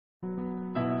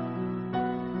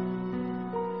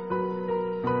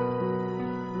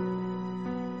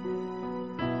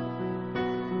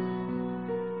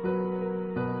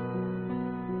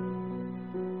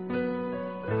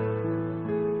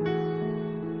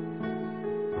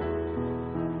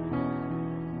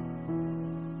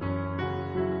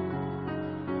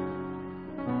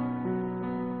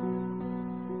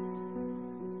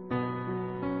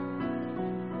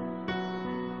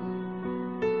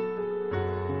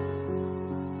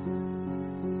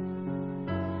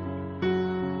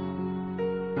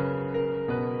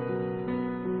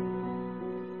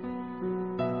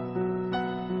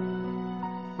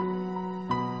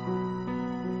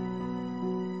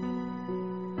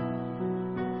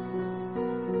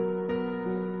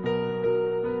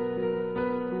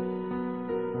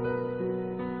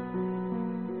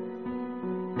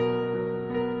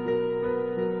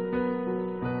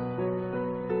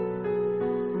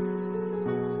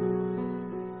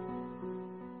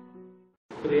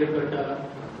പ്രിയപ്പെട്ട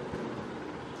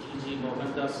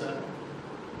Mohandas sir,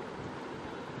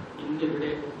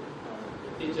 ഇന്നിവിടെ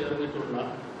എത്തിച്ചേർന്നിട്ടുള്ള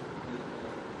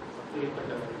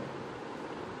പ്രിയപ്പെട്ടവരെ,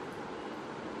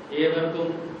 ഏവർക്കും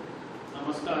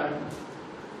നമസ്കാരം.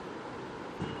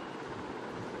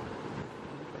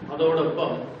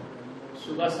 അതോടൊപ്പം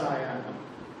ശുഭസായാഹ്നം.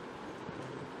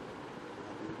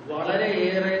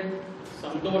 വളരെയേറെ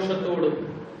സന്തോഷത്തോടും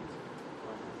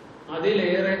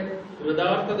അതിലേറെ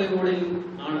കൃതാർത്ഥതയോടെയും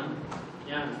ആണ്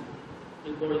ഞാൻ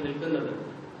ഇപ്പോൾ നിൽക്കുന്നത്.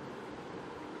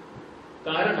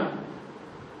 കാരണം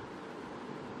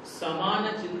സമാന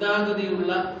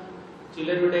ചിന്താഗതിയുള്ള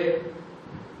ചിലരുടെ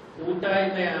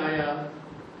കൂട്ടായ്മയായ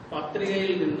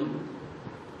പത്രികയിൽ നിന്നും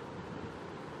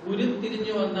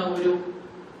ഉരുത്തിരിഞ്ഞു വന്ന ഒരു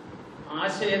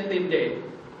ആശയത്തിന്റെ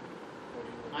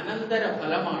അനന്തര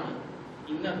ഫലമാണ്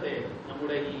ഇന്നത്തെ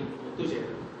നമ്മുടെ ഈ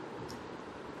ഒത്തുചേരൽ.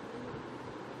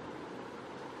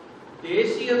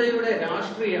 ദേശീയതയുടെ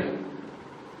രാഷ്ട്രീയം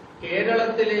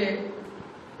കേരളത്തിലെ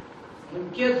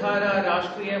മുഖ്യധാര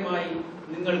രാഷ്ട്രീയമായി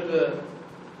നിങ്ങൾക്ക്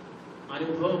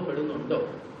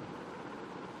അനുഭവപ്പെടുന്നുണ്ടോ?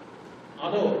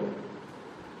 അതോ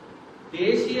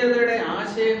ദേശീയതയുടെ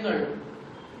ആശയങ്ങൾ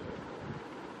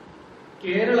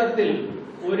കേരളത്തിൽ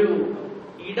ഒരു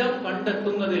ഇടം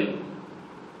കണ്ടെത്തുന്നതിൽ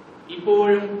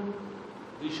ഇപ്പോഴും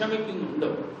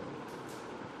വിഷമിക്കുന്നുണ്ടോ?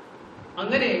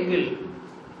 അങ്ങനെയെങ്കിൽ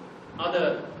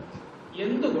അത്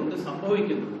എന്തുകൊണ്ട്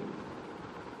സംഭവിക്കുന്നു?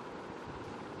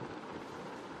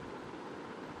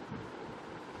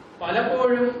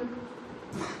 പലപ്പോഴും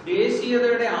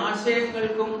ദേശീയതയുടെ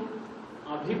ആശയങ്ങൾക്കും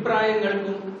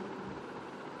അഭിപ്രായങ്ങൾക്കും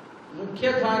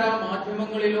മുഖ്യധാരാ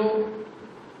മാധ്യമങ്ങളിലോ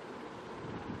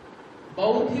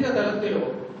ബൗദ്ധിക തലത്തിലോ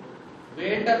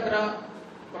വേണ്ടത്ര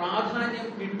പ്രാധാന്യം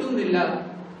കിട്ടുന്നില്ല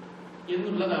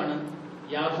എന്നുള്ളതാണ്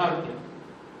യാഥാർത്ഥ്യം.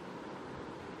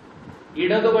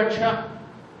 ഇടതുപക്ഷ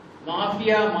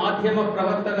മാഫിയ മാധ്യമ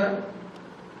പ്രവർത്തകർ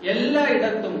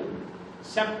എല്ലായിടത്തും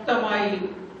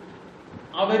ശക്തമായി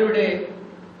അവരുടെ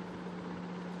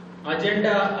അജണ്ട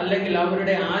അല്ലെങ്കിൽ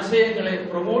അവരുടെ ആശയങ്ങളെ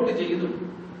പ്രൊമോട്ട് ചെയ്തു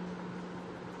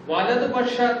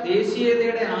വലതുപക്ഷ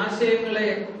ദേശീയതയുടെ ആശയങ്ങളെ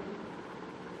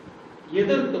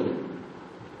എതിർത്തും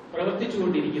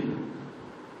പ്രവർത്തിച്ചുകൊണ്ടിരിക്കുന്നു.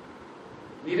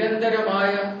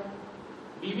 നിരന്തരമായ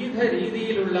വിവിധ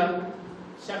രീതിയിലുള്ള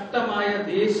ശക്തമായ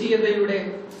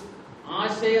ദേശീയതയുടെ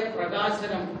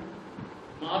ആശയപ്രകാശനം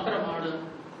മാത്രമാണ്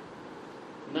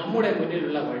നമ്മുടെ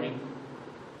മുന്നിലുള്ള വഴി.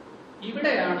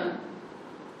 ഇവിടെയാണ്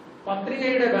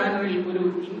പത്രികയുടെ ബാനറിൽ ഒരു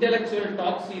ഇന്റലക്ച്വൽ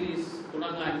ടോക്ക് സീരീസ്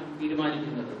തുടങ്ങാൻ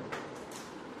തീരുമാനിക്കുന്നത്.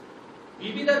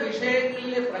 വിവിധ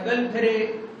വിഷയങ്ങളിലെ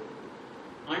പ്രഗത്ഭരെ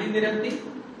അണിനിരത്തി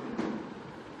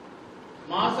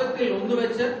മാസത്തിൽ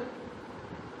ഒന്നുവെച്ച്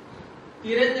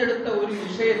തിരഞ്ഞെടുത്ത ഒരു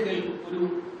വിഷയത്തിൽ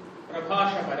ഒരു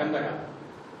പ്രഭാഷ പരമ്പര.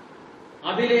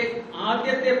 അതിലെ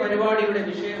ആദ്യത്തെ പരിപാടിയുടെ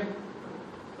വിഷയം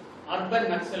അർബൻ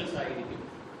നക്സൽസ് ആയിരിക്കും.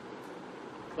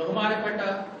 ബഹുമാനപ്പെട്ട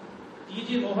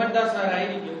മോഹൻദാസ് സാർ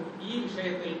ആയിരിക്കും ഈ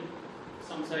വിഷയത്തിൽ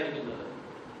സംസാരിക്കുന്നത്.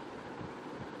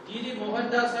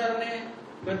 മോഹൻദാസ് സാറിനെ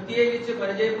പ്രത്യേകിച്ച്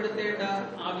പരിചയപ്പെടുത്തേണ്ട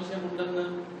ആവശ്യമുണ്ടെന്ന്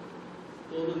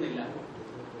തോന്നുന്നില്ല.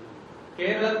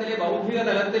 കേരളത്തിലെ ബൗദ്ധിക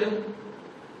തലത്തിലും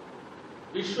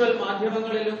വിഷ്വൽ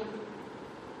മാധ്യമങ്ങളിലും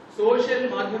സോഷ്യൽ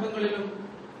മാധ്യമങ്ങളിലും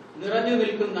നിറഞ്ഞു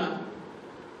നിൽക്കുന്ന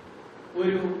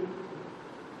ഒരു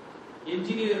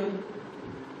എഞ്ചിനീയറും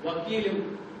വക്കീലും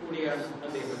കൂടിയാണ്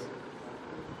അദ്ദേഹം.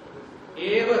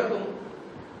 ഏവർക്കും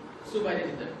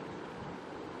സുപരിചിതൻ.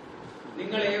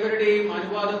 നിങ്ങൾ ഏവരുടെയും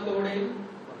അനുവാദത്തോടെയും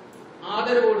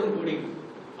ആദരവോടും കൂടി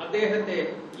അദ്ദേഹത്തെ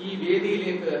ഈ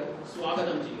വേദിയിലേക്ക്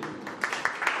സ്വാഗതം ചെയ്യുന്നു.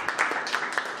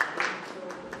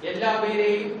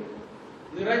 എല്ലാവരെയും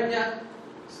നിറഞ്ഞ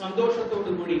സന്തോഷത്തോടു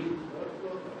കൂടി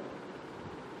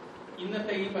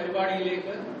ഇന്നത്തെ ഈ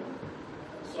പരിപാടിയിലേക്ക്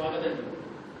സ്വാഗതം ചെയ്യുന്നു.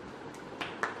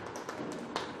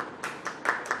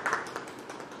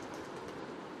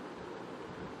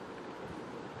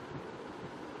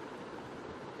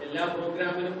 എല്ലാ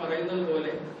പ്രോഗ്രാമിലും പറയുന്നത്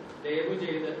പോലെ ദയവ്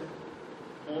ചെയ്ത്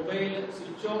മൊബൈൽ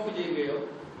സ്വിച്ച് ഓഫ് ചെയ്യുകയോ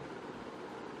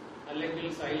അല്ലെങ്കിൽ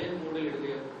സൈലന്റ് മോഡിൽ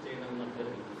ഇടുകയോ ചെയ്യണമെന്ന്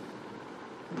അഭ്യർത്ഥിക്കുന്നു.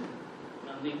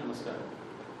 നന്ദി, നമസ്കാരം.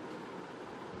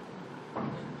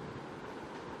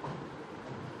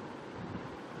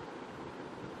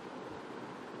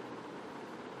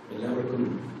 എല്ലാവർക്കും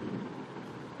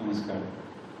നമസ്കാരം.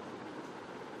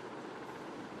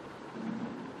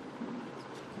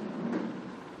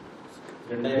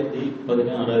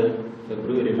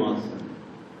 ഫെബ്രുവരി മാസം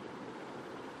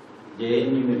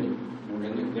JNUവിൽ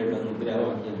മുഴങ്ങിക്കേട്ട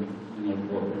മുദ്രാവാക്യം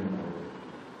നിങ്ങൾക്ക് ഓർമ്മയുണ്ടാവും.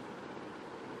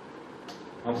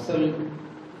 അഫ്സൽ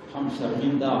ഹം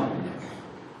ശർമിന്ദാ ഹൈ,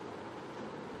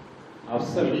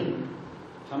 അഫ്സൽ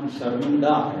ഹം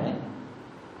ശർമിന്ദാ ഹൈ,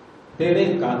 तेरे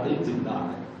कातिल जिंदा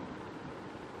है.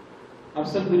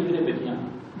 അഫ്സൽ ഗുരുവിനെ പറ്റിയാണ്.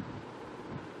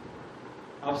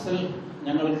 അഫ്സൽ,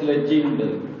 ഞങ്ങൾക്ക് ലജ്ജയുണ്ട്,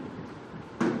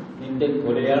 നിന്റെ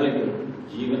കൊലയാളികൾ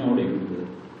ജീവനോടെയുണ്ട്.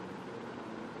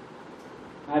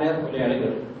 ആരാ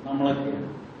കൊലയാളികൾ? നമ്മളൊക്കെയാണ്.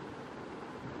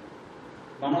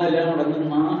 നമ്മളെല്ലാം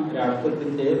അടങ്ങുന്ന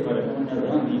രാഷ്ട്രത്തിന്റെ പരമോന്നത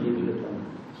നീതിപീഠം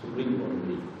സുപ്രീം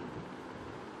കോടതി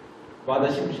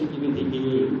വധശിക്ഷയ്ക്ക്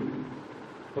വിധിക്കുകയും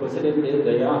പ്രസിഡന്റ്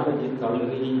ദയാഹർജി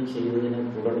തള്ളുകയും ചെയ്തതിനെ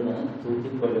തുടർന്ന്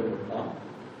തൂക്കിക്കൊല്ലപ്പെട്ട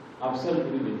അഫ്സൽ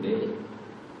ഗുരുവിന്റെ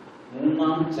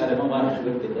 3ാം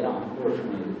ചരമവാർഷികത്തിന്റെ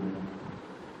ആഘോഷമായിരുന്നു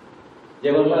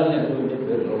ജവഹർലാൽ നെഹ്റുവിന്റെ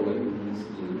പേരിലുള്ള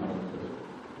യൂണിവേഴ്സിറ്റിയിൽ നടന്നത്.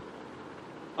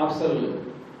 അഫ്സൽ,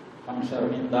 हम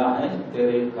शर्मिंदा है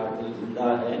तेरे कातिल जिंदा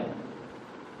है,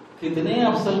 कितने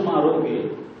अफसल मारोगे,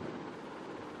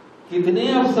 कितने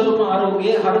अफसल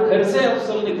मारोगे, हर घर से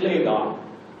अफसल निकलेगा.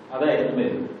 അതായിരുന്നു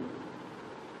പേര്.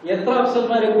 എത്ര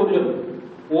അഫ്സൽമാരെ കൊല്ലും?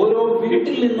 ഓരോ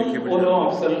വീട്ടിൽ നിന്നും ഓരോ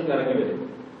അഫ്സൽ ഇറങ്ങി വരും.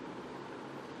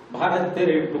 ഭാരത്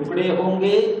തെരെ ടുക്ടേ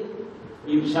ഹോംഗെ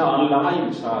ഇൻഷാ അല്ലാഹ്,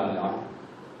 ഇൻഷാ അല്ലാഹ്.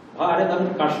 ഭാരതം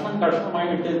കഷ്ണം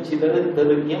കഷ്ണമായിട്ട് ചിതറി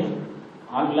തെറിക്കും.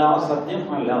 അല്ലാഹ് സത്യം,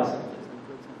 അല്ലാഹ് സത്യം.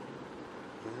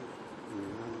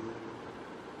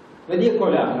 വലിയ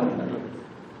കോലാഹലമുണ്ടല്ലോ.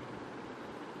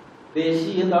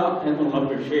 ദേശീയത എന്നുള്ള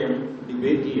വിഷയം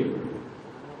ഡിബേറ്റ് ചെയ്യപ്പെട്ടു.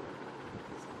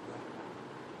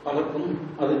 പലർക്കും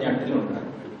അത്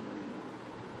ഞെട്ടലുണ്ടാക്കി.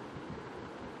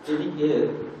 എനിക്ക്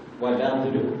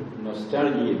വല്ലാതൊരു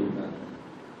നൊസ്റ്റാൾജിയുണ്ടാക്കി.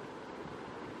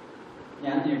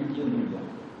 ഞാൻ ഞെട്ടിയൊന്നുമില്ല.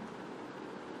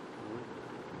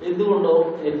 എന്തുകൊണ്ടോ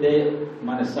എൻ്റെ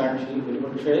മനസ്സാക്ഷി,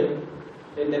 ഒരുപക്ഷെ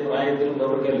എൻ്റെ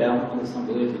പ്രായത്തിലുള്ളവർക്കെല്ലാം അത്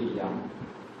സംഭവിച്ചിരിക്കാം.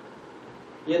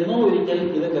 എന്നോ ഒരിക്കൽ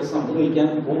ഇതൊക്കെ സംഭവിക്കാൻ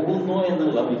പോകുന്നു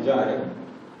എന്നുള്ള വിചാരം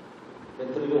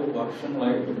എത്രയോ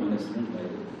വർഷങ്ങളായിട്ട്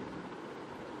മനസ്സിലുണ്ടായിരുന്നു.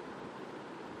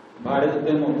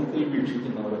 ഭാരതത്തെ മൊത്തത്തിൽ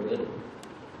വീക്ഷിക്കുന്നവർക്ക്,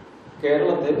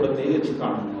 കേരളത്തെ പ്രത്യേകിച്ച്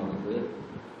കാണുന്നവർക്ക്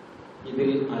ഇതിൽ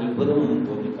അത്ഭുതമൊന്നും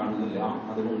തോന്നിക്കാണുന്നില്ല.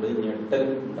 അതുകൊണ്ട് ഞെട്ടൽ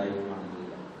ഉണ്ടായി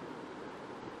കാണുന്നില്ല.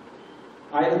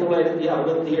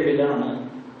 1967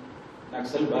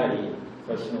 നക്സൽബാരി,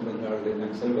 പശ്ചിമ ബംഗാളിലെ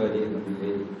നക്സൽബാരി എന്ന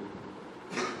ജില്ലയിൽ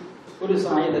ഒരു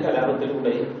സായുധ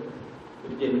കലാപത്തിലൂടെ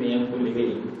ഒരു ജന്മിയെ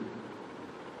കൊല്ലുകയും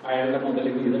അയാളുടെ മുതൽ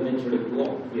വീതം വെച്ചെടുക്കുകയോ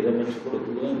വീതം വെച്ച്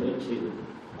കൊടുക്കുകയോ എന്തോ ചെയ്തു.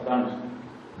 അതാണ്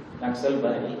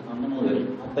നക്സൽബാരി. അന്ന് മുതൽ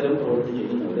അത്തരം പ്രവൃത്തി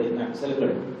ചെയ്യുന്നവരെ നക്സലുകൾ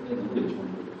എന്ന്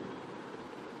വിളിച്ചുകൊണ്ട്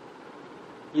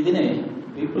ഇതിനെ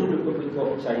people republic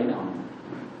of China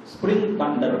spring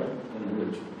thunder എന്ന്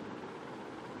വിളിച്ചു.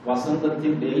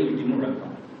 വസന്തത്തിന്റെ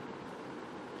ഇടിമുഴക്കം.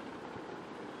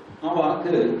 ആ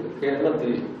വാക്ക്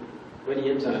കേരളത്തിൽ വലിയ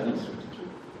ചലനം സൃഷ്ടിച്ചു.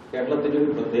 കേരളത്തിന്റെ ഒരു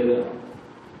പ്രത്യേകത,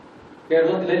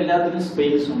 കേരളത്തിലെ എല്ലാത്തിനും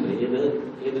സ്പേസ് ഉണ്ട്.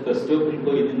 ഏത് ബസ് സ്റ്റോപ്പിൽ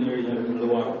പോയി നിന്ന് കഴിഞ്ഞാൽ നിങ്ങൾ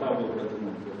വാർത്താ അപകടത്തിൽ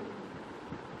നോക്കുക.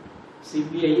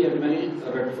 CPI ML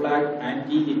red flag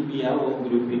anti India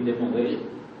ഗ്രൂപ്പിന്റെ മുതൽ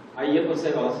അയ്യപ്പ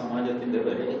സേവാ സമാജത്തിന്റെ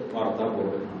വരെ വാർത്താ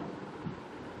ബോർഡുകളാണ്.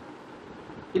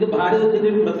 ഇത് ഭാരതത്തിന്റെ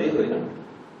ഒരു പ്രത്യേകതയാണ്.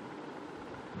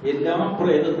 എല്ലാ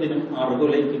പ്രേതത്തിനും,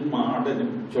 അറുകൊലയ്ക്കും, മാടനും,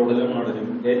 ചുടലമാടനും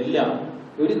എല്ലാം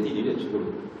ഒരു തിരി വെച്ചു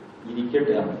കൊടുക്കും.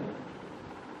 ഇരിക്കട്ടെ,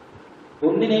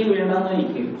 ഒന്നിനെയും വേണ്ടാന്ന്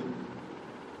നയിക്കില്ല.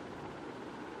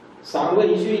 സർവ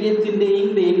ഐശ്വര്യത്തിന്റെയും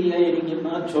ദേവിയായിരിക്കുന്ന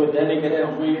ചോറ്റാനിക്കര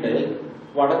അമ്മയുടെ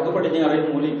വടക്ക് പടിഞ്ഞാറേ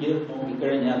മൂലയ്ക്ക്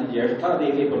നോക്കിക്കഴിഞ്ഞാൽ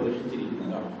ജ്യേഷ്ഠാദേവിയെ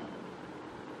പ്രതിഷ്ഠിച്ചിരിക്കുന്നതാണ്.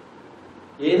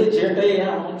 ഏത്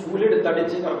ചേട്ടയെയാണോ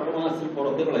ചൂലെടുത്തടിച്ച് കർക്കിടമാസത്തിൽ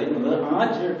പുറത്ത് കളയുന്നത്, ആ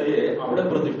ചേട്ടയെ അവിടെ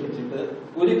പ്രതിഷ്ഠിച്ചിട്ട്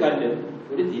ഒരു കല്ല്,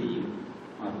 ഒരു തിരിയും.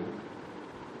 ആദ്യം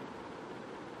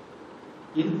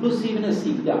ഇൻക്ലൂസീവ്നെസ്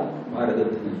ഇല്ല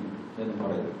ഭാരതത്തിന് എന്ന്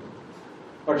പറയുന്നു.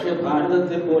 പക്ഷെ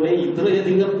ഭാരതത്തെ പോലെ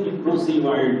ഇത്രയധികം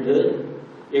ഇൻക്ലൂസീവായിട്ട്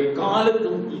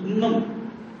എക്കാലത്തും ഇന്നും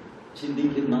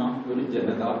ചിന്തിക്കുന്ന ഒരു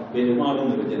ജനത,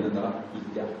 പെരുമാറുന്ന ഒരു ജനത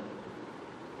ഇല്ല.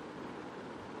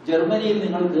 ജർമ്മനിയിൽ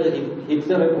നിങ്ങൾക്ക്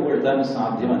ഹിറ്റ്ലറെ പുകഴ്ത്താൻ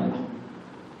സാധ്യമല്ല.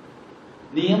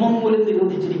 നിയമം മൂലം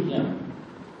നിരോധിച്ചിരിക്കുകയാണ്.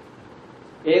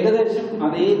 ഏകദേശം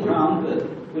അതേ ഭ്രാന്ത്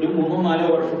ഒരു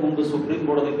 3-4 വർഷം മുമ്പ് സുപ്രീം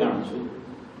കോടതി കാണിച്ചു.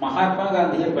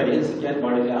 മഹാത്മാഗാന്ധിയെ പരിഹസിക്കാൻ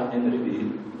പാടില്ല എന്നൊരു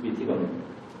വിധി വന്നു.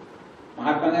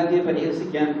 മഹാത്മാഗാന്ധിയെ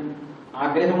പരിഹസിക്കാൻ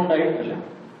ആഗ്രഹമുണ്ടായിട്ടില്ല.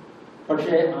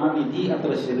 പക്ഷേ ആ വിധി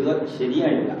അത്ര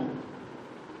ശരിയായില്ല.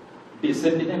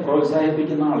 ഡിസന്റിനെ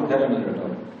പ്രോത്സാഹിപ്പിക്കുന്ന ആൾക്കാരാണ് കേട്ടോ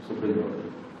സുപ്രീം കോടതി.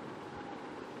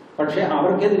 പക്ഷെ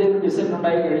അവർക്കെതിരെ ഒരു ഡിസന്റ്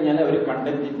ഉണ്ടായി കഴിഞ്ഞാൽ അവർ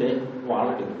കണ്ടന്റിന്റെ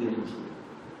വാളെടുക്കുകയും ചെയ്യും.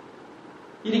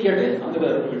 ഇരിക്കട്ടെ, അത്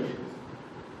വേറൊരു വിഷയം.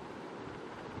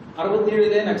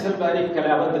 67 നക്സൽബാരി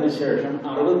കലാപത്തിന് ശേഷം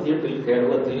 68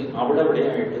 കേരളത്തിൽ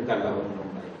അവിടെയായിട്ട്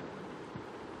കലാപങ്ങളുണ്ടായി.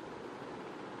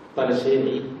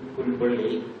 തലശ്ശേരി,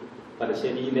 പുൽപ്പള്ളി,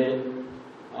 തലശ്ശേരിയിലെ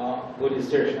പോലീസ്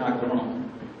സ്റ്റേഷൻ ആക്രമണം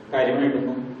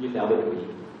കാര്യമായിട്ടൊന്നും ഇല്ലാതെ പോയി.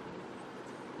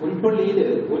 പുൽപ്പള്ളിയിൽ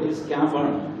പോലീസ്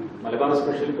ക്യാമ്പാണ്, മലബാർ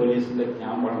സ്പെഷ്യൽ പോലീസിന്റെ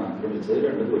ക്യാമ്പാണ് ആക്രമിച്ചത്.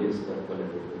 2 പോലീസുകാർ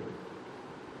കൊല്ലപ്പെട്ടു.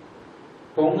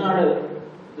 കൊങ്ങാട്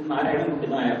നാരായണൻകുട്ടി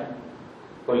നായർ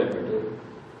കൊല്ലപ്പെട്ടു.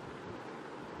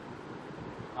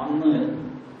 അന്ന്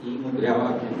ഈ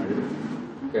മുദ്രാവാക്യങ്ങൾ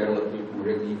കേരളത്തിൽ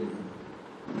മുഴങ്ങിയിരുന്നു.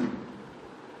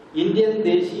 ഇന്ത്യൻ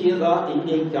ദേശീയത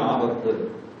ഇന്ത്യക്കാവത്ത്,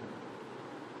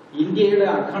 ഇന്ത്യയുടെ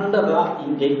അഖണ്ഡത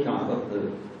ഇന്ത്യക്കാവത്ത്.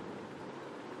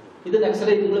 ഇത്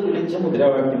നക്സലൈറ്റുകൾ വിളിച്ച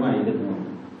മുദ്രാവാക്യമായിരുന്നു.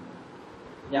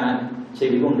 ഞാൻ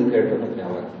ചെവി കൊണ്ട് കേട്ട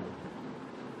മുദ്രാവാക്യം.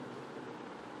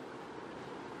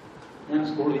 ഞാൻ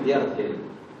സ്കൂൾ വിദ്യാർത്ഥിയായിരുന്നു.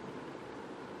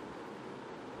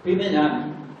 പിന്നെ ഞാൻ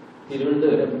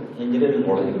തിരുവനന്തപുരം എഞ്ചിനീയറിംഗ്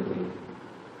കോളേജിൽ പോയി.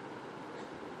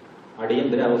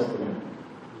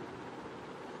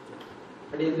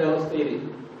 അടിയന്തരാവസ്ഥയിൽ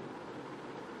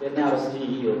എന്നെ അറസ്റ്റ്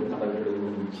ചെയ്യുകയോ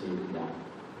നടപടികളൊന്നും ചെയ്തില്ല.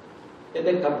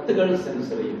 എന്റെ കത്തുകൾ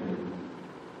സെൻസർ ചെയ്യുമായിരുന്നു.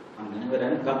 അങ്ങനെ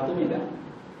വരാൻ കത്തുമില്ല.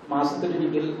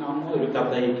 മാസത്തിലൊരിക്കൽ അമ്മ ഒരു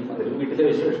കത്തയക്കും. അതിൽ വീട്ടിലെ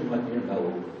വിശേഷങ്ങളൊക്കെ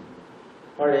ഉണ്ടാവും.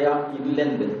 പഴയ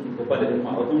ഇൻലൻഡ്, ഇപ്പൊ പലരും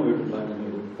മറന്നുപോയിട്ടുള്ള അങ്ങനെ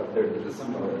ഒരു കത്തെഴുതി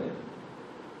ഡിസംബർ വരെ.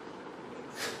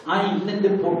 ആ ഇൻലൻഡ്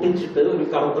പൊട്ടിച്ചിട്ട് ഒരു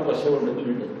കറുത്ത പശ കൊണ്ട്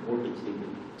വീണ്ടും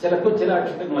പൊട്ടിച്ചിരിക്കുന്നു. ചിലപ്പോൾ ചില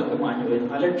അക്ഷരങ്ങളൊക്കെ മാഞ്ഞു വരും.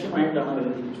 അലക്ഷ്യമായിട്ടാണ് അവർ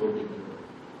തിരിച്ചോട്ടിക്കുന്നത്.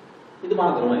 ഇത്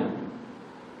മാത്രമായിരുന്നു.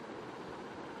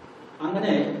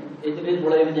 അങ്ങനെ എഞ്ചിനീയറിംഗ്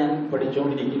കോളേജിൽ ഞാൻ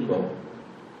പഠിച്ചുകൊണ്ടിരിക്കുമ്പോൾ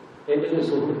എൻ്റെ ഒരു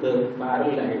സുഹൃത്ത്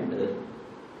പാരലായിട്ട്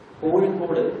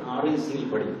കോഴിക്കോട് RECയിൽ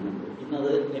പഠിക്കുന്നുണ്ട്.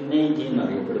 ഇന്നത് NIT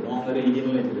എന്നറിയപ്പെടുന്നു. അങ്ങനെ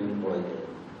റീജിയണൽ എഞ്ചിനീയറിംഗ് കോളേജ്.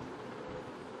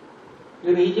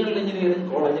 ഈ റീജിയണൽ എഞ്ചിനീയറിംഗ്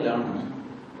കോളേജിലാണ്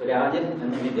രാജൻ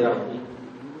എന്ന വിദ്യാർത്ഥി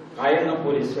കായംകുളം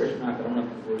പോലീസ് സ്റ്റേഷൻ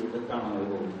ആക്രമണത്തിൽ പോയിട്ട് കാണാതെ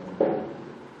പോകുന്നത്.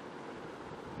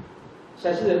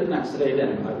 ശശിധരൻ നക്സലൈറ്റ്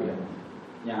അനുഭാവിയാണ്,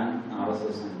 ഞാൻ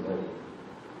RSS അനുഭാവി.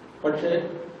 പക്ഷെ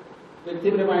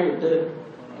വ്യക്തിപരമായിട്ട്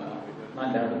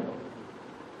നല്ല അടുപ്പം.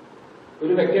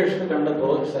 ഒരു വെക്കേഷൻ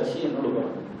കണ്ടപ്പോൾ ശശി എന്നോട്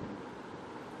പറഞ്ഞു,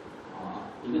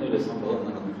 ഇങ്ങനൊരു സംഭവം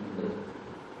നടന്നിട്ടുണ്ട്,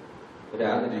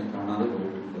 രാജനെ കാണാതെ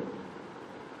പോയിട്ടുണ്ട്.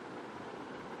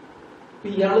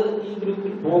 ഇയാള് ഈ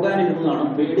ഗ്രൂപ്പിൽ പോകാനിരുന്നതാണ്,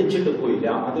 പേടിച്ചിട്ട് പോയില്ല.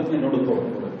 അതും എന്നോട്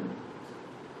തുറന്നു പറഞ്ഞു.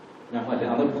 ഞാൻ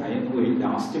വല്ലാതെ ഭയന്നു പോയി.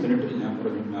 ലാസ്റ്റ് മിനിറ്റിൽ ഞാൻ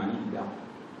പറഞ്ഞു, ഞാനില്ല,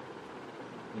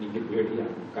 എനിക്ക്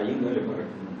പേടിയാണ്, കൈയും കാലും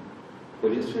പറക്കുന്നു,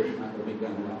 പോലീസ് സ്റ്റേഷൻ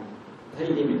ആക്രമിക്കാനുള്ള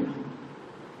ധൈര്യമില്ല.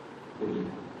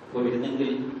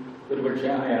 പോയിരുന്നെങ്കിൽ ഒരുപക്ഷെ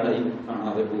അയാളെ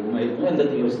കാണാതെ പോകുമായിരുന്നു,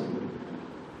 എന്തൊക്കെയോ സംഭവിക്കും.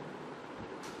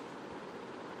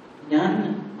 ഞാൻ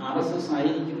RSS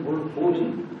ആയിരിക്കുമ്പോൾ പോലും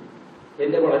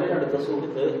എന്റെ വളരെ അടുത്ത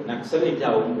സുഹൃത്ത് നക്സലൈറ്റ്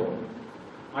ആവുമ്പോൾ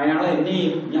അയാളെ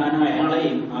എന്നെയും ഞാൻ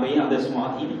അയാളെയും അറിയാതെ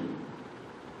സ്വാധീനിക്കും.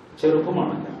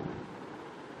 ചെറുപ്പമാണല്ല,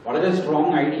 വളരെ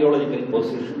സ്ട്രോങ് ഐഡിയോളജിക്കൽ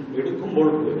പൊസിഷൻ എടുക്കുമ്പോൾ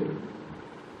പോലും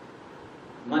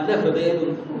നല്ല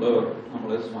ഹൃദയബന്ധമുള്ളവർ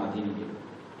നമ്മളെ സ്വാധീനിക്കും.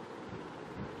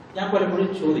 ഞാൻ പലപ്പോഴും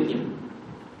ചോദിക്കും,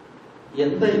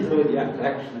 എന്താ ഇത്ര വലിയ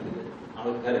അട്രാക്ഷൻ ഇതിൽ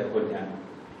ആൾക്കാരെ കൊല്ലാൻ?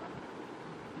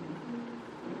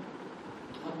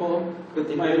 അപ്പോ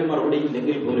കൃത്യമായൊരു മറുപടി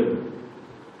ഇല്ലെങ്കിൽ പോലും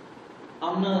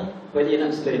അന്ന് വലിയ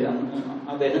നക്സലൈറ്റ്, അന്ന്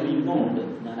അദ്ദേഹം ഇന്നും ഉണ്ട്,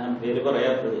 ഞാൻ ആ പേര്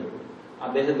പറയാത്തത്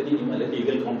അദ്ദേഹത്തിന് ഇനി വല്ല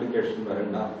ലീഗൽ കോംപ്ലിക്കേഷൻ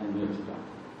വരണ്ട എന്ന് വെച്ചിട്ടാണ്.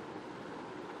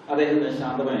 അദ്ദേഹം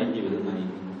ശാന്തമായ ജീവിതം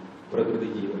നയിക്കുന്നു, പ്രകൃതി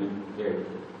ജീവനം കേട്ട്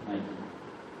നയിക്കുന്നു.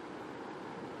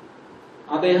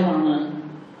 അദ്ദേഹമാണ്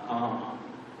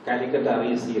കാലിക്കറ്റ്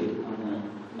RECയിൽ അന്ന്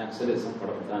നക്സലിസം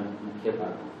പടർത്താൻ മുഖ്യ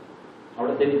കാരണം.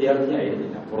 അവിടുത്തെ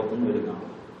വിദ്യാർത്ഥിയായിരുന്നില്ല, പുറത്തുനിന്ന് വരുന്ന ആൾ.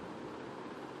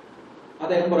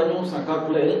 അദ്ദേഹം പറഞ്ഞു,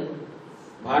 സഖാക്കളെ,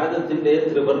 ഭാരതത്തിന്റെ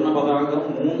ത്രിവർണ്ണ പതാക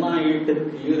 3ആയിട്ട്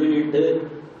കീറിയിട്ട്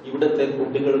ഇവിടുത്തെ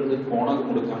കുട്ടികൾക്ക് കോണകം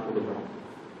കൊടുക്കണം.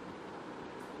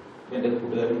 എന്റെ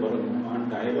കൂട്ടുകാരൻ പറഞ്ഞു, ആ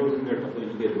ഡയലോഗ് കേട്ടപ്പോൾ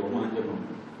എനിക്ക്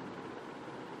രോമാഞ്ചമുണ്ട്.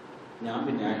 ഞാൻ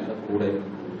പിന്നെ അയാളുടെ കൂടെ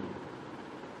പോയി.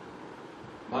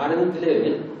 ഭാരതത്തിലെ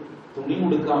തുണി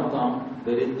കൊടുക്കാത്ത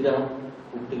ദരിദ്ര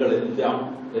കുട്ടികളെല്ലാം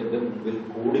എന്റെ മുമ്പിൽ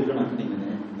കോടിക്കണക്കിന്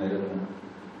ഇങ്ങനെ നിരന്നു.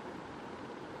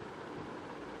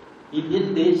 ഇന്ത്യൻ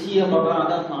ദേശീയ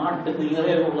പതാക നാട്ട്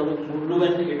നീളെയുള്ളത്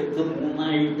മുഴുവൻ എടുത്ത്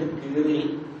 3ആയിട്ട് കീറി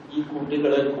ഈ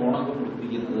കുട്ടികളെ കോണകം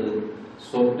കൊടുപ്പിക്കുന്നത്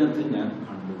സ്വപ്നത്തിൽ ഞാൻ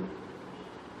കണ്ടു.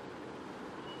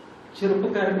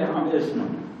 ചെറുപ്പക്കാരന്റെ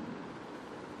ആവേശമാണ്.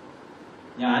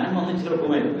 ഞാനും അന്ന്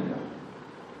ചെറുപ്പമായിരുന്നില്ല.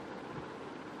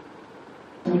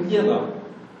 തുല്യത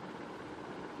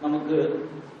നമുക്ക്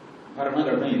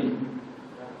ഭരണഘടനയിൽ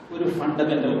ഒരു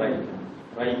ഫണ്ടമെന്റൽ റൈറ്റാണ്,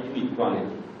 റൈറ്റ് ടു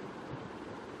ഇക്വാലിറ്റി.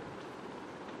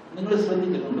 നിങ്ങൾ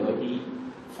ശ്രദ്ധിച്ചിട്ടുണ്ടോ, ഈ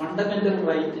ഫണ്ടമെന്റൽ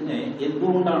റൈറ്റിനെ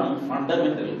എന്തുകൊണ്ടാണ്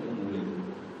ഫണ്ടമെന്റൽ എന്ന് വിളിക്കുന്നത്?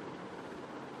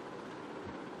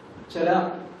 ചില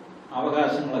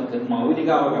അവകാശങ്ങളൊക്കെ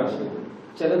മൗലികാവകാശവും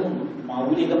ചിലതും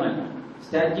മൗലികമല്ല,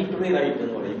 സ്റ്റാറ്റ്യൂട്ടറി റൈറ്റ്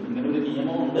എന്ന് പറയും. ഇങ്ങനൊരു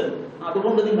നിയമമുണ്ട്,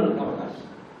 അതുകൊണ്ട് നിങ്ങൾക്ക് അവകാശം.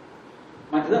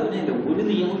 മറ്റത് അങ്ങനെയല്ല, ഒരു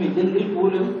നിയമം ഇല്ലെങ്കിൽ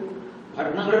പോലും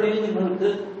ഭരണഘടനയിൽ നിങ്ങൾക്ക്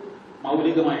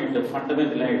മൗലികമായിട്ട്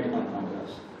ഫണ്ടമെന്റലായിട്ട് മാത്രം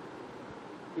അവകാശം.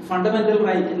 ഈ ഫണ്ടമെന്റൽ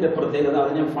റൈറ്റിന്റെ പ്രത്യേകത,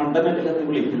 അതിനെ ഫണ്ടമെന്റൽ എന്ന്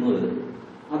വിളിക്കുന്നത്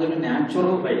അതൊരു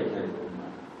നാച്ചുറൽ റൈറ്റ് ആയിരുന്നു.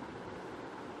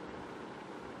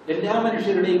 എല്ലാ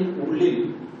മനുഷ്യരുടെയും ഉള്ളിൽ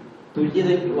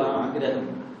തുല്യതയ്ക്കുള്ള ആഗ്രഹം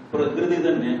പ്രകൃതി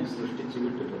തന്നെ സൃഷ്ടിച്ചു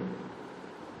വിട്ടിട്ടുണ്ട്.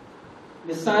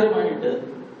 നിസ്സാരമായിട്ട്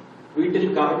വീട്ടിൽ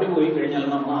കറണ്ട് പോയി കഴിഞ്ഞാൽ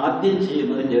നമ്മൾ ആദ്യം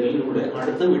ചെയ്യുന്നത് ജനലിലൂടെ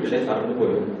അടുത്ത വീട്ടിലെ കറണ്ട്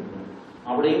പോയോ,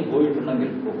 അവിടെയും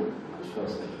പോയിട്ടുണ്ടെങ്കിൽ പോകും,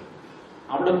 ആശ്വാസം.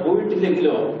 അവിടെ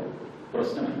പോയിട്ടില്ലെങ്കിലോ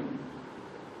പ്രശ്നമില്ല.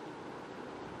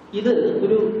 ഇത്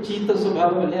ഒരു ചീത്ത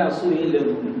സ്വഭാവമല്ലേ,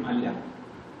 അസൂയയിലൊന്നും അല്ല.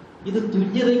 ഇത്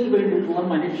തുല്യതയ്ക്ക് വേണ്ടിയിട്ടുള്ള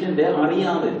മനുഷ്യന്റെ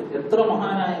അറിയാതെ എത്ര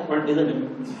മഹാനായ പണ്ഡിതനും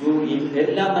യോഗിയും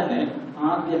എല്ലാം തന്നെ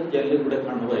ആദ്യം ജനലിലൂടെ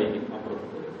കണ്ണുവായിരിക്കും അപ്പുറത്ത്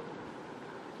പോയത്.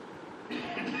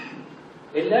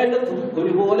 എല്ലായിടത്തും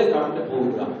ഒരുപോലെ കറണ്ട്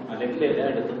പോവുക, അല്ലെങ്കിൽ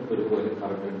എല്ലായിടത്തും ഒരുപോലെ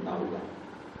കറണ്ട് ഉണ്ടാവുക,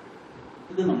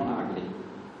 ഇത് നമ്മൾ ആഗ്രഹിക്കുന്നു.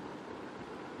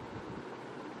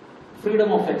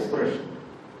 Freedom of expression,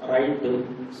 right to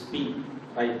speak,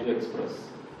 right to express.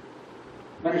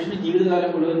 മനുഷ്യന്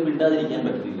ജീവിതകാലം മുഴുവൻ മിണ്ടാതിരിക്കാൻ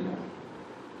പറ്റില്ല.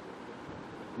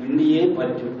 മിണ്ടിയേ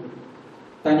പറ്റൂ,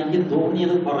 തനിക്ക്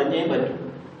തോന്നിയത് പറഞ്ഞേ പറ്റൂ.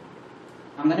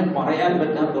 അങ്ങനെ പറയാൻ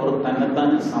പറ്റാത്തവർ തന്നെത്താൻ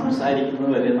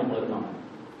സംസാരിക്കുന്നത് വരെ നമ്മൾ കാണാം.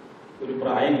 ഒരു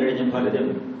പ്രായം കഴിഞ്ഞ പലരും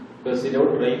ബസ്സിലോ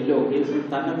ട്രെയിനിലോ ഒക്കെ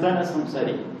തന്നെത്താനെ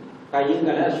സംസാരിക്കും, കയ്യും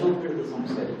കലാശവും എടുത്ത്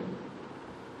സംസാരിക്കും.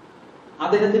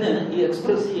 അദ്ദേഹത്തിന് ഈ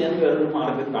എക്സ്പ്രസ് ചെയ്യാൻ വേറൊരു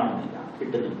മാർഗം കാണുന്നില്ല,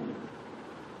 കിട്ടുന്നില്ല.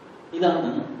 ഇതാണ്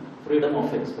ഫ്രീഡം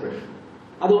ഓഫ് എക്സ്പ്രഷൻ.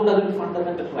 അതുകൊണ്ട് അതൊരു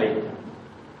ഫണ്ടമെന്റൽ റൈറ്റാണ്.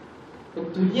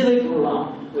 തുല്യതയ്ക്കുള്ള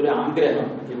ഒരു ആഗ്രഹം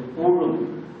എപ്പോഴും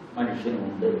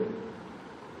മനുഷ്യനുണ്ട്.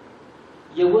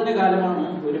 യൗവനകാലമാണ്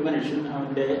ഒരു മനുഷ്യൻ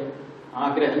അവന്റെ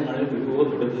ആഗ്രഹങ്ങൾ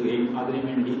രൂപപ്പെടുത്തുകയും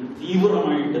അതിനുവേണ്ടി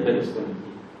തീവ്രമായിട്ട്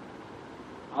പരിശ്രമിക്കുകയും.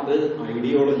 അത്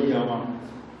ഐഡിയോളജി ആവാം,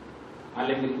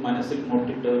 അല്ലെങ്കിൽ മനസ്സിൽ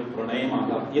മുട്ടിട്ട ഒരു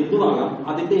പ്രണയമാകാം, എന്തുമാകാം.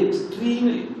 അതിന്റെ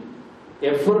എക്സ്ട്രീമിൽ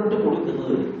എഫർട്ട്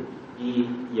കൊടുക്കുന്നത് ഈ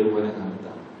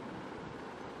യൗവനകാലത്താണ്.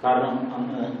 കാരണം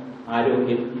അന്ന്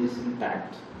ആരോഗ്യം ഈസ്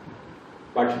ഇൻടാക്ട്.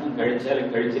 ഭക്ഷണം കഴിച്ചാലും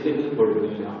കഴിച്ചില്ലെങ്കിലും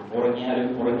കുഴപ്പമില്ല, ഉറങ്ങിയാലും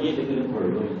ഉറങ്ങിയില്ലെങ്കിലും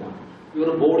കുഴപ്പമില്ല. Your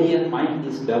body and mind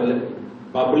is developing,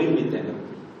 bubbling with energy.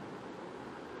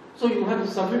 So you have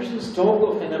sufficient stock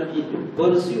of energy to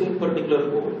pursue a particular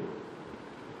goal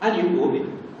and you go with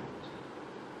it.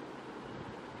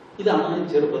 ഇതാണ്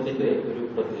ചെറുപ്പത്തിന്റെ ഒരു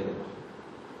പ്രത്യേകത.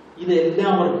 ഇത്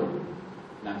എല്ലാവർക്കും,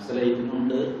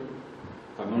 നക്സലൈറ്റിനുണ്ട്,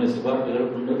 കമ്മ്യൂണിസ്റ്റ്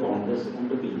പാർട്ടികൾക്കുണ്ട്,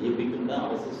 കോൺഗ്രസിനുണ്ട്, BJPക്കുണ്ട്,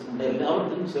 RSSനുണ്ട്,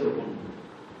 എല്ലാവർക്കും ചെറുപ്പമുണ്ട്.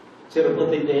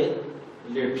 ചെറുപ്പത്തിന്റെ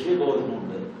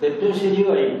ലക്ഷ്യബോധമുണ്ട്. തെറ്റോ ശരിയോ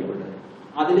ആയിക്കോട്ടെ,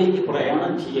 അതിലേക്ക്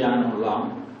പ്രയാണം ചെയ്യാനുള്ള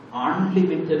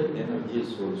അൺലിമിറ്റഡ് എനർജി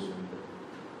സോഴ്സ് ഉണ്ട്.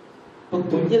 അപ്പൊ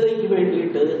തുല്യതയ്ക്ക്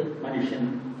വേണ്ടിയിട്ട് മനുഷ്യൻ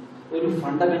ഒരു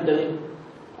ഫണ്ടമെന്റൽ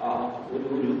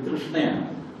ഒരു തൃഷ്ണയാണ്,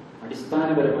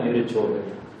 അടിസ്ഥാനപരമായ ഒരു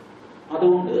ചോദ്യമാണ്.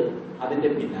 അതുകൊണ്ട് അതിന്റെ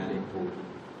പിന്നാലെ പോകും.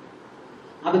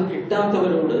 അത്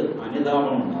കിട്ടാത്തവരോട്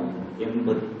അനുതാപം ഉണ്ടാകുന്നു,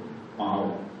 എമ്പതി,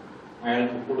 പാവം,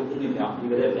 അയാൾക്ക് കൊടുക്കുന്നില്ല,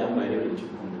 ഇവരെല്ലാം വരവിച്ചു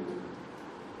കൊണ്ടുപോകും.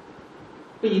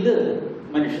 അപ്പൊ ഇത്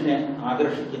മനുഷ്യനെ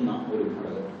ആകർഷിക്കുന്ന ഒരു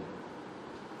ഘടകമാണ്.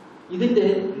 ഇതിന്റെ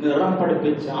നിറം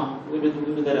പഠിപ്പിച്ച ഒരു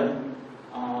തരം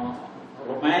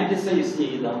റൊമാൻറ്റിസൈസ്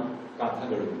ചെയ്ത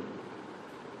കഥകളും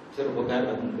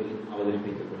ചെറുപ്പക്കാരുടെ മുമ്പിൽ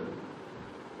അവതരിപ്പിക്കപ്പെടുന്നു.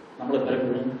 നമ്മൾ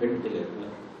പലപ്പോഴും കേട്ടിട്ടില്ല,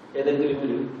 ഏതെങ്കിലും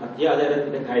ഒരു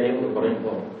അത്യാചാരത്തിന്റെ കാര്യങ്ങൾ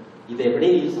പറയുമ്പോൾ ഇതെവിടെ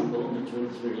ഈ സംഭവം എന്ന്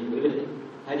ചോദിച്ചു കഴിയുമ്പോൾ ഇവർ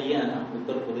ഹരിയാന,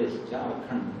 ഉത്തർപ്രദേശ്,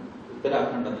 ജാർഖണ്ഡ്,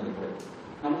 ഉത്തരാഖണ്ഡ് എന്നൊക്കെ പറയും.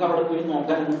 നമുക്ക് അവിടെ പോയി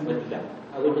നോക്കാനൊന്നും പറ്റില്ല,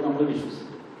 അതുകൊണ്ട് നമ്മൾ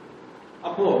വിശ്വസിക്കും.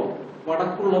 അപ്പോ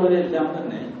വടക്കുള്ളവരെല്ലാം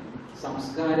തന്നെ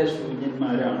സംസ്കാര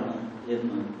ശൂന്യന്മാരാണ്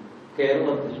എന്ന്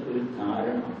കേരളത്തിൽ ഒരു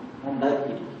ധാരണ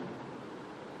ഉണ്ടാക്കിയിരിക്കും.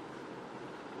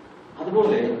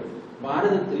 അതുപോലെ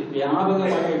ഭാരതത്തിൽ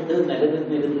വ്യാപകമായിട്ട്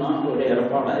നിലനിന്നിരുന്ന ഒരു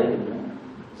ഏർപ്പാടായിരുന്നു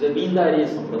ജമീന്ദാരി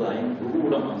സമ്പ്രദായം,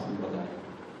 ഭൂവുടമ സമ്പ്രദായം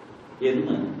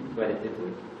എന്ന്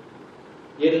വരുത്തിത്തീർത്തു.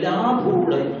 എല്ലാ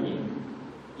ഭൂവുടമയും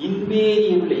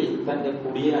ഇൻവേരിയബിളി തന്റെ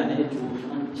കുടിയാനെ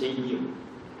ചൂഷണം ചെയ്യും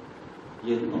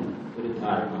എന്നും ഒരു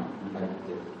ധാരണ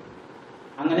ഉണ്ടാക്കിത്തീർത്തു.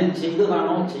 അങ്ങനെ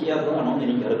ചെയ്തതാണോ ചെയ്യാത്തതാണോ എന്ന്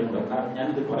എനിക്ക് അറിഞ്ഞുകൂടാ. കാരണം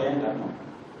ഞാനിത് പറയാൻ കാരണം,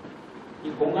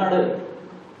 ഈ കൊങ്ങാട്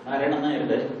നാരായണൻ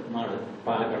നായരുടെ നാട്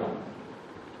പാലക്കാടാണ്.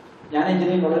 ഞാൻ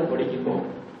എഞ്ചിനീയറിംഗ് കോളേജിൽ പഠിക്കുമ്പോൾ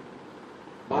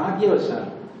ഭാഗ്യവശാൽ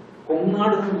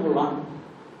കൊങ്ങാട് നിന്നുള്ള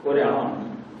ഒരാളാണ്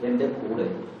എൻ്റെ കൂടെ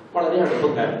വളരെ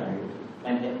അടുപ്പക്കാരനായിട്ട്.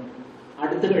 എന്നെ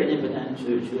അടുത്ത് കഴിഞ്ഞപ്പോൾ ഞാൻ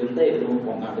ചോദിച്ചു, എന്തായിരുന്നു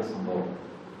കൊങ്ങാട് സംഭവം?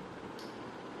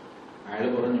 അയാൾ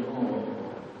പറഞ്ഞു,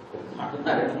 കൊങ്ങാട്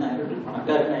നാരായണൻ നായർ ഒരു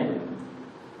പണക്കാരനായിരുന്നു,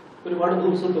 ഒരുപാട്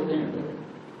ദിവസത്തൊക്കെ ഉണ്ട്,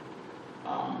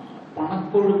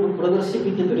 പണക്കൊഴുപ്പ്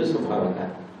പ്രദർശിപ്പിക്കുന്നൊരു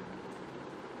സ്വഭാവക്കാരൻ.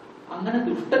 അങ്ങനെ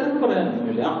ദുഷ്ടനെന്ന്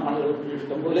പറയാനൊന്നുമില്ല, ആളുകൾക്ക്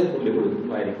ഇഷ്ടംപോലെ കൂലി കൊടുക്കും,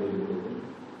 വാരിക്കൂലി കൊടുക്കും.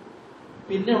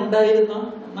 പിന്നെ ഉണ്ടായിരുന്ന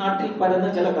നാട്ടിൽ പരന്ന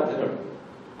ചില കഥകൾ,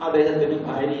 അദ്ദേഹത്തിന്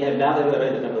ഭാര്യ അല്ലാതെ വേറെ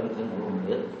ചില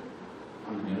ബന്ധങ്ങളുണ്ട്,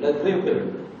 അങ്ങനെയുള്ള എത്രയൊക്കെ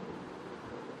ഉണ്ട്.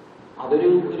 അതൊരു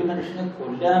മനുഷ്യനെ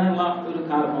കൊല്ലാനുള്ള ഒരു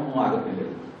കാരണമൊന്നും ആകുന്നില്ല.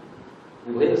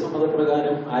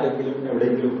 ഉഭയസമ്മതപ്രകാരം ആരെങ്കിലും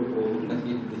എവിടെയെങ്കിലും ഒക്കെ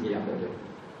പോകുന്നുണ്ടെങ്കിൽ എന്ത് ചെയ്യാൻ പറ്റും?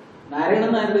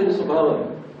 നാരായണൻ നായരുടെ ഒരു സ്വഭാവം,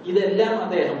 ഇതെല്ലാം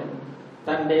അദ്ദേഹം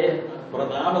തന്റെ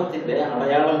പ്രതാപത്തിന്റെ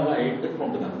അടയാളങ്ങളായിട്ട്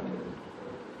കൊണ്ടു നടന്നത്.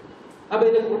 അപ്പൊ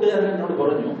എന്റെ കൂട്ടുകാരൻ എന്നോട്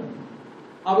പറഞ്ഞു,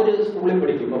 അവര് സ്കൂളിൽ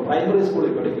പഠിക്കുമ്പോൾ, പ്രൈമറി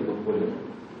സ്കൂളിൽ പഠിക്കുമ്പോൾ പോലും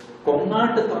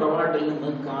കൊങ്ങാട്ട് തറവാട്ടിൽ നിന്ന്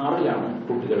കാറിലാണ്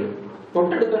കുട്ടികൾ,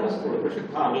 തൊട്ടടുത്താണ് സ്കൂൾ, പക്ഷെ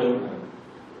കാറിലുണ്ടാകും,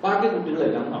 ബാക്കി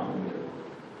കുട്ടികളെല്ലാം നടന്നു.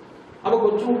 അപ്പൊ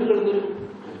കൊച്ചുകുട്ടികൾക്കൊരു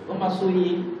അല്പം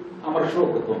അസൂയയും അമർഷവും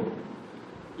ഒക്കെ തോന്നും.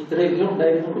 ഇത്രയൊക്കെ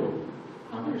ഉണ്ടായിരുന്നുള്ളൂ.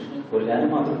 ആ മനുഷ്യനെ കൊല്ലാനും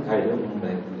മാത്രം കാര്യമൊന്നും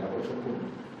ഉണ്ടായിരുന്നില്ല, അമർഷവും.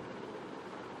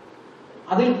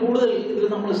 അതിൽ കൂടുതൽ ഇതിൽ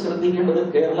നമ്മൾ ശ്രദ്ധിക്കേണ്ടത്,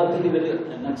 കേരളത്തിൽ ഇവര്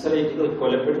നക്സലൈറ്റുകൾ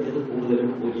കൊലപ്പെടുത്തിയത്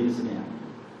കൂടുതലും പോലീസിനെയാണ്.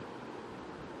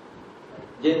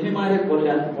 ജന്മിമാരെ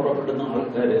കൊല്ലാൻ പുറപ്പെടുന്ന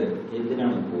ആൾക്കാര്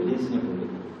എന്തിനാണ് പോലീസിനെ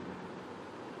കൊല്ലുന്നത്?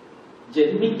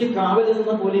 ജന്മിക്ക് കാവലിൽ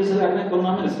നിന്ന് പോലീസുകാരനെ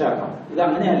കൊന്നാൽ മനസ്സിലാക്കാം.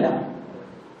 ഇതങ്ങനെയല്ല.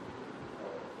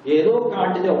 ഏതോ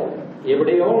കാട്ടിലോ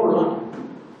എവിടെയോ ഉള്ള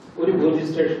ഒരു പോലീസ്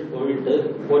സ്റ്റേഷൻ പോയിട്ട്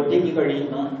ഒറ്റയ്ക്ക്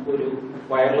കഴിയുന്ന ഒരു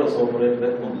വയർലെസ് ഓപ്പറേറ്ററെ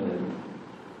കൊന്നത്,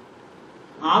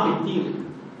 ആ ഭിത്തിയിൽ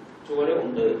ചോര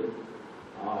കൊണ്ട്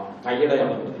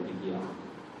കൈയടയാളം പതിപ്പിക്കുക.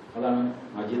 അതാണ്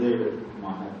അജിതയുടെ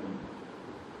മഹാത്മ്യം.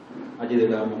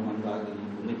 അജിതയുടെ മോഹൻദാസ്,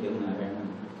 ഉണ്ണിക്കൽ നാരായണൻ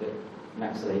ഒക്കെ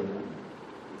നക്സലൈറ്റാണ്.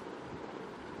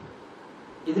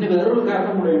 ഇതിന് വേറൊരു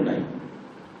കാരണം കൂടെ ഉണ്ടായി.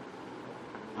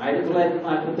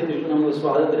 1947 നമുക്ക്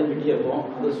സ്വാതന്ത്ര്യം കിട്ടിയപ്പോൾ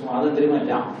അത്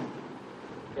സ്വാതന്ത്ര്യമല്ല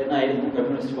എന്നായിരുന്നു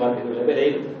കമ്മ്യൂണിസ്റ്റ് പാർട്ടികളുടെ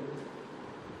വിലയിരുത്തൽ.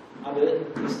 അത്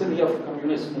history of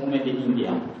communist movement in India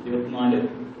 24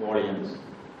 volumes,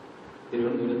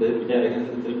 തിരുവനന്തപുരത്ത്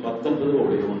വിചാരകേന്ദ്രത്തിൽ 19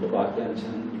 വോളിയമുണ്ട്, ബാക്കി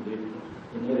 5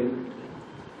 കിട്ടിയിട്ടുണ്ട്.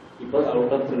 ഇപ്പൊ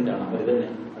ഔട്ട് ഓഫ് പ്രിന്റാണ്. അവർ തന്നെ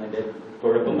അതിന്റെ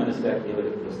കുഴപ്പം മനസ്സിലാക്കിയവർ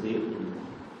പ്രസിദ്ധീകരിക്കുന്നു.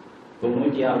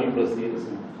 96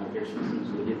 പ്രസിദ്ധീകരിച്ചതാണ്.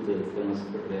 സുജിത്ത്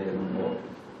സെക്രട്ടറി ആയിരുന്നപ്പോൾ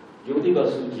ജ്യോതി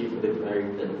ബസു ചീഫ്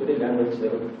എഡിറ്ററായിട്ട് ഒരു ലാംഗ്വേജ്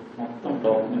മൊത്തം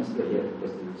ഡോക്യുമെന്റ്സ് വഴിയായിട്ട്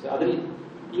പ്രസിദ്ധീകരിച്ചു. അതിൽ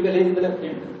ഈ വിലയിരുത്തലൊക്കെ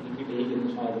ഉണ്ട്. ഈ കിട്ടിയിരിക്കുന്ന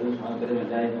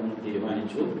സ്വാതന്ത്ര്യമല്ല എന്നൊന്ന്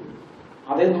തീരുമാനിച്ചു.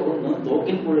 അതേ തുടർന്ന്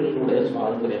തോക്കിൻപുഴയിലൂടെ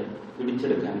സ്വാതന്ത്ര്യം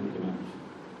പിടിച്ചെടുക്കാൻ തീരുമാനിച്ചു.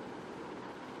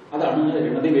 അതാണ്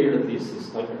രണദിവയുടെ തീസിസ്,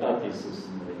 കൽക്കട്ട തീസിസ്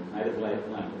എന്ന് പറയുന്നത്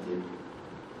 1948.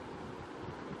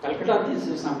 കൽക്കട്ട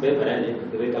തീസിസ് അമ്പേ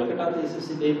പരാജയപ്പെട്ടത്. കൽക്കട്ട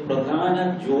തീസിസിന്റെ പ്രധാന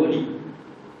ജോലി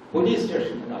പോലീസ്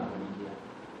സ്റ്റേഷനിൽ ആക്രമിക്കുക.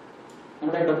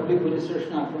 നമ്മുടെ ഇടപ്പള്ളി പോലീസ്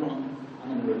സ്റ്റേഷൻ ആക്രമണം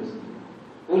അങ്ങനെയുള്ള ഒരു സ്ഥിതി.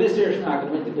 Police station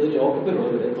ആക്രമിച്ചിട്ട്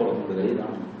ലോക്കപ്പിലുള്ളവരെ തുറന്നുവിടുക.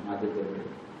 ഇതാണ് ആദ്യത്തെ പണി.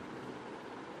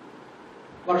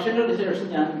 വർഷങ്ങൾക്ക് ശേഷം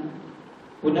ഞാൻ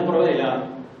പുന്നപ്രവയില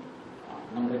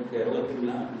നമ്മുടെ കേരളത്തിൽ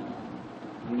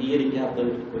അംഗീകരിക്കാത്ത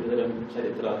ഒരുതരം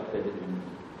ചരിത്ര രചനയുണ്ട്.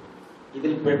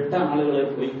 ഇതിൽ പെട്ട ആളുകളെ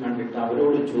പോയി കണ്ടിട്ട്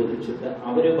അവരോട് ചോദിച്ചിട്ട്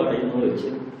അവര് പറയുന്നത്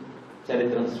വെച്ച്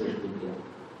ചരിത്രം സൃഷ്ടിക്കുക.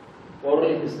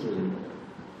 Oral history.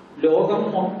 ലോകം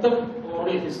മൊത്തം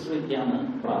ഓറൽ ഹിസ്റ്ററിക്കാണ്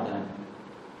പ്രാധാന്യം.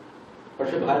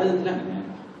 പക്ഷെ ഭാരതത്തിൽ അങ്ങനെയല്ല.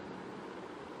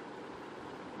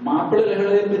 മാപ്പിള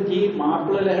ലഹളയെ പറ്റി,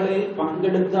 മാപ്പിള ലഹളയിൽ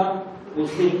പങ്കെടുത്ത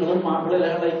മുസ്ലിങ്ങളും മാപ്പിള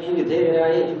ലഹളയ്ക്ക്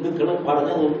വിധേയരായ ഹിന്ദുക്കളും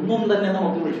പറഞ്ഞതൊന്നും തന്നെ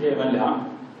നമുക്ക് വിഷയമല്ല.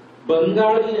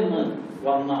 ബംഗാളിൽ നിന്ന്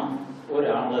വന്ന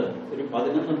ഒരാള് ഒരു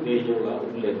 11 പേജുള്ള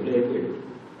ഒരു ലഘുലേഖ എഴുതി.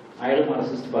 അയാൾ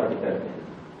മാർക്സിസ്റ്റ്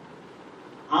പാർട്ടിക്കാരനായിരുന്നു.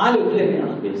 ആ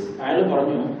ലഘുലേഖയാണ് കേസ്. അയാൾ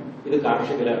പറഞ്ഞു ഇത്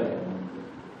കാർഷിക ലഹളയാണ്.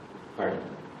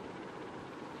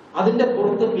 അതിന്റെ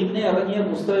പുറത്ത് പിന്നെ ഇറങ്ങിയ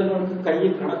പുസ്തകങ്ങൾക്ക്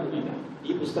കയ്യിൽ കണക്കുമില്ല.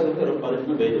 ഈ പുസ്തകം വെറും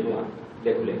 11 പേജുകളാണ്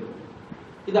ലഘുലേഖ.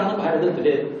 ഇതാണ്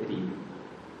ഭാരതത്തിലെ രീതി.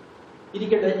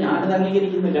 ഇരിക്കട്ടെ, ഞാനത്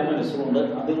അംഗീകരിക്കുന്നില്ല മനസ്സുകൊണ്ട്.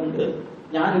 അതുകൊണ്ട്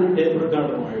ഞാനൊരു ടേപ്പ്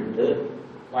റെക്കോർഡറുമായിട്ട്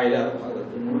വയലാർ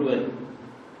ഭാഗത്ത് മുഴുവൻ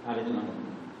അലഞ്ഞു നടന്നു.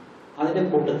 അതിന്റെ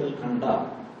കൂട്ടത്തിൽ കണ്ട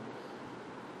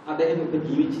അദ്ദേഹം ഇപ്പൊ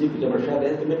ജീവിച്ചിരിപ്പില്ല, പക്ഷെ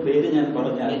അദ്ദേഹത്തിന്റെ പേര് ഞാൻ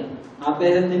പറഞ്ഞാൽ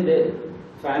അദ്ദേഹത്തിന്റെ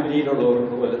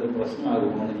ഫാമിലിയിലുള്ളവർക്ക് വല്ലതും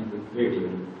പ്രശ്നമാകുമോ എന്ന് എനിക്ക്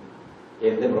പേടിയുണ്ട്.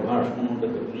 എന്റെ പ്രഭാഷണം കൊണ്ട്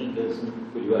ക്രിമിനൽ കേസും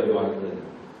ഗുരുവായൂരും ആകുന്നത്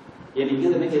എനിക്ക്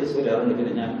തന്നെ കേസ് വരാറുണ്ട്.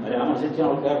 പിന്നെ ഞാൻ പരാമർശിച്ച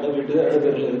ആൾക്കാരുടെ വീട്ടുകാരുടെ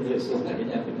പേരിൽ ഒരു കേസ് വന്നു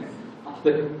കഴിഞ്ഞാൽ പിന്നെ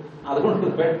അതുകൊണ്ട്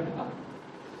വേണ്ട.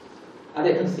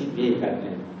 അദ്ദേഹം CPI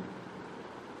കാരനായിരുന്നു.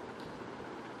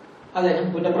 അദ്ദേഹം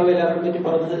പുന്നപ്രവയിലാറെ പറ്റി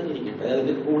പറഞ്ഞത് ഇരിക്കട്ടെ.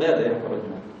 അതിന്റെ കൂടെ അദ്ദേഹം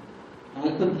പറഞ്ഞു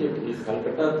 48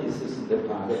 കൽക്കട്ട തീസിസിന്റെ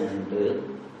ഭാഗമായിട്ട്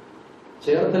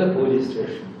ചേർത്തല പോലീസ്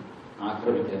സ്റ്റേഷൻ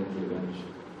ആക്രമിക്കാൻ തീരുമാനിച്ചു.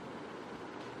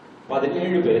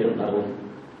 17 പേരുണ്ടാവും.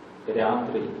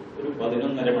 രാത്രി ഒരു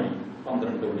 11:30 മണി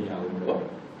 12 മണിയാകുമ്പോൾ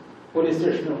പോലീസ്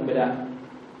സ്റ്റേഷന് മുമ്പിൽ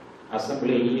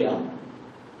അസംബ്ലി ചെയ്യുക.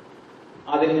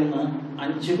 അതിൽ നിന്ന്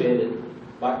 5 പേര്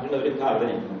ബാക്കിയുള്ളവർ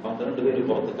കാവലിരിക്കുന്നു. 12 പേര്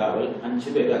പുറത്ത് കാവൽ, 5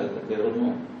 പേര് അകത്ത് കയറുന്നു.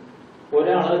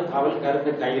 ഒരാള്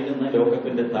കാവൽക്കാരന്റെ കയ്യിൽ നിന്ന്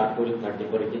ലോക്കപ്പിന്റെ താക്കോല്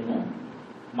തട്ടിപ്പറിക്കുന്നു.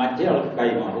 മറ്റേ ആൾക്ക്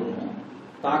കൈമാറുന്നു.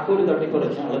 താക്കോല്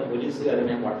തട്ടിപ്പറിച്ച ആള്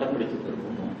പോലീസുകാരനെ വട്ടം പിടിച്ച്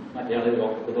നിർത്തുന്നു. മറ്റേ ആള്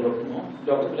ലോക്കപ്പ് തുറക്കുന്നു.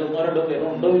 ലോക്കപ്പിൽ 1-2 പേരോ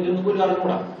ഉണ്ടോ ഇല്ലെന്ന് പോലും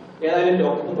അറിഞ്ഞൂടാ. ഏതായാലും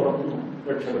ലോക്കപ്പ് തുറക്കുന്നു,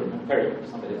 രക്ഷപ്പെടുന്നു, കഴിയും.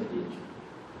 സമരം ജയിച്ചു.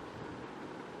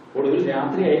 ഒടുവിൽ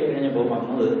രാത്രിയായി കഴിഞ്ഞപ്പോൾ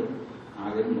വന്നത്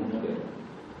ആകെ 3 പേര്.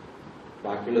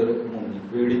 ബാക്കിയുള്ളവർ മുങ്ങി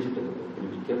പേടിച്ചിട്ട്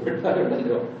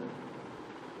പിടിക്കപ്പെട്ടാലുണ്ടല്ലോ.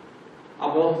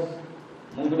 അപ്പോൾ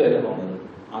 3 പേരെ വന്നത്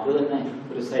അത് തന്നെ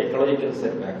ഒരു സൈക്കോളജിക്കൽ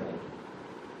സെറ്റ് ബാക്കായി.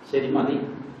 ശരി മതി,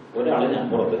 ഒരാളെ ഞാൻ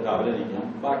പുറത്ത് കാവലിൽ നിൽക്കണം,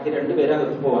 ബാക്കി 2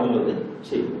 പേരകത്ത് പോകാനുള്ളത്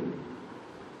ചെയ്തു.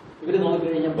 ഇവർ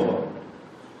നോക്കിക്കഴിഞ്ഞപ്പോൾ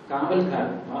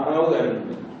കാവൽക്കാരൻ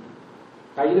പാറാവുകാരനുണ്ട്,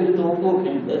 കയ്യിലൊരു തോക്കൊക്കെ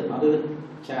ഉണ്ട്. അത്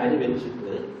ചാരി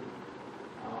വെച്ചിട്ട്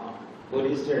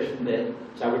പോലീസ് സ്റ്റേഷന്റെ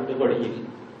ചവിട്ടുപടിയിൽ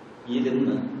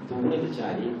ഇരുന്ന് തൂണിൽ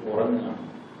ചാരി ഉറങ്ങുകയാണ്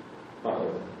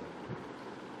പറവ്.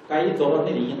 കൈ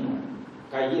തുറന്നിരിക്കുന്നു,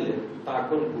 കയ്യിൽ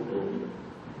താക്കോൽ കൂട്ടുന്നു.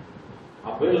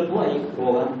 അപ്പോൾ എളുപ്പമായി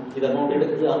പോകാൻ ഇതങ്ങോട്ട്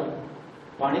എടുക്കുക,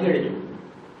 പണി കഴിഞ്ഞു.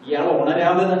 ഇയാൾ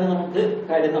ഉണരാതെ തന്നെ നമുക്ക്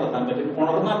കാര്യം നടത്താൻ പറ്റും.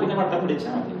 ഉണർന്നാൽ പിന്നെ വട്ടം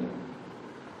പിടിച്ചാൽ മതി.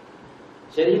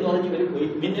 ശരി എന്ന് പറഞ്ഞ് ഇവർ പോയി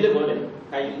മിന്നൽ പോലെ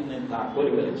കയ്യിൽ നിന്ന്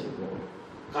താക്കോല് വലിച്ചു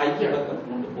കൈയടക്കം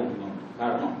കൊണ്ട് പോകുന്നു.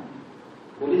 കാരണം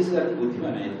പോലീസുകാരൻ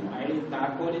ബുദ്ധിമാനായിരുന്നു. അയാൾ ഈ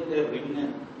താക്കോലിന്റെ റിങ്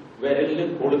വിരലിൽ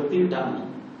കൊളുത്തിയിട്ടാണ്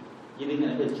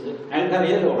ഇതിങ്ങനെ വെച്ചത്.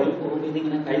 അയാൾക്കറിയാലോ ഉറങ്ങി പോകുമ്പോൾ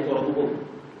ഇതിങ്ങനെ കൈ തുറന്നു പോകും.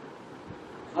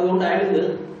 അതുകൊണ്ട് അയാളിത്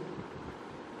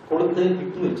കൊളുത്ത്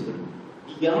വിട്ടുവെച്ചത്.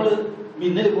 ഇയാള്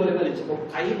മിന്നൽ പോലെ വലിച്ചപ്പോ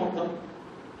കൈ മൊത്തം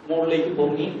മുകളിലേക്ക്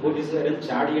പൊങ്ങി. പോലീസുകാരൻ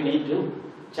ചാടി എണീറ്റു,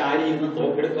 ചാരി ഇരുന്ന്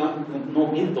തോക്കെടുക്കാൻ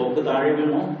നോക്കി. തോക്ക് താഴെ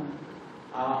വീണു.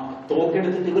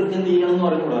 തോക്കെടുത്തിട്ട് ഇവർക്ക് എന്ത് ചെയ്യണം എന്ന്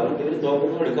പറഞ്ഞുകൂടാ. ഇവർ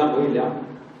തോക്കൊന്നും എടുക്കാൻ പോയില്ല.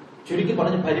 ചുരുക്കി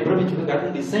പറഞ്ഞ് പരിഭ്രമിച്ചു.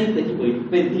 കാരണം ഡിസൈൻ തെറ്റിപ്പോയി.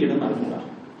 ഇപ്പൊ എന്ത് ചെയ്യണം അറിഞ്ഞൂടാ.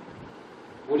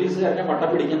 പോലീസുകാരനെ വട്ടം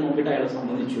പിടിക്കാൻ നോക്കിയിട്ട് അയാളെ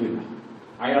സമ്മതിച്ചില്ല.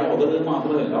 അയാൾ ഒതത്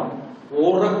മാത്രമല്ല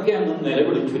ഉറക്കെ അങ്ങ്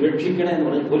നിലവിളിച്ചു, രക്ഷിക്കണേ എന്ന്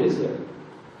പറഞ്ഞ് പോലീസുകാരൻ.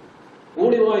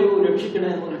 ഓടിവായു രക്ഷിക്കണേ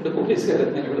എന്ന് പറഞ്ഞിട്ട് പോലീസുകാരൻ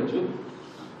നിലവിളിച്ചു.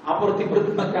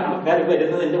 അപ്പുറത്തിപ്പുറത്തുനിന്നൊക്കെ ആൾക്കാർ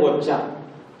വരുന്നതിന്റെ ഒച്ച.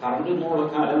 കറണ്ടൊന്നുമുള്ള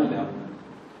കാലമില്ല.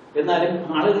 എന്നാലും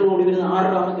ആളുകൾ ഓടി വരുന്ന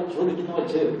ആരുടെയാണെന്നൊക്കെ ചോദിക്കുന്ന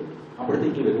വെച്ച്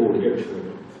അപ്പോഴത്തേക്ക് ഇവർ ഓടി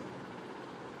രക്ഷപ്പെട്ടു.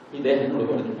 ഇദ്ദേഹത്തിനോട്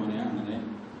പറഞ്ഞു, മോനെ അങ്ങനെ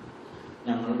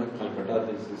ഞങ്ങളുടെ കൽക്കട്ട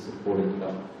തീസിസ് പോളില്ല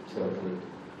ചേർത്ത്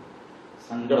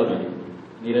സങ്കടമായി,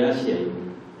 നിരാശയായി,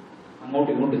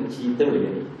 അങ്ങോട്ടും ഇങ്ങോട്ടും ചീത്ത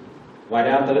വിളിയായി.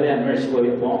 വരാത്തവരെ അന്വേഷിച്ച്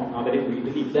പോയപ്പോ അവര്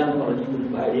വീട്ടിലില്ല എന്ന് പറഞ്ഞിട്ട്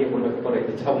ഭാര്യയെ കൊണ്ടൊക്കെ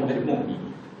പറയിപ്പിച്ച് അവന്മാര് മുങ്ങി.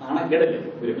 നാണക്കേടല്ലേ,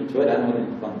 ഒരുമിച്ച് വരാന്ന്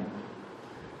പറഞ്ഞിട്ട് പറഞ്ഞു.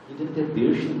 ഇതിന്റെ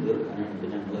ദേഷ്യം തീർക്കാനായിട്ട്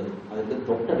ഞങ്ങൾ അതിന്റെ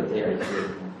തൊട്ടടുത്ത ആഴ്ച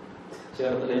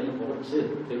ചേർത്തലയിൽ നിന്ന് കുറച്ച്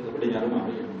തെക്ക് പടിഞ്ഞാറ്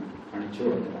മാറിയാണ് കണിച്ചു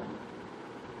കൊടുക്കണം.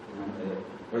 നമ്മുടെ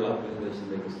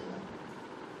വെള്ളാപ്രദേശത്തേക്ക് സ്ഥലം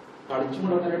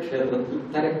കളിച്ചുമുടങ്ങര ക്ഷേത്രത്തിൽ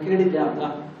തരക്കേടില്ലാത്ത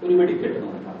ഒരു വെടിക്കെട്ട്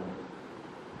നടക്കാറുണ്ട്.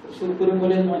 തൃശ്ശൂർ പൂരം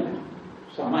പോലെയൊന്നുമല്ല,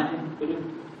 സാമാന്യം ഒരു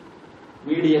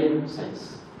മീഡിയം സൈസ്.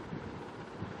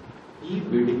 ഈ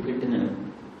വെടിക്കെട്ടിന്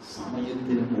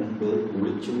സമയത്തിന് മുമ്പ്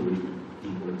ഒളിച്ചുകൂടി തീ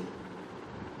കൊളുത്തി.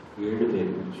 7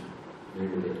 പേര് മരിച്ചു.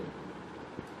 7 പേര്.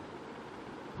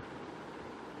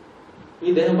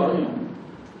 ഇദ്ദേഹം പറഞ്ഞു,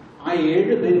 ആ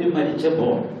 7 പേര് മരിച്ചപ്പോ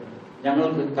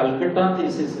ഞങ്ങൾക്ക് കൽക്കട്ട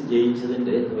തീസിസ്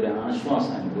ജയിച്ചതിന്റെ ഒരു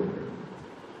ആശ്വാസം അനുഭവപ്പെട്ടു.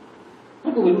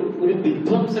 നമുക്ക് ഒരു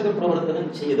വിധ്വംസക പ്രവർത്തനം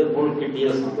ചെയ്തപ്പോൾ കിട്ടിയ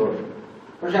സന്തോഷം.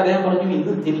 പക്ഷെ അദ്ദേഹം പറഞ്ഞു,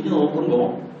 ഇന്ന് തിരിഞ്ഞു നോക്കുമ്പോ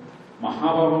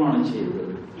മഹാപാപമാണ്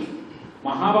ചെയ്തത്.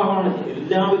 മഹാപാപമാണ്.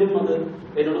 എല്ലാവരും അത്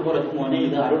എന്നോട് പറഞ്ഞു, മോനെ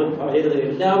ഇത് ആരോടും പറയരുത്.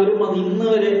 എല്ലാവരും അത് ഇന്ന്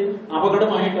വരെ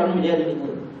അപകടമായിട്ടാണ്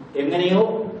വിചാരിക്കുന്നത്. എങ്ങനെയോ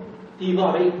തീ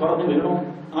പറഞ്ഞു വീണു.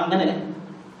 അങ്ങനെ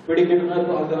വെടിക്കെട്ട്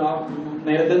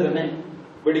നേരത്തെ തന്നെ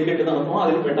വെടിക്കെട്ട് നടന്നു,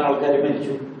 അതിൽ പെട്ട ആൾക്കാർ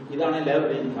മരിച്ചു. ഇതാണ്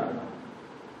എല്ലാവരുടെയും ധാരണ.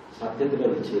 സത്യത്തിൽ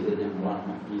അത് ചെയ്ത്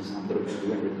ഞങ്ങളാണ് ഈ സംതൃപ്തിക്ക്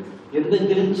വേണ്ടി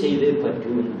എന്തെങ്കിലും ചെയ്തേ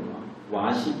പറ്റൂ എന്നുള്ള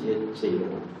വാശിക്ക്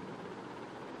ചെയ്തതാണ്.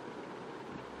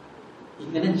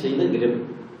 ഇങ്ങനെ ചെയ്തെങ്കിലും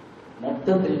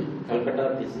മൊത്തത്തിൽ കൽക്കട്ട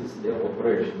തീസിസിന്റെ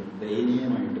ഓപ്പറേഷൻ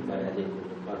ദയനീയമായിട്ട്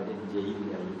പരാജയപ്പെട്ടു. പലരും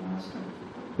ജയിലിലായി, നാശമാക്കി,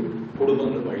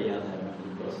 കുടുംബങ്ങൾ വഴിയാധാരമായി,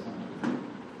 പ്രശ്നമായി.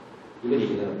 ഇവർ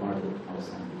ഈ ഏർപ്പാട്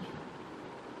അവസാനിപ്പിച്ചു.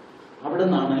 അവിടെ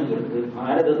നിന്നാണ് ഇവർക്ക്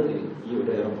ഭാരതത്തിൽ ഈ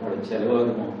ഒരു ഏർപ്പാട്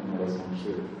ചെലവാകുമോ എന്നുള്ള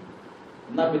സംശയം.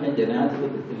 എന്നാൽ പിന്നെ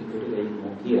ജനാധിപത്യത്തിൽ ഒരു കൈ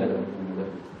നോക്കിയാലോ എന്നുള്ള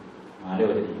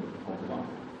ആലോചനയും നോക്കുക.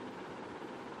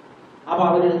 അപ്പൊ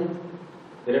അവര്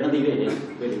രണദീപയെ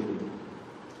വെല്ലുവിളിക്കും.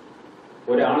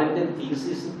 ഒരാളിന്റെ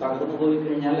തീസിസ് തകർന്നു പോയി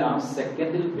കഴിഞ്ഞാൽ ആ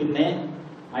സെക്കൻഡിൽ പിന്നെ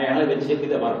അയാളെ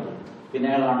വെച്ചേക്കില്ല പാർട്ടി, പിന്നെ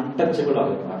അയാൾ അൺടച്ചബിൾ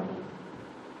ആകും പാർട്ടി.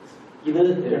 ഇത്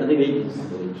രണദീപയ്ക്ക്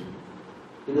സംഭവിച്ചു.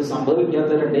 ഇത്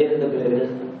സംഭവിക്കാത്ത 2 പേര്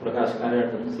പ്രകാശ്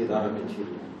കാരാട്ടും സീതാറാം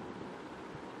യെച്ചൂരിയും.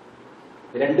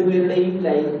 2 പേരുടെയും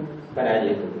ലൈൻ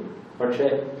പരാജയപ്പെട്ടു. പക്ഷെ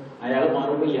അയാൾ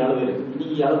മാറുമ്പോൾ ഇയാൾ വരും, ഇനി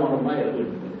ഇയാൾ മാറുമ്പോൾ അയാൾ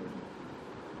വീണ്ടും വരും.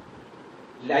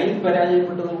 ലൈൻ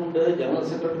പരാജയപ്പെട്ടത് കൊണ്ട് ജനറൽ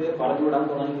സെക്രട്ടറിയെ പറഞ്ഞുവിടാൻ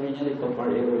തുടങ്ങി കഴിഞ്ഞാൽ ഇപ്പൊ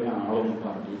പഴയ പോലെ ആളൊന്നും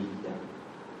പറഞ്ഞിരിക്കില്ല.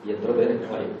 എത്ര പേരെ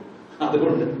കളയും.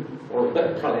 അതുകൊണ്ട് ഉള്ള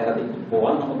കളയാതെ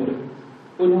പോവാൻ നമുക്കൊരു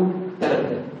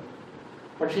തരത്തിൽ.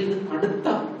 പക്ഷെ ഇത് അടുത്ത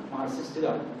മാർക്സിസ്റ്റ്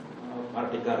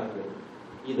പാർട്ടിക്കാർക്ക്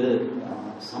ഇത്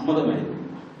സമ്മതമായിരുന്നു.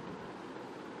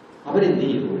 അവരെന്ത്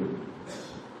ചെയ്തു?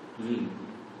 ഈ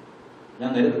ഞാൻ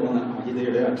നേരത്തെ പറഞ്ഞ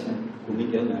അജിതയുടെ അച്ഛൻ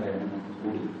കുന്നിക്കൽ നാരായണൻ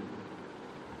കൂടി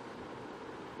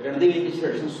രണദീപയ്ക്ക്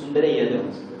ശേഷം സുന്ദരയ്യ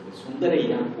ജനറൽ സെക്രട്ടറി.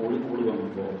 സുന്ദരയ്യ കോഴിക്കോട്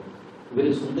വന്നപ്പോൾ ഇവർ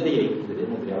സുന്ദരയ്യക്കെതിരെ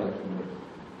മുദ്രാവാക്യം നടത്തി.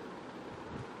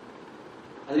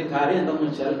 അതിന് കാര്യം എന്താണെന്ന്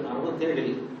വെച്ചാൽ 67-ൽ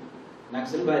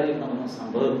നക്സൽ ബാരിയിൽ നടന്ന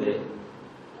സംഭവത്തെ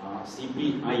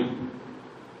CPIM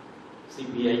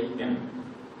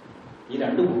ഈ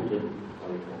രണ്ട് കൂട്ടരും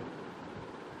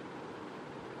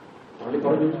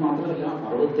തള്ളിപ്പറഞ്ഞു മാത്രമല്ല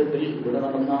 68-ൽ ഇവിടെ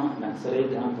നടന്ന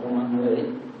നക്സലൈറ്റ് ആക്രമണങ്ങളെ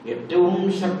ഏറ്റവും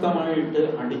ശക്തമായിട്ട്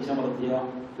അടിച്ചമർത്തിയ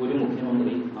ഒരു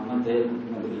മുഖ്യമന്ത്രി അന്നത്തെ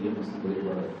മുഖ്യമന്ത്രി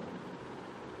നമ്പൂതിരിപ്പാട്.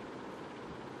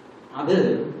 അത്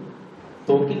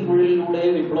തോക്കിൻകുഴലിലൂടെ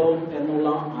വിപ്ലവം എന്നുള്ള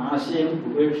ആശയം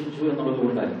ഉപേക്ഷിച്ചു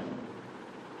എന്നുള്ളതുകൊണ്ടായിരിക്കും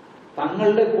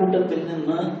തങ്ങളുടെ കൂട്ടത്തിൽ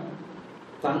നിന്ന്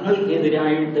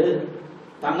തങ്ങൾക്കെതിരായിട്ട്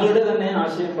തങ്ങളുടെ തന്നെ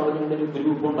ആശയം പറഞ്ഞുകൊണ്ടൊരു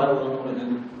ഗ്രൂപ്പ് ഉണ്ടാവുക എന്ന്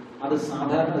പറഞ്ഞാൽ അത്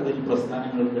സാധാരണഗതിയിൽ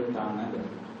പ്രസ്ഥാനങ്ങൾക്ക് താങ്ങാൻ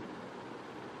കഴിയും.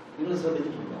 നിങ്ങൾ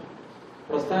ശ്രദ്ധിച്ചിട്ടുണ്ടോ?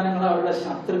 പ്രസ്ഥാനങ്ങൾ അവരുടെ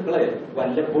ശത്രുക്കളെ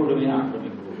വല്ലപ്പോഴുമേ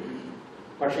ആക്രമിക്കുള്ളൂ.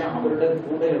 പക്ഷെ അവരുടെ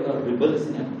കൂടെയുള്ള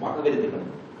റിബൽസിനെ വകവരുത്തിക്കണം.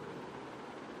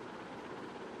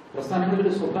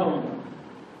 പ്രസ്ഥാനങ്ങളുടെ സ്വഭാവമാണ്.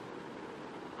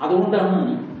 അതുകൊണ്ടാണ്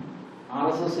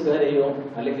RSSകാരെയോ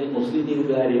അല്ലെങ്കിൽ മുസ്ലിം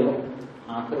ലീഗുകാരെയോ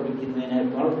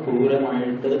ആക്രമിക്കുന്നതിനേക്കാൾ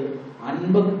ക്രൂരമായിട്ട്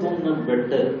 51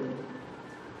 വെട്ട്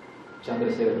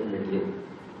ചന്ദ്രശേഖരൻ വെട്ടിയത്.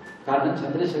 കാരണം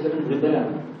ചന്ദ്രശേഖരൻ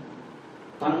റിബലാണ്.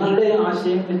 തങ്ങളുടെ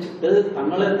ആശയം വെച്ചിട്ട്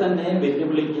തങ്ങളെ തന്നെ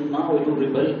വെല്ലുവിളിക്കുന്ന ഒരു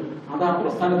റിബൽ അത് ആ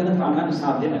പ്രസ്ഥാനത്തിന് താങ്ങാൻ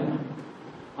സാധ്യമല്ല.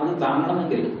 അത്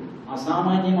താങ്ങണമെങ്കിൽ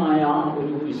അസാമാന്യമായ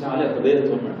ഒരു വിശാല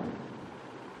ഹൃദയത്വം വേണം.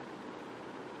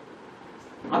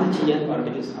 അത് ചെയ്യാൻ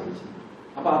പാർട്ടിക്ക് സാധിച്ചു.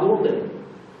 അപ്പൊ അതുകൊണ്ട്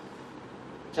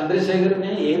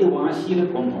ചന്ദ്രശേഖരനെ ഏത് വാശിയിൽ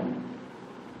കൊന്നോ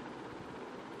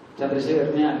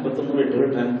ചന്ദ്രശേഖരനെ 51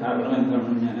 വെട്ടുകെട്ടാൻ കാരണം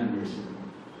എന്താണെന്ന് ഞാൻ അന്വേഷിച്ചു.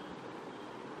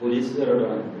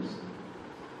 പോലീസുകാരോടാണ് അന്വേഷിച്ചത്.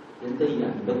 എന്താ ഈ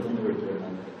 51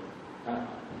 വെട്ടുകെട്ടാൻ?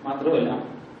 മാത്രമല്ല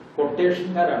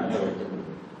കൊട്ടേഷൻകാരാണല്ലോ വെട്ടുന്നത്.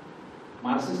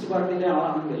 മാർക്സിസ്റ്റ് പാർട്ടിയിലെ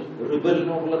ആളാണെങ്കിൽ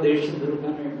റിബലിനോടുള്ള ദേഷ്യം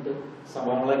തീർക്കാനായിട്ട്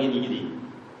സവാള ഗിരിഗിരി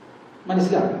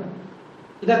മനസ്സിലാക്കാം.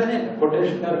 ഇതങ്ങനെയല്ല,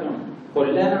 കൊട്ടേഷൻകാർക്കാണ്.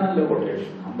 കൊല്ലാനാണല്ലോ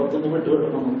കൊട്ടേഷൻ. 51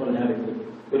 വെട്ടുകെട്ടണം എന്ന് പറഞ്ഞാൽ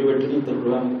ഒരു വെട്ടിനെ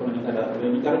തൊടുവാന്ന് പറഞ്ഞ് തരാറില്ല.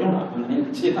 എനിക്കറിഞ്ഞൂടാ, അങ്ങനെ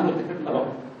ചെയ്യാൻ പറ്റിയിട്ടുണ്ടാവും.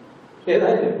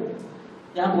 ഏതായാലും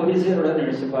ഞാൻ പോലീസുകാരോട്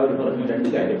അന്വേഷിച്ചപ്പോൾ അവർ പറഞ്ഞു 2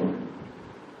 കാര്യമാണ്.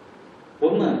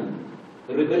 ഒന്ന്,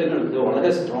 റിബലുകൾക്ക് വളരെ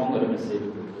സ്ട്രോങ് ഒരു മെസ്സേജ്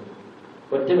കൊടുത്തു.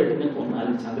 ഒറ്റ വെട്ടിനെ കൊന്നാൽ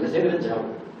ചന്ദ്രശേഖരൻ ചാവും,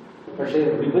 പക്ഷേ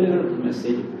റിബലുകൾക്ക്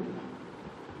മെസ്സേജ് കൊടുക്കുക.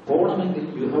 പോകണമെങ്കിൽ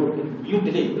യു ഹാവ് ടു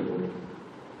മ്യൂട്ടിലേക്ക് പോകും.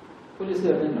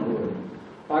 പോലീസുകാരൻ എന്നോട് പറഞ്ഞു,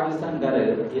 പാകിസ്ഥാൻകാരെ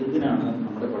എന്തിനാണ്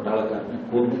നമ്മുടെ പട്ടാളക്കാരനെ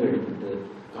കൊന്നു കഴിഞ്ഞിട്ട്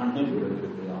കണ്ണു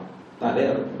ചൂടെടുക്കുക,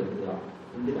 തലയിറക്കെടുക്കുക?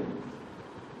 എന്തിനാണ്?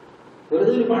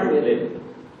 വെറുതെ ഒരു പാഴ്വേലേ.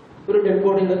 ഒരു ഡെഡ്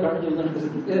ബോഡിയുടെ കണ്ണു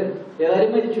ചൂടെടുത്തിട്ട്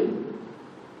ഏതായാലും മരിച്ചു.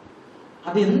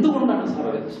 അതെന്തുകൊണ്ടാണ് സാർ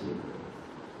അത് ചെയ്യുന്നത്?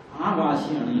 ആ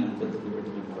വാശിയാണ് ഞാൻ പറയുന്നത്.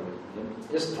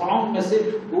 A strong message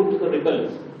go to the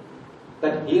rebels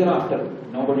that hereafter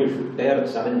nobody should dare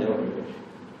challenge our leadership.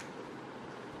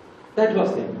 That was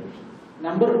the intention.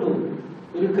 Number 2,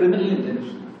 ഒരു ക്രിമിനൽ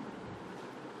ഇന്റൻഷൻ.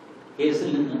 കേസിൽ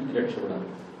നിന്ന് രക്ഷപ്പെടാം.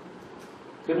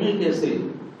 ക്രിമിനൽ കേസിൽ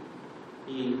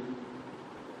ഈ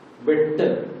വെട്ട്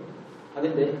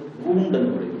അതിന്റെ വൂണ്ട്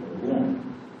എന്ന് പറയും.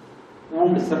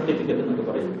 വൂണ്ട് സർട്ടിഫിക്കറ്റ് എന്നൊക്കെ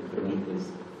പറയും ക്രിമിനൽ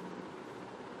കേസ്.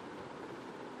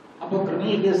 അപ്പോൾ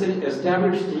ക്രിമിനൽ കേസിൽ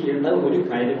എസ്റ്റാബ്ലിഷ് ചെയ്യേണ്ട ഒരു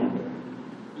കാര്യമുണ്ട്.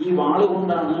 ഈ വാള്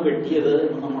കൊണ്ടാണ് വെട്ടിയത്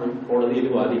എന്ന് നമ്മൾ കോടതിയിൽ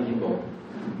വാദിക്കുമ്പോൾ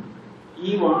ഈ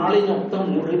വാളിനൊത്ത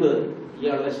മുറിവ്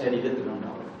ഇയാളുടെ ശരീരത്തിലുണ്ടാവും.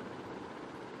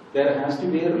 There has to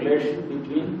be a relation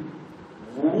between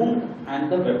wound and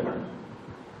the weapon.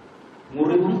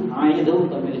 മുറിവും ആയുധവും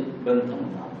തമ്മിൽ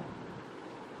ബന്ധമുണ്ടാവും.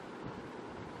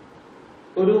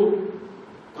 ഒരു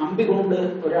കമ്പി കൊണ്ട്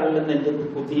ഒരാളുടെ നെഞ്ചത്ത്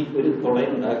കുത്തി ഒരു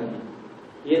തുളയുണ്ടാക്കി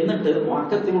എന്നിട്ട്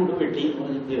വാക്കത്തി കൊണ്ട് വെട്ടി എന്ന്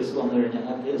പറഞ്ഞ കേസ് വന്നു കഴിഞ്ഞാൽ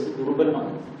ആ കേസ്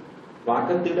ദുർബലമാകും.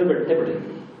 വാക്കത്തിയുടെ വെട്ടപ്പെടെ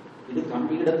ഇത്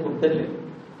കമ്പിയുടെ കുത്തല്ലേ,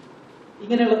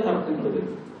 ഇങ്ങനെയുള്ള തർക്കങ്ങൾ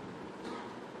വരും.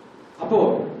 അപ്പോ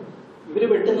ഇവര്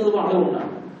വെട്ടുന്നത്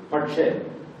വാളുകൊണ്ടാണ്. പക്ഷെ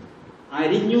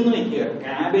അരിഞ്ഞു എന്ന് വയ്ക്കുക,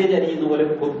 കാബേജ് അരിയുന്ന പോലെ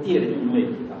കൊത്തി അരിഞ്ഞു എന്ന്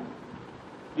വയ്ക്കുക.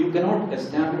 You cannot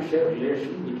establish A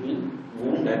relation between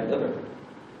wound and the weapon.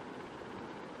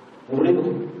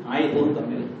 മുറിവും ആയുധവും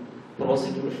തമ്മിൽ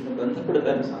പ്രോസിക്യൂഷന്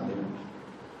ബന്ധപ്പെടുത്താൻ സാധ്യമല്ല.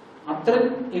 അത്ര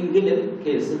എങ്കിലും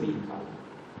കേസ് വീക്കാണ്.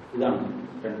 ഇതാണ്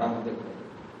രണ്ടാമത്തെ കാര്യം.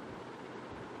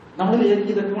 നമ്മൾ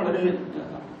വിചാരിക്കും ഇതൊക്കെ വളരെ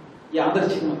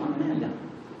യാദർച്ഛികമാണ്. അങ്ങനെയല്ല.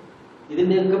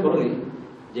 ഇതിന്റെയൊക്കെ പുറകിൽ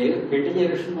KT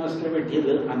ജയകൃഷ്ണൻ മാസ്റ്റർ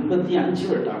വെട്ടിയത് 55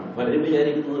 വെട്ടാണ്. പലരും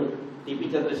വിചാരിക്കുന്നത് TP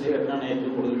ചന്ദ്രശേഖരനാണ്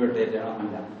ഏറ്റവും കൂടുതൽ വെട്ടേറ്റ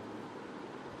ആളല്ല.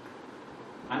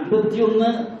 51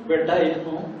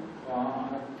 വെട്ടായിരുന്നു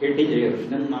KT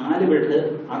ജയകൃഷ്ണൻ. 4 വെട്ട്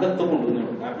അകത്ത്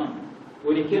കൊണ്ടുവന്നു. കാരണം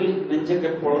ഒരിക്കൽ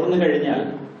നെഞ്ചൊക്കെ പൊളർന്നു കഴിഞ്ഞാൽ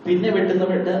പിന്നെ വെട്ടുന്ന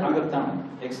വെട്ട് അകത്താണ്.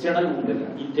 External വൂണ്ടല്ല,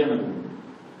 internal wound.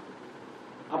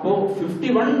 അപ്പോ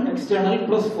 51 എക്സ്റ്റേണൽ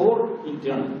 +4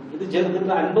 ഇന്റേണൽ. ഇത്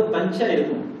ചേർത്തിട്ട് 55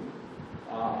 ആയിരുന്നു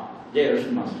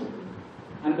ജയകൃഷ്ണൻ മാസ്റ്റർ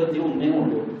 51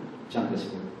 ഉള്ളൂ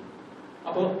ചന്ദ്രശേഖർ.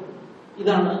 അപ്പോൾ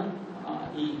ഇതാണ്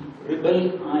ഈ റിബൽ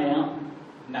ആയ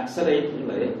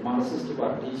നക്സലൈറ്റുകളെ മാർക്സിസ്റ്റ്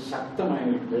പാർട്ടി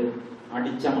ശക്തമായിട്ട്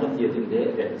അടിച്ചമർത്തിയതിന്റെ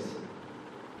രഹസ്യം.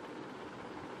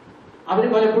 അവർ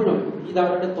പലപ്പോഴും ഇത്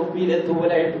അവരുടെ തൊപ്പിയിലെ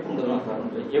തൂവലായിട്ട് കൊണ്ടു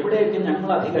നടക്കാറുണ്ട്. എവിടെയൊക്കെ ഞങ്ങൾ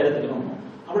അധികാരത്തിൽ വന്നു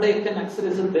അവിടെയൊക്കെ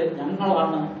നക്സലിസത്തെ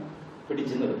ഞങ്ങളാണ്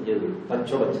പിടിച്ചു നിർത്തിയത്,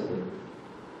 തച്ചുടച്ചത്.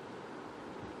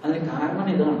 അതിന് കാരണം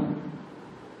ഇതാണ്,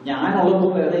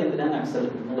 ഞാനുള്ളപ്പോൾ വേറെ എന്തിനാ നക്സൽ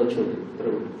എന്നുള്ള ചോദ്യം.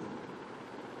 ഇത്രയുള്ളൂ.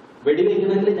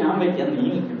 വെടിവെക്കണമെങ്കിൽ ഞാൻ വയ്ക്കാൻ, നീ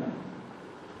വെക്കണ്ട.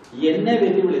 എന്നെ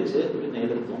വെല്ലുവിളിച്ച് ഒരു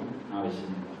നേതൃത്വം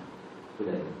ആവശ്യമില്ല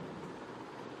ഇവിടെ.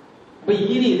 അപ്പൊ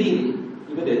ഈ രീതിയിൽ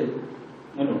ഇവര്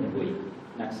മുന്നോട്ട് പോയി.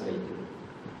 നക്സലൈറ്റ്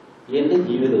എന്റെ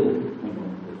ജീവിതവും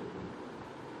മുന്നോട്ട് പോയി.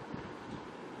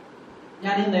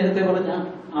 ഞാൻ ഈ നേരത്തെ പറഞ്ഞ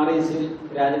REC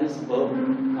രാജന സംഭവം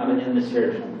അറിഞ്ഞതിന്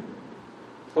ശേഷം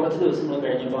കുറച്ച് ദിവസങ്ങൾ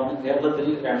കഴിഞ്ഞപ്പോൾ കേരളത്തിൽ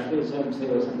രാഷ്ട്രീയ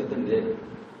സ്വയംസേവക സംഘത്തിന്റെ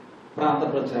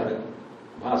പ്രാന്തപ്രചാരകൻ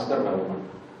ഭാസ്കർ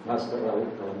റാവു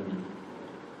കളമി.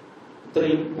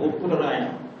 ഇത്രയും പോപ്പുലറായ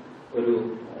ഒരു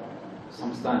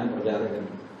സംസ്ഥാന പ്രചാരകൻ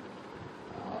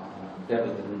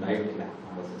കേരളത്തിൽ ഉണ്ടായിട്ടില്ല.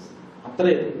 RSS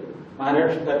അത്രയും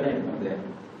മഹാരാഷ്ട്രക്കാരനായിരുന്നു അദ്ദേഹം.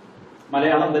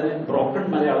 മലയാളം തന്നെ ബ്രോക്കൺ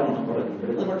മലയാളമാണ്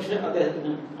പറഞ്ഞിരുന്നത്. പക്ഷെ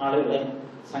അദ്ദേഹത്തിന് ആളുകളെ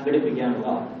സംഘടിപ്പിക്കാനുള്ള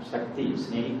ശക്തി,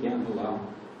 സ്നേഹിക്കാനുള്ള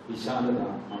വിശാലത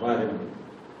അപാരമുണ്ട്.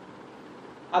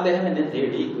 അദ്ദേഹം എന്നെ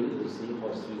തേടി ഒരു ദിവസം ഈ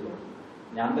ഹോസ്റ്റലിൽ വന്നു.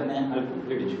 ഞാൻ തന്നെ അല്പം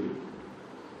പേടിച്ചു.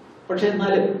 പക്ഷെ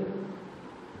എന്നാലും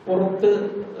പുറത്ത്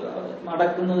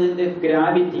നടക്കുന്നതിന്റെ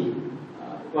ഗ്രാവിറ്റി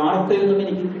വാർത്തയൊന്നും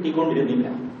എനിക്ക് കിട്ടിക്കൊണ്ടിരുന്നില്ല.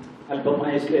 അല്പം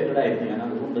ഐസൊലേറ്റഡ് ആയിരുന്നു ഞാൻ.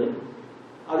 അതുകൊണ്ട്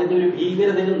അതിന്റെ ഒരു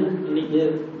ഭീകരതയൊന്നും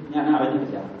ഞാൻ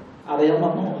അറിഞ്ഞിട്ടില്ല. അദ്ദേഹം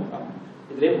വന്നു നോക്കാം,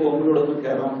 ഇതിലെ പോകുമ്പോഴൂടെ ഒന്ന്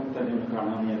കയറാൻ തന്നെ ഒന്ന്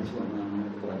കാണാമെന്ന് വിചാരിച്ചു വന്നതാണ്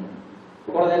പറഞ്ഞു.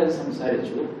 കുറെ നേരം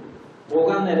സംസാരിച്ചു.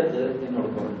 പോകാൻ നേരത്ത് എന്നോട്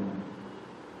പറഞ്ഞു,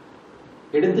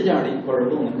 എടുത്തു ചാടി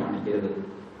കുഴപ്പമൊന്നും കാണിക്കരുത്,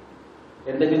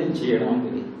 എന്തെങ്കിലും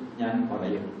ചെയ്യണമെങ്കിൽ ഞാൻ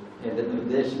പറയും, എന്റെ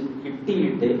നിർദ്ദേശം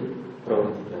കിട്ടിയിട്ടേ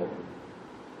പ്രവർത്തിക്കാവൂ.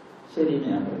 ശരി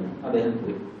ഞാൻ പറഞ്ഞു.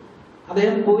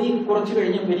 അദ്ദേഹം പോയി കുറച്ചു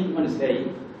കഴിഞ്ഞപ്പോൾ എനിക്ക് മനസ്സിലായി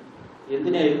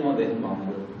എന്തിനായിരുന്നു അദ്ദേഹം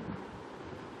വന്നത്.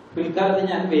 പിൽക്കാലത്ത്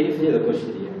ഞാൻ വെരിഫൈ ചെയ്തപ്പോൾ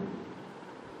ശരിയാണ്.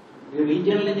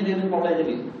 റീജിയണൽ എഞ്ചിനീയറിംഗ് കോളേജിൽ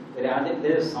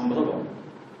രാജ്യത്തെ സംഭവം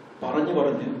പറഞ്ഞു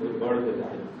ഒരുപാട്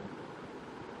പേരായിരുന്നു.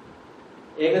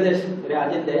 ഏകദേശം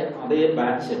രാജ്യത്തെ അതേ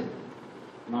ബാച്ച്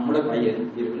നമ്മുടെ പയ്യൻ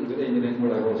തിരുവനന്തപുരം എഞ്ചിനീയറിംഗ്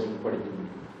കോളേജിൽ പഠിക്കുന്നു.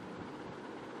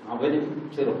 അവരും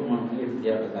ചെറുപ്പമാണ്,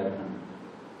 എഴുതിയാട്ടക്കാരനാണ്.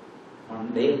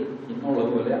 പണ്ടേ ഇന്നുള്ള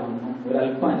പോലെ അന്നും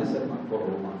ഒരല്പം അനുസരണം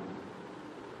കുറവുമാണ്.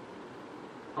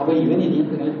 അപ്പൊ ഇവൻ ഇനി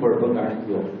എന്തെങ്കിലും കുഴപ്പം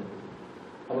കാണിക്കുമോ?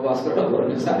 അപ്പൊ ഭാസ്കരോട്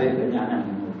പറഞ്ഞു, സാരമില്ല, ഞാൻ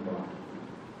അങ്ങനെ നോക്കാം.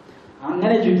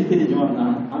 അങ്ങനെ ചുറ്റിത്തിരിഞ്ഞു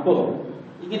വന്നാണ്. അപ്പോ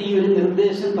ഇങ്ങനെ ഈ ഒരു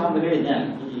നിർദ്ദേശം തന്നു കഴിഞ്ഞാൽ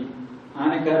ഈ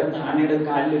ആനയുടെ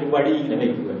കാലിൽ ഒരു വടി ഇങ്ങനെ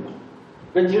വയ്ക്കുമല്ലോ.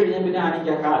 വെച്ചു കഴിഞ്ഞാൽ പിന്നെ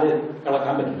ആനയ്ക്ക് ആ കാല്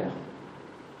കളക്കാൻ പറ്റില്ല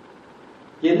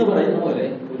എന്ന് പറയുന്ന പോലെ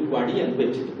ഒരു വടി അത്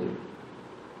വെച്ചിട്ട് പോയി.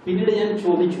 പിന്നീട് ഞാൻ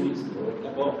ചോദിച്ചു ഈ സംഭവത്തിൽ.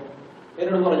 അപ്പോ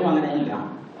എന്നോട് പറഞ്ഞു, അങ്ങനെയല്ല,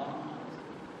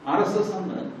 RSS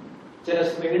അന്ന് ചില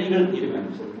ശ്രേണികൾ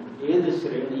തീരുമാനിച്ചിരുന്നു. ഏത്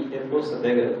ശ്രേണി എപ്പോ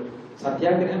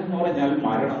സത്യാഗ്രഹം എന്ന് പറഞ്ഞാൽ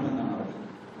മരണം എന്നാണ് പറഞ്ഞത്.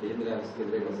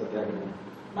 അടിയന്തരാവസ്ഥയിലുള്ള സത്യാഗ്രഹം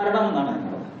മരണം എന്നാണ്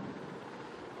പറഞ്ഞത്.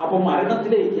 അപ്പൊ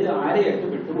മരണത്തിലേക്ക് ആരെയൊക്കെ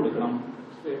വിട്ടുകൊടുക്കണം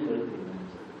ശ്രേണികൾ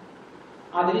തീരുമാനിച്ചത്.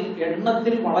 അതിൽ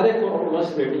എണ്ണത്തിൽ വളരെ കുറവുള്ള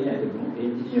ശ്രേണിയായിരുന്നു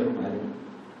എഞ്ചിനീയർമാരും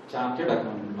ചാർട്ടേഡ്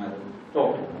അക്കൗണ്ടന്റുമാരും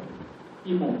ഡോക്ടർമാരും.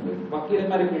 ഈ 3 പേരും.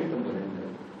 വക്കീലന്മാരൊക്കെ ഇഷ്ടം പോലെ ഉണ്ട്.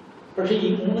 പക്ഷെ ഈ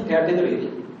 3 കാറ്റഗറിയിൽ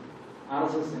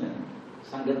RSSന്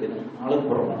സംഘത്തിന് ആള്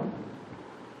കുറവാണ്.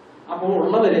 അപ്പോൾ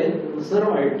ഉള്ളവരെ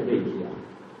റിസർവ് ആയിട്ട് വയ്ക്കുക.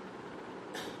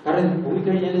 കാരണം പോയി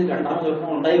കഴിഞ്ഞാൽ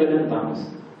രണ്ടാമതൊരെണ്ണം ഉണ്ടായി വരാൻ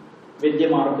താമസം. വലിയ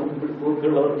മാർക്കും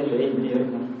ഉള്ളവർക്കല്ലേ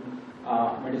എഞ്ചിനീയറിനും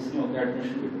മെഡിസിനും ഒക്കെ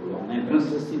അഡ്മിഷൻ കിട്ടുള്ളൂ. അങ്ങനെ എൻട്രൻസ്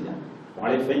ടെസ്റ്റ് ഇല്ല,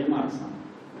 ക്വാളിഫൈങ് മാർക്സ് ആണ്.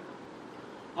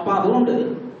 അപ്പൊ അതുകൊണ്ട്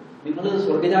നിങ്ങൾ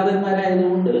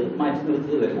സ്വർഗജാതന്മാരായതുകൊണ്ട് മാറ്റി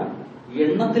നിർത്തിയതല്ല,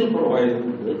 എണ്ണത്തിൽ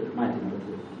കുറവായതുകൊണ്ട് മാറ്റി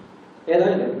നിർത്തിയത്.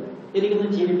 ഏതായാലും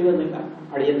എനിക്കൊന്നും ചെയ്യേണ്ടി വന്നില്ല.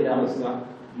 അടിയന്തരാവസ്ഥ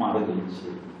മാറുകയും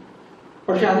ചെയ്തു.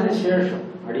 പക്ഷെ അതിനുശേഷം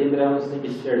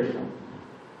അടിയന്തരാവസ്ഥയ്ക്ക് ശേഷം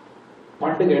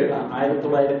പണ്ട് കേട്ട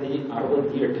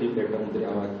 1968 കേട്ട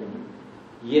മുദ്രാവാക്യം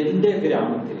എന്റെ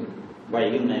ഗ്രാമത്തിൽ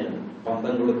വൈകുന്നേരം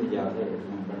പന്തംകുളത്ത് ജാഥയായിട്ട്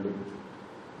ഞാൻ കണ്ടു.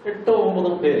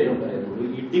 8-9 പേരെ ഉണ്ടായിരുന്നുള്ളൂ.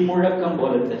 ഇടിമുഴക്കം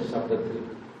പോലത്തെ ശബ്ദത്തിൽ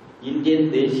ഇന്ത്യൻ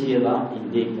ദേശീയത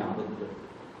ഇന്ത്യക്കാവത്ത്,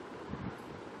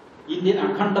 ഇന്ത്യൻ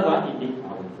അഖണ്ഡത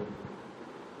ഇന്ത്യക്കാവത്ത്,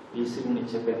 PC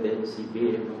ഉണിച്ചപ്പന്റെ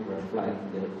CPIM റെഡ്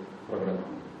ഫ്ലാഗിന്റെ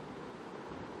പ്രകടനമാണ്.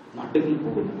 നടുകിൽ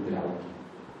പോകുന്ന മുദ്രാവാക്യം.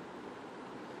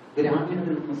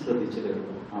 ഗ്രാമീണരൊന്നും ശ്രദ്ധിച്ചു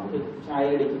കേൾക്കും. അവര് ചായ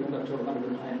അടിക്കുന്നു, കച്ചവടം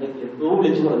നടക്കുന്നു, അതിന്റെ എന്തോ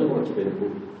വിളിച്ചു പറഞ്ഞ് കുറച്ച് പേര്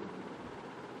പോകും.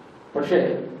 പക്ഷേ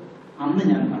അന്ന്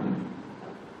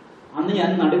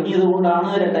ഞാൻ നടുങ്ങിയത് കൊണ്ടാണ്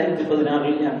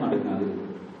 2016 ഞാൻ നടുങ്ങാതിരുന്നത്.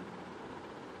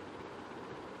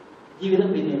 ജീവിതം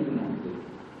പിന്നീട് നോക്കി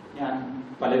ഞാൻ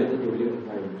പലവിധ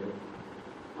ജോലികൾക്കായിട്ട്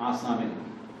ആസാമിൽ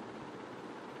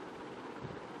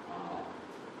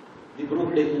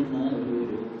ദിബ്രുഗഡിൽ നിന്ന് ഒരു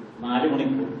 4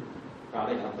 മണിക്കൂർ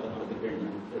കാലയാത്ര നടത്തി കഴിഞ്ഞ്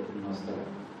എത്തുന്ന സ്ഥലം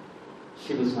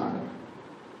ശിവസാഗർ.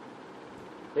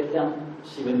 എല്ലാം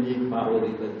ശിവൻജി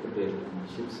പാർവതിക്ക് പേരിലാണ്.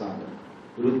 ശിവസാഗർ,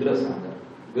 രുദ്രസാഗർ,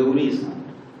 ഗൗരി സാഗർ,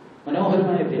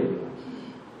 മനോഹരമായ പേരുകൾ.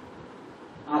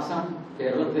 ആസാം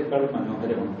കേരളത്തെക്കാൾ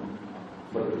മനോഹരമാണ്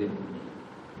പ്രകൃതി.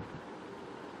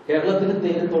 കേരളത്തിൽ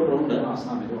തേയിലത്തോട്ടമുണ്ട്,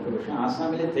 ആസാമിലുണ്ട്. പക്ഷെ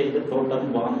ആസാമിലെ തേയിലത്തോട്ടം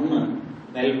വന്ന്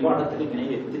നെൽപ്പാടത്തിൽ ഇങ്ങനെ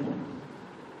എത്തിനുണ്ട്.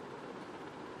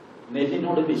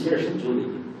 നെല്ലിനോട് വിശേഷം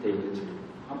ചോദിക്കും തേയില ചെടി.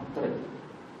 അത്രയ്ക്ക്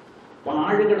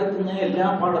പാഴ് കിടക്കുന്ന എല്ലാ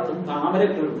പാടത്തും താമര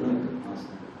കിടന്ന് നിൽക്കും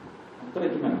ആസാം.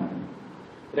 അത്രയ്ക്ക് മനോഹരം.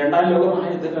 2ാം ലോക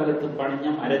മഹായുദ്ധകാലത്ത് പണിഞ്ഞ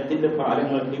മരത്തിന്റെ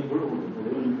പാലങ്ങളൊക്കെ ഇപ്പോഴും ഉണ്ട്,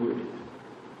 മുഴുവനും പോയിട്ടില്ല.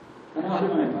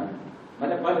 മനോഹരമായ പാലം.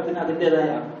 മലപ്പാലത്തിന്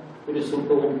അതിൻ്റെതായ ഒരു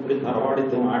സുഖവും ഒരു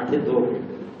തറവാടിത്വവും ആഠ്യത്വവും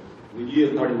ഉണ്ട്. വലിയ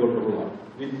തടി കൊണ്ടുള്ള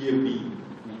വലിയ ബി,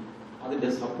 അതിന്റെ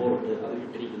സപ്പോർട്ട്,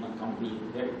 അതിലിട്ടിരിക്കുന്ന കമ്പി.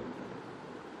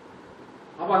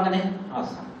 അപ്പൊ അങ്ങനെ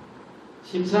ആസാം.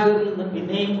 ശിവസാഗറിൽ നിന്ന്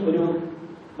പിന്നെയും ഒരു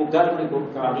 3/4 മണിക്കൂർ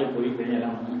കാറിൽ പോയി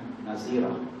കഴിഞ്ഞാലാണ് നസീറ.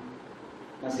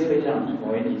 നസീറയിലാണ്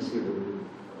ONGCയുടെ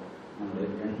നമ്മുടെ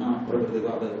എണ്ണ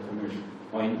പ്രകൃതിവാത കമ്മീഷൻ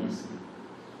ONGC.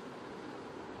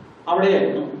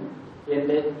 അവിടെയായിരുന്നു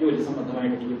എൻ്റെ ജോലി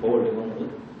സംബന്ധമായിട്ട് എനിക്ക് പോകേണ്ടി വന്നത്.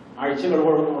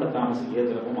 ആഴ്ചകളോളം അവിടെ താമസിക്കുക,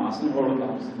 ചിലപ്പോൾ മാസങ്ങളോളം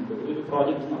താമസിക്കുന്നത്. ഒരു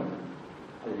പ്രോജക്റ്റ് നടക്കണം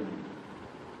അതിന്.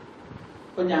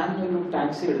 അപ്പൊ ഞാൻ ഒരു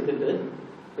ടാക്സി എടുത്തിട്ട്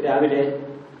രാവിലെ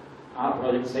ആ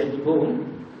പ്രോജക്ട് സൈറ്റിൽ പോകും.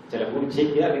 ചിലപ്പോൾ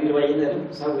ഉച്ചയ്ക്ക് അല്ലെങ്കിൽ വൈകുന്നേരം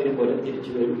സൗകര്യം പോലെ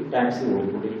തിരിച്ചു വരും. ടാക്സി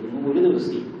ഓടിക്കൊണ്ടിരിക്കുന്നു. ഒരു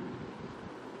ദിവസം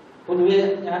പൊതുവെ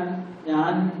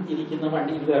ഞാൻ ഇരിക്കുന്ന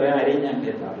വണ്ടിയിൽ വേറെ ആരെയും ഞാൻ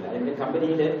കയറ്റാറില്ല. എൻ്റെ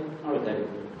കമ്പനിയിലെ ആൾക്കാർ.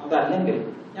 അതല്ലെങ്കിൽ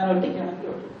ഞാൻ ഒറ്റയ്ക്കാണെങ്കിൽ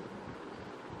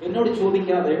എന്നോട്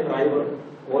ചോദിക്കാതെ ഡ്രൈവർ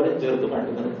ഓരോ ചേർത്ത്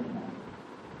വണ്ടി നിർത്തുന്നു.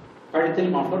 കഴുത്തിൽ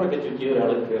മഫളറൊക്കെ ചുറ്റി ഒരാൾ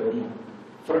കയറുന്നു.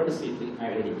 ഫ്രണ്ട് സീറ്റിൽ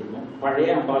അയാൾ ഇരിക്കുന്നു. പഴയ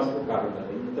അംബാസഡർ കാറുണ്ട്,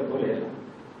 ഇന്നത്തെ പോലെയല്ല.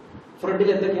 ഫ്രണ്ടിൽ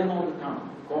എന്തൊക്കെയാണെന്ന് നമുക്ക് കാണാം.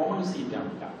 കോമൺ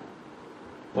സീറ്റാണ്.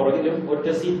 പുറകിലും ഒറ്റ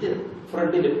സീറ്റ്,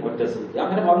 ഫ്രണ്ടിലും ഒറ്റ സീറ്റ്.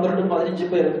 അങ്ങനെ 12-15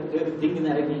 പേർ തിങ്ങി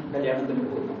നിരങ്ങി കല്യാണത്തിന്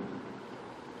പോകുന്നു.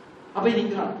 അപ്പൊ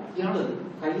എനിക്ക് ഇയാള്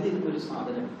കയ്യിലിരുന്ന ഒരു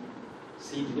സാധനം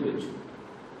സീറ്റിൽ വെച്ചു.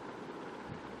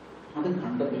 അത്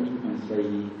കണ്ടപ്പോൾ എനിക്ക്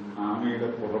മനസ്സിലായി, ആമയുടെ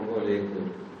പുറകോലേക്ക്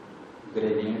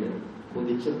ഗ്രനേഡ്,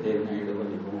 കൊതിച്ച തേങ്ങയുടെ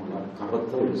വലിപ്പമുള്ള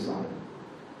കറുത്ത ഒരു സാധനം.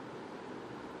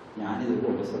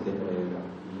 ഞാനിതുപോലെ സത്യം പറയില്ല.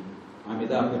 ഈ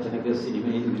അമിതാഭ് ബച്ചനൊക്കെ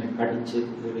സിനിമയിൽ ഇങ്ങനെ കടിച്ച്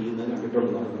എറിയുന്നത്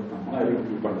കണ്ടിട്ടുള്ളത്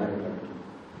നമ്മളാരും പണ്ടായില്ല.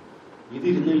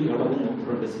 ഇതിരുന്ന് ഇളകുന്നു,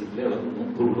 ഫ്രണ്ട് സീറ്റിൽ ഇളകുന്നു,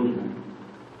 തുള്ളുന്നു.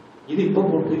 ഇതിപ്പോ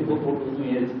പൊട്ടു എന്ന്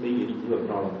വിചാരിച്ചിട്ട് എനിക്ക്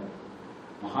വെപ്രാളം.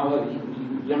 മഹാഭാവി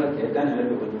ഇയാളെ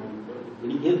കേൾക്കാനായിട്ട് പറഞ്ഞു.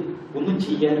 എനിക്ക് ഒന്നും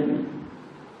ചെയ്യാനും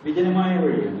വിജനമായ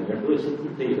വഴിയാണ്. 2 വശത്തും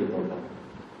തേയിലത്തോട്ടം.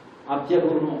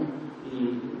 അത്യപൂർവം ഈ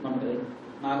നമ്മുടെ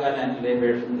നാഗാലാൻഡിലെ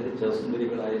വേഷം ധരിച്ച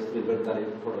സുന്ദരികളായ സ്ത്രീകൾ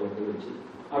തലയിൽ പുറകോട്ട് വെച്ച്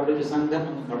അവിടെ ഒരു സംഘം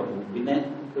ഒന്ന് കടന്നു. പിന്നെ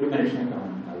ഒരു മനുഷ്യനെ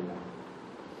കാണുന്നുണ്ടാവില്ല.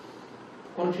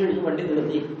 കുറച്ച് കഴിഞ്ഞ് വണ്ടി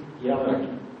നിർത്തി ഇയാളാക്കി.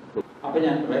 അപ്പൊ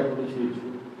ഞാൻ ഡ്രൈവറോട് ചോദിച്ചു,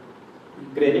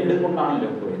 ഗ്രനേഡ് കൊണ്ടാണല്ലോ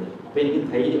പോയത്. അപ്പൊ എനിക്ക്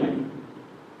ധൈര്യമായി.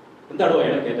 എന്താണോ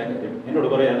അയാളെ കയറ്റാൻ കാര്യം? എന്നോട്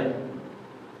പറയാതെ.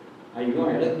 അയ്യോ,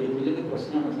 അയാളെ കയറ്റിയില്ലെങ്കിൽ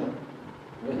പ്രശ്നമാണ് സാർ.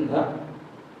 അതെന്താ?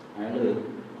 അയാള്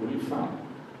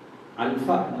അൽഫ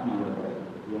എന്നാണ് അവിടെ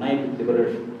പറയുന്നത്. United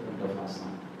liberation front of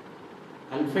Assam.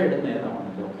 അൽഫയുടെ നേതാവാണ്,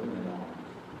 ലോക്കൽ നേതാവാണ്.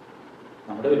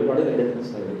 നമ്മുടെ ഒരുപാട് കാര്യത്തിന്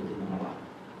സഹകരിക്കുന്ന ആളാണ്.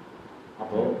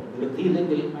 അപ്പോൾ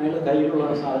നിർത്തിയില്ലെങ്കിൽ അയാളുടെ കയ്യിലുള്ള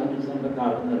സാധനം നമ്മുടെ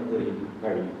കാറിൽ നിർത്തുകയും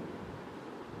കഴിയും.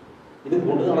 ഇത്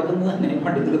കൊണ്ട് നടക്കുന്നത് തന്നെ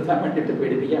വണ്ടി നിർത്താൻ വേണ്ടിയിട്ട്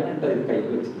പേടിപ്പിക്കാൻ വേണ്ട ഇത് കയ്യിൽ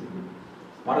വെച്ചിരിക്കുന്നു.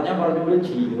 പറഞ്ഞപോലെ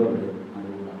ചെയ്യുക.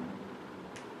 അതുകൊണ്ടാണ്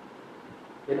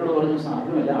എന്നോട് പറഞ്ഞു,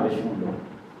 സാറിന് വല്ല ആവശ്യമുണ്ടോ?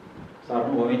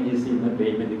 സാറിന് ONGC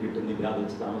പേയ്മെന്റ് കിട്ടുന്നില്ല, അത്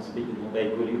വെച്ച് താമസിപ്പിക്കുന്നു,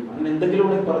 കൈക്കൂലി, അങ്ങനെ എന്തെങ്കിലും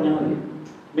കൂടെ പറഞ്ഞാൽ മതി.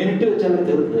 മിനിറ്റ് വെച്ച് അവർ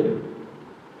തീർത്ത് തരും.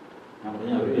 ഞാൻ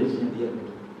പറഞ്ഞു, അവർ വെച്ച് എന്ത് ചെയ്യാൻ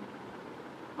പറ്റും?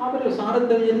 അവർ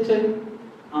സാറെന്താ വിചാരിച്ചാൽ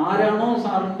ആരാണോ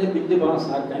സാറിന്റെ ബില്ല്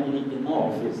പാസ്സാക്കാൻ ഇരിക്കുന്ന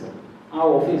ഓഫീസർ, ആ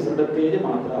ഓഫീസറുടെ പേര്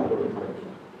മാത്രം അവരോട് പറയുക.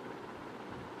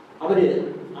 അവര്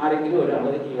ആരെങ്കിലും ഒരാൾ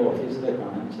ഈ ഓഫീസറെ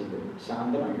കാണാൻ ചെല്ലും,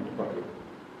 ശാന്തമായിട്ട് പറയും,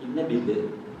 ഇന്ന ബില്ല്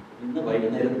ഇന്ന്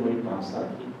വൈകുന്നേരം പോയി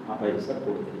പാസ്സാക്കി ആ പൈസ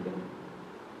കൊടുത്തിരിക്കണം.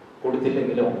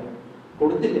 കൊടുത്തില്ലെങ്കിൽ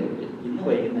ഇന്ന്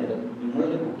വൈകുന്നേരം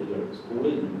നിങ്ങളുടെ കുട്ടികൾ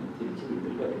സ്കൂളിൽ നിന്ന് തിരിച്ച്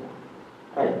വീട്ടിൽ വരിക.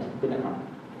 റൈറ്റ്, പിന്നെ കാണാം.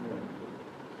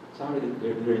 സാർ ഇത്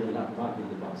കേട്ട് കഴിഞ്ഞാൽ ആ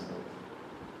ബില്ല് പാസ്സാവും.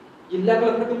 ജില്ലാ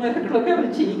കളക്ടർമാരൊക്കെ അവർ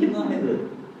ചെയ്യിക്കുന്നതാണിത്.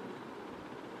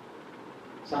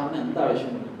 സാറിന്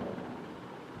എന്താവശ്യമെന്ന് പറഞ്ഞു.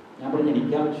 ഞാൻ പറഞ്ഞു,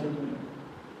 എനിക്ക് ആവശ്യമൊന്നുമില്ല.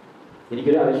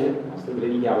 എനിക്കൊരു ആവശ്യം, വാസ്തവത്തിൽ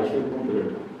എനിക്ക് ആവശ്യമൊക്കെ ഉണ്ട്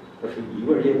കേട്ടോ. പക്ഷെ ഈ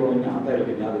വഴിയെ പോകാൻ ഞാൻ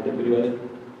തരത്തില്ല. അതിൻ്റെ പരിപാടി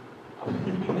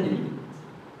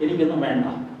എനിക്കൊന്നും വേണ്ട.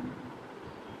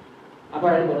 അപ്പൊ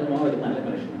അയാൾ പറഞ്ഞു, അവർ നല്ല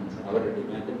മനുഷ്യനാണ് സാർ, അവരുടെ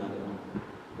ഡിമാൻഡ് നല്ലതാണ്.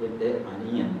 എൻ്റെ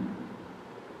അനിയൻ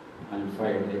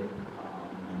അൽഫയുടെ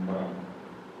മെമ്പറാണ്.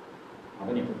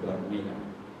 ബർമയിലാണ്.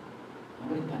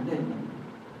 അവർ തൻ്റെ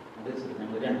അതേ സാർ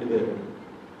ഞങ്ങൾ 2 പേര്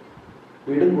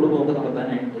വീടും കുടുംബമൊക്കെ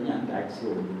നടത്താനായിട്ട് ഞാൻ ടാക്സി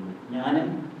ഓടിക്കുന്നു. ഞാൻ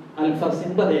അൽഫ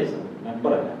സിമ്പതേഴ്സ്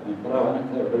മെമ്പറല്ല,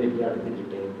 മെമ്പറാവാനൊക്കെ അവിടെ വലിയ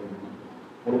അടുത്തിട്ടിട്ടേ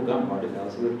മുറുക്കാൻ പാടില്ല,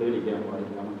 സിഗരറ്റ് വലിക്കാൻ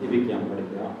പാടില്ല, മദ്യപിക്കാൻ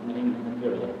പാടില്ല, അങ്ങനെ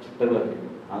ഇങ്ങനെയൊക്കെയുള്ള ചിട്ടകളൊക്കെ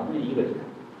അതൊന്നും എനിക്ക് പറ്റില്ല.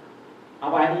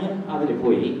 അപ്പം അനിയൻ അതിൽ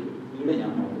പോയി വീട്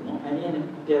ഞാൻ നോക്കുന്നു. അനിയന്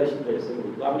അത്യാവശ്യം പൈസ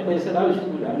കൊടുക്കും. അവന് പൈസയുടെ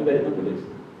ആവശ്യമൊന്നുമില്ല, അവന് വരുന്നുണ്ട് പൈസ.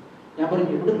 ഞാൻ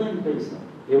പറഞ്ഞു എവിടുന്ന ഈ പൈസ,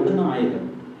 എവിടുന്ന ആയിരം?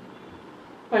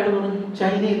 അപ്പം അയാൾ പറഞ്ഞു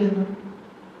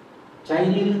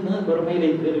ചൈനയിൽ നിന്ന്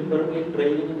ബർമയിലേക്ക് വരും, ബർമയിൽ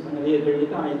ട്രെയിനിങ്ങും സംഗതിയൊക്കെ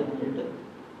കഴിഞ്ഞിട്ട് ആയുധമായിട്ട്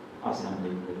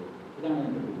ആസാമിലേക്ക് വരും. ഇതാണ്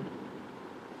എൻ്റെ കൂട്ട്.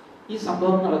 ഈ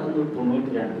സംഭവം നടക്കുന്നത്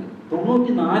 92.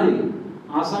 94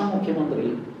 ആസാം മുഖ്യമന്ത്രി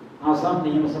ആസാം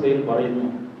നിയമസഭയിൽ പറയുന്നു,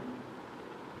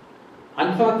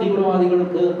 അൽഫ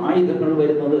തീവ്രവാദികൾക്ക് ആയുധങ്ങൾ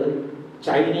വരുന്നത്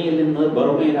ചൈനയിൽ നിന്ന്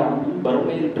ബർമയിലാണെന്നും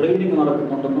ബർമയിൽ ട്രെയിനിങ്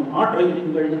നടക്കുന്നുണ്ടെന്നും ആ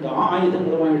ട്രെയിനിങ് കഴിഞ്ഞിട്ട് ആ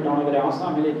ആയുധങ്ങളുമായിട്ടാണ് അവർ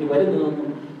ആസാമിലേക്ക് വരുന്നതെന്നും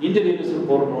ഇന്റലിജൻസ്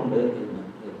റിപ്പോർട്ടുണ്ട് എന്ന്.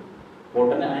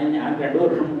 റിപ്പോർട്ടിനായി ഞാൻ 2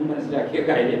 വർഷം മുമ്പ് മനസ്സിലാക്കിയ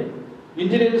കാര്യം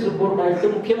ഇന്റലിജൻസ് റിപ്പോർട്ടായിട്ട്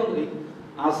മുഖ്യമന്ത്രി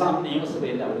ആസാം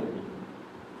നിയമസഭയിൽ അവതരിപ്പിക്കും.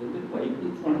 എന്തൊരു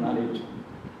വൈദ്യുതമാണെന്ന് ആലോചിച്ചു.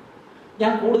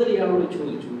 ഞാൻ കൂടുതൽ ഇയാളോട്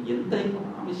ചോദിച്ചു, എന്തായിരുന്നു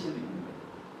ആവശ്യം നിങ്ങൾക്ക്,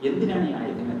 എന്തിനാണ് ഈ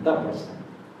ആയുധം, എന്താ പ്രശ്നം?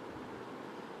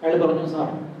 അയാൾ പറഞ്ഞു, സാർ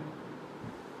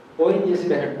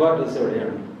ONGCയുടെ ഹെഡ് ക്വാർട്ടേഴ്സ്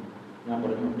എവിടെയാണ്? ഞാൻ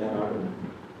പറഞ്ഞു ഡെറാഡൂൺ.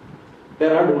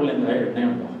 ഡെറാഡൂണിൽ എന്താ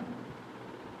എണ്ണയുണ്ടോ?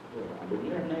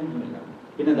 ഡെറാഡൂണിൽ എണ്ണയൊന്നുമില്ല.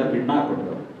 പിന്നെന്താ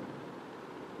പിണ്ണാക്കുണ്ടോ?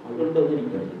 അതുകൊണ്ടോ എന്ന്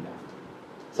എനിക്കറിയില്ല.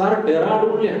 സാർ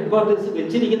ഡെറാഡൂണിൽ ഹെഡ് ക്വാർട്ടേഴ്സ്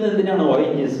വെച്ചിരിക്കുന്നത് എന്തിനാണ്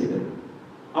ONGCയുടെ?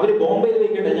 അവർ ബോംബെയിൽ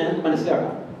വെക്കട്ടെ, ഞാൻ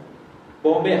മനസ്സിലാക്കാം.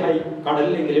 ബോംബെ ഹൈ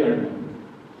കടലിലെങ്കിലും എണ്ണ.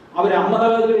 അവർ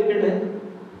അഹമ്മദാബാദിൽ വെക്കട്ടെ,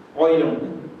 ഓയിലുണ്ട്.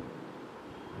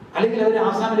 അല്ലെങ്കിൽ അവർ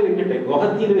ആസാമിൽ വെക്കട്ടെ,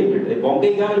 ഗുവാഹത്തിയിൽ വെക്കട്ടെ,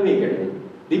 ബൊങ്കൈഗാവിൽ വെക്കട്ടെ,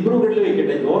 ദിബ്രുഗഡിൽ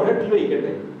വെക്കട്ടെ, ജോർഹട്ടിൽ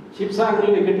വെക്കട്ടെ,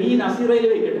 ശിവസാഗറിൽ വെക്കട്ടെ, ഈ നസീറയിൽ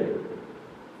വെക്കട്ടെ.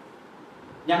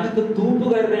 ഞങ്ങൾക്ക്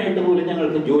തൂപ്പുകാരനായിട്ട് പോലും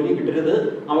ഞങ്ങൾക്ക് ജോലി കിട്ടരുത്,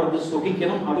 അവർക്ക്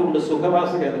സുഖിക്കണം. അതുകൊണ്ട്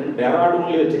സുഖവാസ കേന്ദ്രം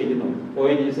ഡെറാഡൂണിൽ വെച്ചിരിക്കുന്നു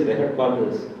ONGCയുടെ ഹെഡ്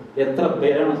ക്വാർട്ടേഴ്സ്. എത്ര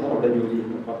പേരാണ് സാർ അവിടെ ജോലി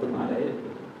ചെയ്യുന്നത്? 14,000.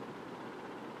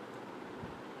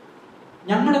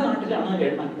 ഞങ്ങളുടെ നാട്ടിലാണ്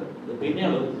എണ്ണ കിട്ടുന്നത്,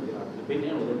 പിന്നെയുള്ളത് ഗുജറാത്തിൽ,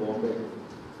 പിന്നെയുള്ളത് ബോംബെ.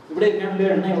 ഇവിടെയൊക്കെയാണല്ലോ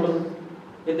എണ്ണയുള്ളത്.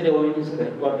 എന്തിന് ONGCയുടെ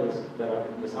ഹെഡ് ക്വാർട്ടേഴ്സ്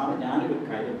ഡെറാഡൂണിൽ? സാറ് ഞാനൊരു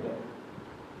കാര്യം പറയാം,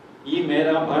 ഈ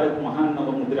മേരാ ഭാരത് മഹാൻ നവ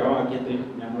മുദ്രാവാക്യത്തിൽ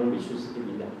ഞങ്ങൾ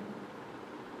വിശ്വസിക്കുന്നില്ല.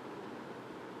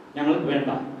 ഞങ്ങൾക്ക് വേണ്ട.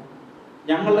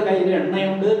 ഞങ്ങളുടെ കയ്യിൽ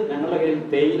എണ്ണയുണ്ട്, ഞങ്ങളുടെ കയ്യിൽ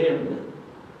തേയിലയുണ്ട്,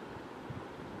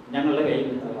 ഞങ്ങളുടെ കയ്യിൽ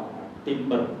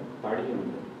ടിമ്പർ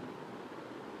തടിയുണ്ട്.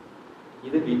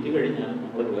 ഇത് വിറ്റ് കഴിഞ്ഞാൽ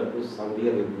ഞങ്ങൾ വേറൊരു സൗദി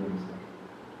അറേബ്യയാണ് സാർ.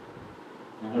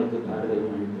 ഞങ്ങൾക്ക്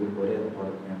ഭാരതവുമായിട്ട് ഒരേ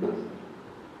വേണ്ട സാർ.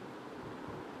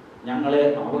 ഞങ്ങളെ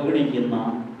അവഗണിക്കുന്ന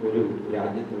ഒരു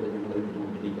രാജ്യത്തോട് ഞങ്ങൾ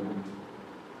ഇതിനോട്ടിരിക്കണം.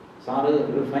 സാറ്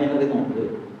റിഫൈനറി നോക്ക്,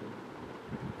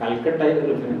 കൽക്കട്ടയിൽ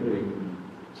റിഫൈനറി വയ്ക്കുന്നു,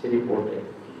 ശരി പോട്ടെ.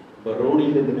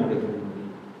 ബറോണിയിൽ എന്തിനാണ് റിഫൈനറി?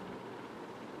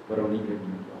 ബറോണിയിൽ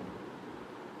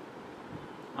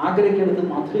ആഗ്രയ്ക്കടുത്ത്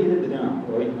മധുരയിൽ എന്തിനാണ്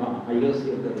IOC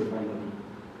റിഫൈനറി?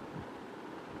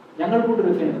 ഞങ്ങൾക്കൂട്ട്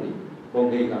റിഫൈനറി,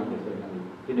 ബൊങ്കൈഗാം റിഫൈനറി,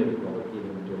 പിന്നെ ഒരു ഗുവാഹത്തിയിൽ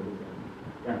മറ്റൊരു റിഫൈനറി,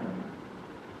 2.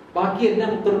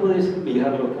 ബാക്കിയെല്ലാം ഉത്തർപ്രദേശിലും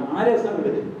ബീഹാറിലൊക്കെ ആരെ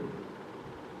സമയത്ത്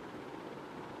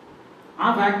ആ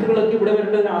ഫാക്ടറികളൊക്കെ ഇവിടെ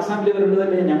വരേണ്ടത്, ആസാമിൽ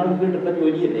വരേണ്ടതല്ലേ? ഞങ്ങൾക്ക് കിട്ടേണ്ട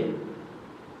ജോലിയല്ലേ?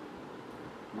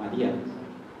 മതിയാണ് സാർ.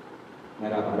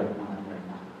 ഭാരത് മഹാൻ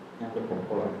വേണ്ട, ഞങ്ങൾക്ക്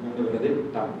പൊക്കോളാം, ഞങ്ങൾ വെറുതെ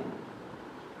വിട്ടാൽ മതി.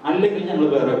 അല്ലെങ്കിൽ ഞങ്ങൾ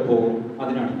വേറെ പോകും.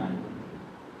 അതിനാണ്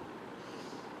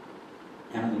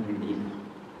ഞാനൊന്നും വേണ്ടിയില്ല.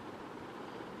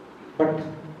 But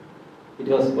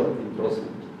it was worth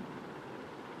improvement.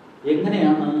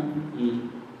 എങ്ങനെയാണ് ഈ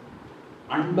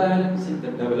അൺബാലൻസ് ഇൻ ദ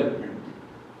ഡെവലപ്മെന്റ്,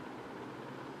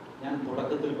 ഞാൻ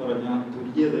തുടക്കത്തിൽ പറഞ്ഞ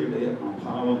തുല്യതയുടെ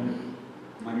അഭാവം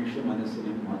മനുഷ്യ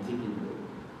മനസ്സിനെ മഥിക്കുന്നത്?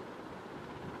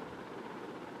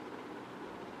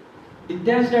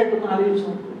 ഡിറ്റാച്ച്ഡ് ആയിട്ടൊന്ന് ആലോചിച്ച്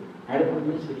നോക്കൂ. അയാൾ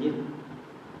പറഞ്ഞത് ശരിയല്ല.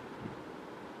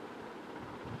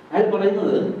 അയാൾ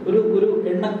പറയുന്നത് ഒരു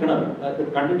എണ്ണക്കിണർ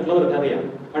കണ്ടിട്ടുള്ളവർക്ക് അറിയാം,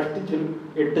 കഷ്ടിച്ചൊരു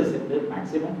 8 സെന്റ്,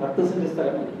 മാക്സിമം 10 സെന്റ്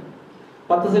സ്ഥലം മതി.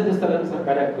 10 സെന്റ് സ്ഥലം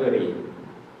സർക്കാർ അക്വയർ ചെയ്യും,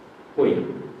 പോയി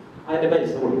അതിന്റെ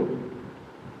പൈസ കൊടുക്കും.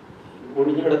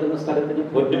 ഒഴിഞ്ഞു കിടക്കുന്ന സ്ഥലത്തിന്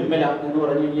പൊന്നും വില എന്ന്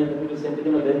പറഞ്ഞു കഴിഞ്ഞാൽ ഒരു സെന്റിന്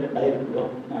വില 2,000 രൂപ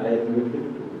 4,000 രൂപ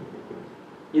കിട്ടും.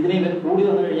 ഇതിനെ ഇവർ കൂടി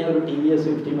വന്നു കഴിഞ്ഞാൽ ഒരു TVS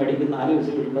 50 മേടിക്കും, 4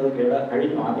 ദിവസം കഴിയുമ്പോൾ അത്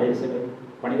കഴിഞ്ഞു, ആ പൈസയുടെ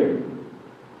പണി കഴിഞ്ഞു,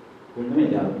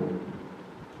 ഒന്നുമില്ലാതെ പോകും.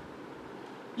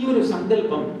 ഈ ഒരു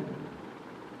സങ്കല്പം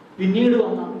പിന്നീട്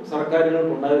വന്ന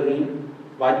സർക്കാരുകൾക്ക് ഉണ്ടാകുകയും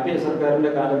വാജ്പേയി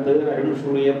സർക്കാരിന്റെ കാലത്ത് അരുൺ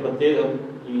ഷൂറിയെ പ്രത്യേകം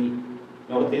ഈ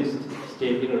നോർത്ത് ഈസ്റ്റ്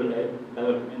സ്റ്റേറ്റുകളുടെ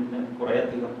ഡെവലപ്മെന്റിന്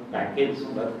കുറേയധികം പാക്കേജ്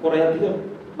ഉണ്ടാക്കി, കുറേയധികം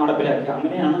നടപ്പിലാക്കി.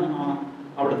 അങ്ങനെയാണ്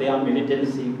അവിടുത്തെ ആ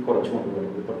മിലിറ്റൻസി കുറച്ചു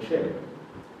കൊണ്ടുപോയത്. പക്ഷേ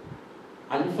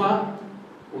അൽഫ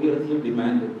ഉയർത്തിയ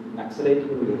ഡിമാൻഡ്,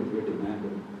 നക്സലൈറ്റുകൾ ഉയർത്തിയ ഡിമാൻഡ്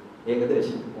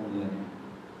ഏകദേശം ഒന്ന് തന്നെയാണ്.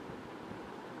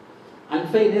 അൽഫ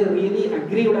ആൽഫയിലെ റിയലി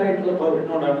അഗ്രീഡ് ആയിട്ടുള്ള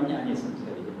പൗരനോടാണ് ഞാൻ ഈ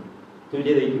സംസാരിക്കുന്നത്.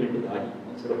 തുല്യതയ്ക്ക് വേണ്ടി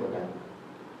ദാഹിക്കുന്ന ചെറുപ്പക്കാരൻ.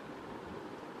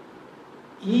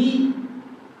 ഈ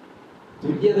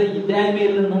തുല്യത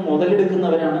ഇല്ലായ്മയിൽ നിന്നും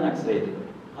മുതലെടുക്കുന്നവരാണ് നക്സലൈറ്റുകൾ.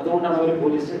 അതുകൊണ്ടാണ് അവർ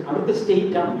പോലീസ്, അവർക്ക്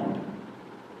സ്റ്റേറ്റ് ആണെന്ന് പറഞ്ഞത്.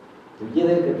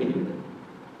 തുല്യതയൊക്കെ പിരിവില്ല.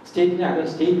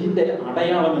 സ്റ്റേറ്റിന്റെ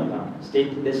അടയാളം എന്താണ്?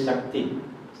 സ്റ്റേറ്റിന്റെ ശക്തി,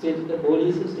 സ്റ്റേറ്റിന്റെ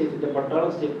പോലീസ്, സ്റ്റേറ്റിന്റെ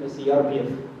പട്ടാളം, സ്റ്റേറ്റിന്റെ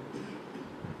CRPF.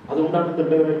 അതുകൊണ്ടാണ്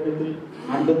ദണ്ഡകാരണ്യത്തിൽ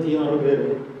 56 പേര്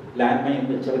ലാൻഡ് മൈൻ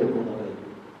വെച്ച് അവർ കൊന്നതായി.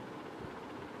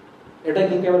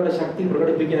 ഇടയ്ക്കൊക്കെ അവരുടെ ശക്തി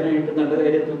പ്രകടിപ്പിക്കാനായിട്ട്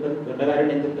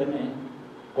ദണ്ഡകാരണ്യത്തിൽ തന്നെ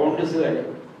കോൺഗ്രസ്സുകാരെ,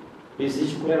 PC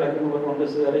ശുക്ല അടക്കമുള്ള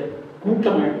കോൺഗ്രസ്സുകാരെ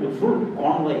കൂട്ടമായിട്ട് ഫുൾ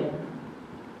കോൺവോയ്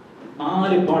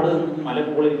 4 പാട്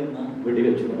മലമുകളിൽ നിന്ന്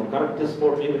വെടിവെച്ചു. കറക്റ്റ്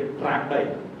സ്പോട്ടിൽ ഇവർ ട്രാക്ടായി,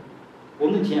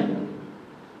 ഒന്നും ചെയ്യാൻ പറ്റില്ല.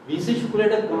 PC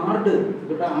ശുക്ലയുടെ ഗാർഡ്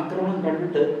ഇവരുടെ ആക്രമണം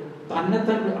കണ്ടിട്ട്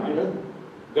തന്നെത്താൻ, അയാള്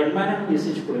ഗൺമാനാണ് PC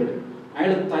ശുക്ലയുടെ,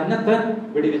 അയാൾ തന്നെത്താൻ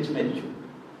വെടിവെച്ച് മരിച്ചു.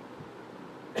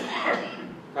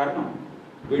 കാരണം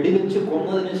വെടിവെച്ച്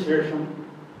കൊന്നതിന് ശേഷം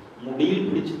മുടിയിൽ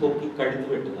പിടിച്ച് പൊക്കി കഴുത്ത്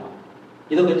വെട്ടുക,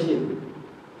 ഇതൊക്കെ ചെയ്തു.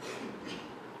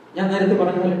 ഞാൻ നേരത്തെ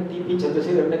പറഞ്ഞ പോലെ TP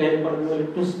ചന്ദ്രശേഖരന്റെ കാര്യം പറഞ്ഞ പോലെ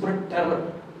ടു സ്പ്രെഡ് ടെറർ.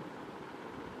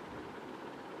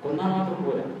 കൊന്നാൽ മാത്രം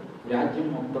പോരാ, രാജ്യം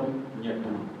മൊത്തം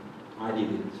ഞെട്ടണം. ആ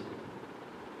രീതിയിൽ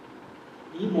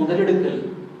ഈ മുതലെടുക്കൽ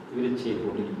ഇവർ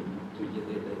ചെയ്തുകൊണ്ടിരിക്കുന്നു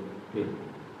തുല്യതയുടെ പേരിൽ.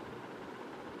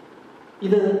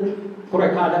 ഇത് കുറെ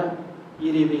കാലം ഈ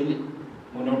രീതിയിൽ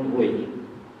മുന്നോട്ട് പോയി.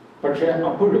 പക്ഷെ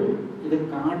അപ്പോഴും ഇത്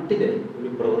കാട്ടിലെ ഒരു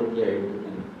പ്രവൃത്തിയായിട്ട്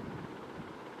തന്നെ.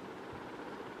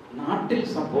 നാട്ടിൽ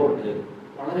സപ്പോർട്ട്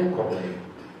വളരെ കുറവായി.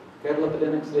 കേരളത്തിലെ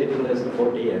നക്സലൈറ്റുകളെ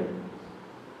സപ്പോർട്ട് ചെയ്യാൻ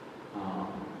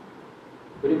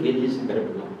ഒരു KG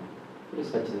ശങ്കരപിള്ള, ഒരു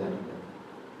സച്ചിദാനന്ദൻ,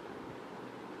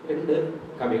 2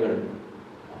 കവികൾ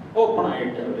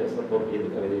ഓപ്പണായിട്ട് അവരെ സപ്പോർട്ട് ചെയ്ത്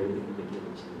കവിത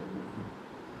എഴുതിക്കൊണ്ടിരിക്കുകയും ചെയ്തിരുന്നു.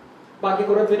 ബാക്കി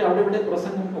കുറെ പേര് അവിടെ ഇവിടെ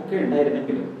പ്രസംഗം ഒക്കെ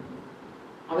ഉണ്ടായിരുന്നെങ്കിലും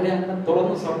അവരെ അങ്ങനെ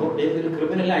തുറന്ന് സപ്പോർട്ട് ചെയ്തൊരു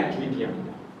ക്രിമിനൽ ആക്ടിവിറ്റിയാണ്.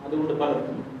 അതുകൊണ്ട്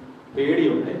പലർക്കും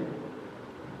പേടിയുണ്ട്,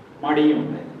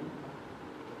 മടിയുണ്ട്.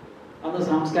 അന്ന്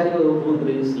സാംസ്കാരിക വകുപ്പ്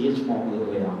മന്ത്രി CH മുഹമ്മദ്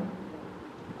കോയ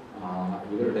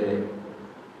ഇവരുടെ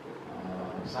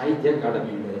സാഹിത്യ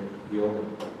അക്കാദമിയുടെ യോഗം,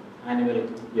 ആനുവൽ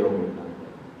യോഗം ഉണ്ടാകുന്നത്.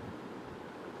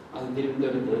 അത്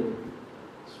തിരുവനന്തപുരത്ത്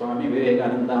സ്വാമി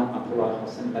വിവേകാനന്ദ അഥവാ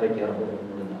ഹസൻ കരയ്ക്കാറ്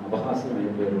അപഹാസ്യമായ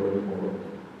പേരോട് പോകുന്നത്.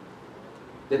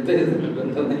 എന്തെങ്കിലും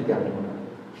ബന്ധം എനിക്കറിഞ്ഞുകൊണ്ടാണ്.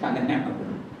 പക്ഷെ അങ്ങനെയാണ്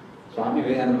സ്വാമി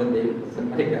വിവേകാനന്ദന്റെയും ഹസൻ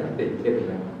കരയ്ക്കാറിന്റെയും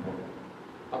പേരിലാണ്.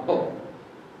 അപ്പോ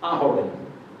ആ ഹോളിൽ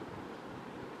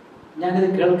ഞാനിത്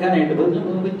കേൾക്കാനായിട്ട്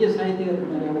വലിയ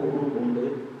സാഹിത്യകാരന്മാരാണ്. ഊറുണ്ട്,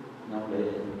 നമ്മുടെ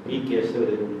P.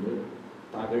 കേശവരുണ്ട്,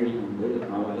 തകഴിയുണ്ട്,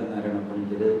 ആവലനാരായണ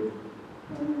പണ്ഡിറ്റ്,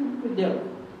 വലിയ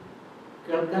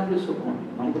കേൾക്കാൻ ഒരു സുഖമാണ്.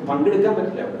 നമുക്ക് പങ്കെടുക്കാൻ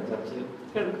പറ്റില്ല അവിടെ ചർച്ചയിൽ,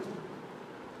 കേൾക്കാം.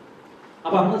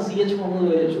 അപ്പൊ അന്ന് CH മുഹമ്മദ്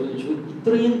കോയ ചോദിച്ചു,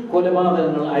 ഇത്രയും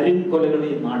കൊലപാതകങ്ങൾ, അരുംകൊലകൾ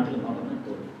ഈ നാട്ടിൽ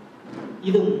നടന്നിട്ട്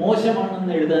ഇത്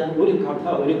മോശമാണെന്ന് എഴുതാൻ ഒരു കഥ,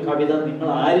 ഒരു കവിത നിങ്ങൾ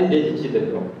ആരും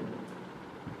രചിച്ചില്ലല്ലോ?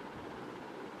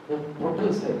 Total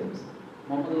silence.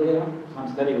 മുഹമ്മദ് കോയ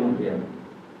സാംസ്കാരിക മന്ത്രിയാണ്.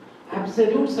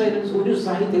 Absolute silence. ഒരു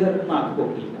സാഹിത്യകാരൻ നാക്ക്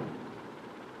പൊക്കിയില്ല.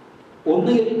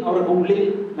 ഒന്നുകിൽ അവർക്ക് ഉള്ളിൽ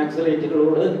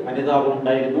നക്സലൈറ്റുകളോട് അനുതാപം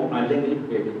ഉണ്ടായിരുന്നു, അല്ലെങ്കിൽ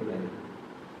പേടിയുണ്ടായിരുന്നു.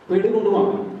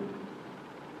 പേടികൊണ്ടുവാങ്ങാം.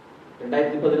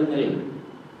 2011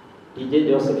 TJ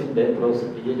ജോസഫിന്റെ പ്രൊഫസർ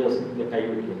TJ ജോസഫിന്റെ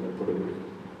കൈവഴിക്കുന്നത് തൊടുപുഴയിൽ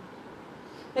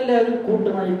എല്ലാവരും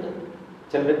കൂട്ടമായിട്ട്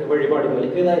ചിലരൊക്കെ വഴിപാട് പോലെ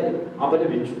ഏതായാലും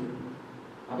അപലപിച്ചു.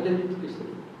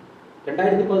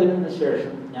 2011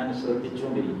 ശേഷം ഞാൻ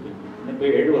ശ്രദ്ധിച്ചുകൊണ്ടിരിക്കുകയാണ്. ഇന്നിപ്പോ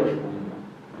 7 വർഷമായി.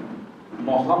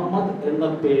 മുഹമ്മദ് എന്ന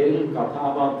പേരിൽ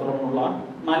കഥാപാത്രമുള്ള,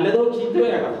 നല്ലതോ ചീത്തയോ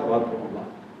കഥാപാത്രമുള്ള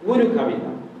ഒരു കവിത,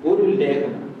 ഒരു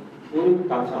ലേഖനം, ഒരു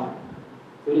കഥ,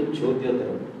 ഒരു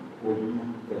ചോദ്യോത്തരം ഒന്നും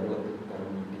കേരളത്തിൽ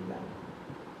കറങ്ങിയിട്ടില്ല.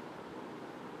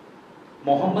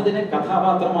 മുഹമ്മദിനെ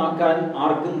കഥാപാത്രമാക്കാൻ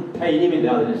ആർക്കും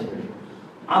ധൈര്യമില്ലാതിന് ശേഷം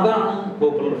അതാണ്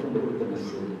പോപ്പുലർ ഫ്രണ്ട് കൊടുത്ത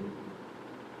മെസ്സേജ്.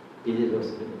 TJ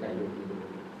ജോസഫിന്റെ കൈവെട്ടിയത്.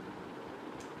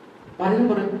 പലരും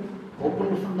പറയും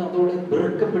പോപ്പുലർ ഫ്രണ്ട് അതോടെ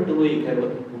വെറുക്കപ്പെട്ടു പോയി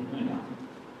കേരളത്തിൽ. ഒന്നുമില്ല,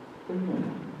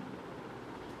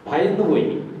 ഭയന്നുപോയി.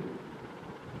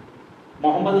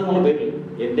 മുഹമ്മദ് എന്നുള്ള പേരിൽ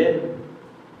എന്റെ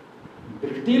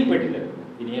ദൃഷ്ടിയിൽപ്പെട്ടില്ല.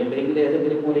 ഇനി എവിടെയെങ്കിലും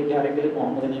ഏതെങ്കിലും മൂലയ്ക്ക് ആരെങ്കിലും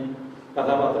മുഹമ്മദിനെ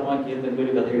കഥാപാത്രമാക്കി എന്തെങ്കിലും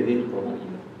ഒരു കഥ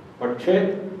എഴുതിയിട്ടുണ്ടോന്നറിയില്ല. പക്ഷേ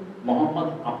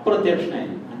മുഹമ്മദ്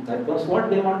അപ്രത്യക്ഷനായി.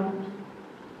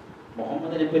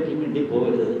 മുഹമ്മദിനെ പറ്റി മിണ്ടി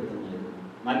പോകരുത് എന്നായിരുന്നു.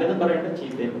 നല്ലതും പറയണ്ട,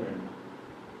 ചീത്തയും പറയണ്ട,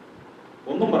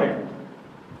 ഒന്നും പറയണ്ട.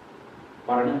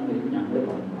 പറയണമെങ്കിൽ ഞങ്ങൾ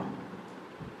പറഞ്ഞോളാം.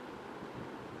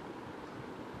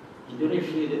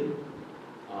 ഇന്തോനേഷ്യയിൽ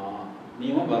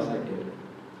നിയമം പാസ്സാക്കിയത്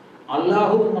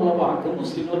അല്ലാഹു എന്നുള്ള വാക്ക്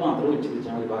മുസ്ലിങ്ങൾ മാത്രം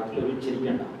ഉച്ചരിച്ചാൽ മതി, ബാക്കിയുള്ളവർ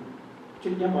ഉച്ചരിക്കേണ്ട.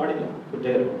 ഉച്ചരിക്കാൻ പാടില്ല,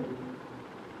 കുറ്റകരമാണ്.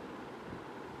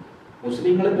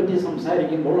 മുസ്ലിങ്ങളെ പറ്റി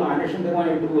സംസാരിക്കുമ്പോൾ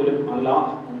ആനുഷംഗമായിട്ട് പോലും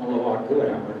അല്ലാഹ് എന്നുള്ള വാക്ക്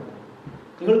വരാൻ പാടില്ല.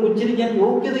 നിങ്ങൾക്ക് ഉച്ചരിക്കാൻ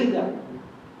യോഗ്യതയില്ല.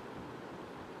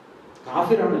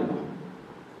 കാഫിറാണല്ല,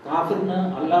 കാഫിറിന്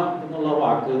അല്ല എന്നുള്ള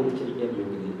വാക്ക് ഉച്ചരിക്കാൻ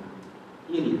യോഗ്യതയില്ല.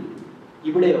 ഈ രീതി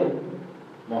ഇവിടെയോ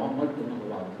മുഹമ്മദ് എന്നുള്ള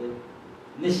വാക്ക്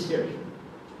നിശ്ശേഷം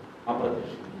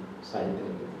അപ്രത്യക്ഷമായി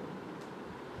സാഹിത്യത്തിൽ.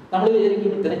 നമ്മൾ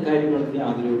വിചാരിക്കും ഇത്തരം കാര്യങ്ങൾക്ക്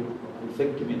യാതൊരു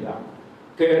ഇഫക്റ്റുമില്ല,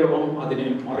 കേരളം അതിനെ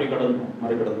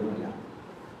മറികടന്നുമല്ല.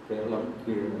 കേരളം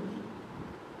കീഴടങ്ങി.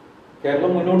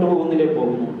 കേരളം മുന്നോട്ട്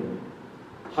പോകുന്നുണ്ട്.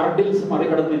 ഹർഡിൽസ്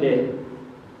മറികടന്നില്ലേ?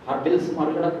 ഹർഡിൽസ്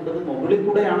മറികടക്കേണ്ടത് മുകളിൽ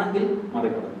കൂടെ ആണെങ്കിൽ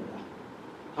മറികടന്നില്ല.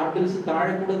 ഹർഡിൽസ്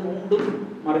താഴെ കൂടെ നൂണ്ടും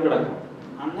മറികടക്കാം.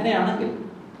 അങ്ങനെയാണെങ്കിൽ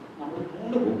നമ്മൾ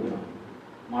നൂണ്ട് പോകുക,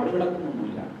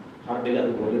 മറികടക്കുന്നൊന്നുമില്ല. ഹർഡിൽ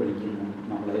അതുപോലെ നിൽക്കുന്നു,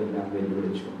 നമ്മളെ എല്ലാം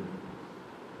വെല്ലുവിളിച്ചുകൊണ്ട്.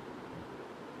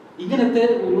 ഇങ്ങനത്തെ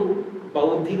ഒരു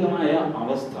ബൗദ്ധികമായ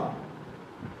അവസ്ഥ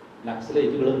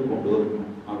നക്സലൈറ്റുകളും കൊണ്ടുവരുന്നു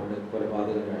അവരുടെ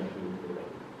കൊലപാതക രാഷ്ട്രീയത്തിലൂടെ.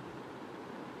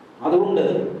 അതുകൊണ്ട്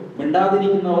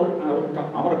മിണ്ടാതിരിക്കുന്നവർ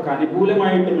അവർക്ക്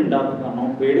അനുകൂലമായിട്ട് മിണ്ടാത്തതാണോ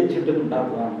പേടിച്ചിട്ട്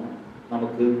മിണ്ടാത്തതാണോ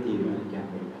നമുക്ക് തീരുമാനിക്കാൻ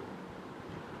കഴിയില്ല.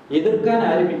 എതിർക്കാൻ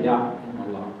ആരുമില്ല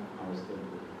എന്നുള്ള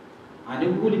അവസ്ഥയുണ്ട്.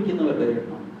 അനുകൂലിക്കുന്നവരുടെ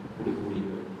എണ്ണം കൂടി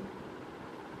വരും.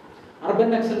 അർബൻ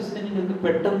നക്സൽസിനെ നിങ്ങൾക്ക്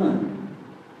പെട്ടെന്ന്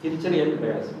തിരിച്ചറിയാൻ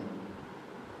പ്രയാസമുണ്ട്.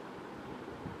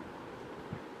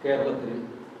 കേരളത്തിൽ,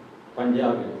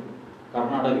 പഞ്ചാബിൽ,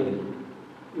 കർണാടകയിൽ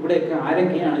ഇവിടെയൊക്കെ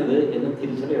ആരൊക്കെയാണിത് എന്ന്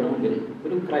തിരിച്ചറിയണമെങ്കിൽ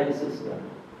ഒരു ക്രൈസിസ് വേണം.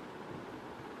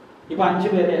 ഇപ്പൊ 5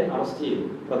 പേരെ അറസ്റ്റ് ചെയ്തു.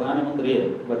 പ്രധാനമന്ത്രിയെ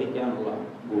വധിക്കാനുള്ള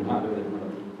ഗൂഢാലോചന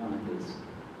നടത്തി ആണ് കേസ്.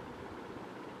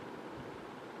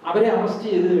 അവരെ അറസ്റ്റ്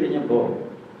ചെയ്ത് കഴിഞ്ഞപ്പോൾ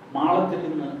മാളത്തിൽ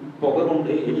നിന്ന് പുക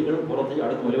കൊണ്ട് എലികൾ പുറത്ത്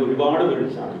ചാടുന്ന പോലെ ഒരുപാട് പേര്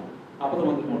ചാടി. അപ്പൊ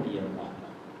നമുക്ക് നോട്ട് ചെയ്യാൻ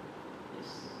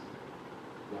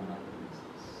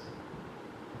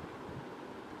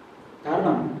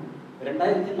കാരണം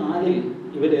 2004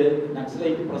 ഇവര്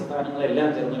നക്സലൈറ്റ് പ്രസ്ഥാനങ്ങളെല്ലാം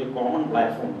ചേർന്നൊരു കോമൺ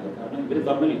പ്ലാറ്റ്ഫോം ഉണ്ടായി. കാരണം ഇവർ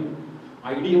തമ്മിൽ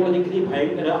ഐഡിയോളജിക്കലി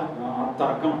ഭയങ്കര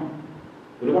തർക്കമാണ്,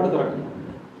 ഒരുപാട്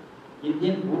തർക്കങ്ങളുണ്ട്.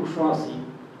 Indian bourgeoisie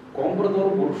കോമ്പ്രദോർ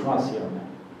ബൂർഷ്വാസിയാണ്.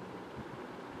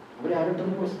 അവരെ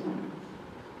അലട്ടുന്ന പ്രശ്നമാണ്.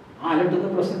 ആ അലട്ടുന്ന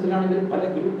പ്രശ്നത്തിലാണ് ഇവർ പല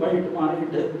ഗ്രൂപ്പായിട്ട്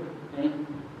മാറിയിട്ട്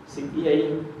CPI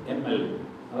ML,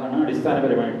 അതാണ്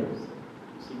അടിസ്ഥാനപരമായിട്ട്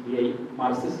CPI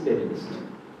Marxist Leninist.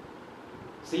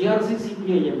 CRC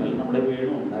CPI ML നമ്മുടെ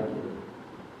വേണു ഉണ്ടാക്കിയത്.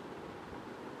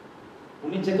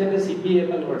 ഉണ്ണിച്ചക്കന്റെ CPI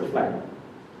ML റെഡ് ഫ്ലാഗ്.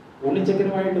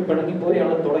 ഉണ്ണിച്ചക്കനുമായിട്ട്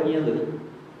പിണങ്ങിപ്പോയാണ് തുടങ്ങിയത്.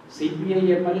 CPI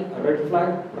ML റെഡ്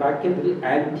ഫ്ലാഗ് ബ്രാക്കറ്റിൽ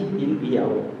ആന്റി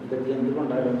ഇന്ത്യയാവും. ഇതൊക്കെ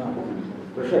എന്തുകൊണ്ടായിരുന്നു?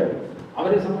 പക്ഷേ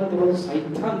അവരെ സംബന്ധിച്ചുള്ള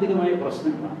സൈദ്ധാന്തികമായ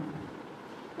പ്രശ്നങ്ങളാണ്.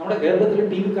 നമ്മുടെ കേരളത്തിലെ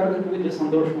TV-കാർക്ക് വലിയ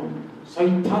സന്തോഷമാണ്.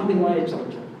 സൈദ്ധാന്തികമായ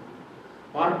ചർച്ച,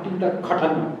 പാർട്ടിയുടെ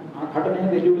ഘടന, ആ ഘടനയെ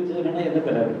വെല്ലുവിളിച്ചതിനാണ് എന്നെ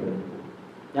പരാതിപ്പെടുന്നത്.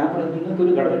 ഞാൻ പറഞ്ഞു,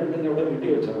 നിങ്ങൾക്കൊരു ഘടന ഉണ്ടെങ്കിൽ അവിടെ വീട്ടിൽ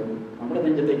വെച്ചാൽ നമ്മുടെ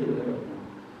നെഞ്ചത്തേക്ക്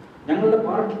ഞങ്ങളുടെ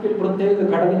പാർട്ടിക്ക് ഒരു പ്രത്യേക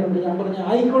ഘടനയുണ്ട്. ഞാൻ പറഞ്ഞു,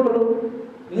 ആയിക്കോട്ടുള്ളൂ,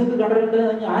 നിങ്ങൾക്ക് ഘടനയുണ്ട്,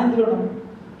 ഞാൻ എന്ത് വേണം?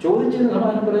 ചോദിച്ചതിന്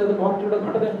സമാധാനം പറയാതെ പാർട്ടിയുടെ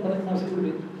ഘടന എന്ന് പറഞ്ഞ മാസത്തിൽ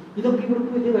ഇതൊക്കെ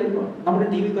ഇവർക്ക് വലിയ കാര്യമാണ്, നമ്മുടെ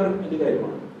TV-കാർക്ക് വലിയ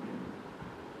കാര്യമാണ്.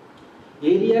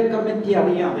 ഏരിയ കമ്മിറ്റി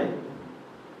അറിയാതെ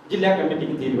ജില്ലാ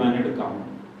കമ്മിറ്റിക്ക് തീരുമാനം എടുക്കാം.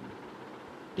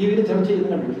 TV-യിൽ ചർച്ച ചെയ്ത്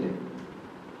കണ്ടിട്ടില്ലേ?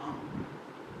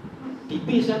 TP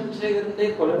ചന്ദ്രശേഖരന്റെ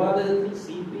കൊലപാതകത്തിൽ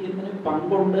CPM-ന്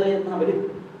പങ്കുണ്ട് എന്ന് അവർ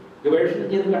ഗവേഷണം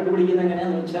ചെയ്ത് കണ്ടുപിടിക്കുന്നത്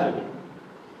എങ്ങനെയാന്ന് വെച്ചാൽ,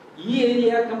 ഈ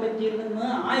ഏരിയ കമ്മിറ്റിയിൽ നിന്ന്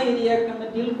ആ ഏരിയ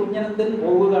കമ്മിറ്റിയിൽ കുഞ്ഞനന്തൻ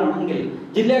പോവുകയാണെങ്കിൽ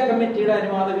ജില്ലാ കമ്മിറ്റിയുടെ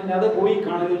അനുവാദമില്ലാതെ പോയി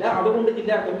കാണില്ല. അതുകൊണ്ട്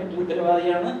ജില്ലാ കമ്മിറ്റി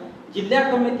ഉത്തരവാദിയാണ്. ജില്ലാ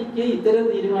കമ്മിറ്റിക്ക് ഇത്തരം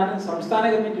തീരുമാനം സംസ്ഥാന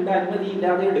കമ്മിറ്റിയുടെ അനുമതി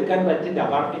ഇല്ലാതെ എടുക്കാൻ പറ്റില്ല,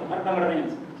 പാർട്ടി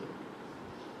ഭരണഘടനയനുസരിച്ച്.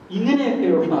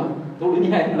 ഇങ്ങനെയൊക്കെയുള്ള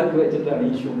തൊഴിലാളികളൊക്കെ വെച്ചിട്ടാണ്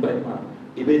ഈ ശുംഭന്മാർ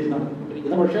ഡിബേറ്റ്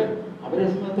നടത്തിക്കൊണ്ടിരിക്കുന്നത്. പക്ഷെ അവരെ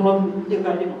സംബന്ധിച്ചോളം വലിയ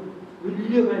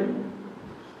കാര്യമാണ്.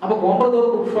 അപ്പൊ കോമ്പ്രദോർ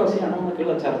ബൂർഷ്വാസിയാണോ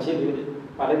എന്നൊക്കെയുള്ള ചർച്ചയിൽ ഇവർ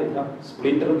പലവിധ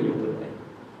സ്പ്ലിന്റർ ഗ്രൂപ്പുകളായി.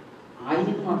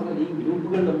 ആയിരുന്നു മാത്രമല്ല, ഈ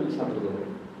ഗ്രൂപ്പുകൾ തമ്മിൽ ശത്രുതകൾ.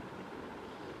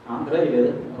 ആന്ധ്രയില്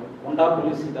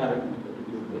കൊണ്ടാപ്പള്ളി സീതാരാമൻ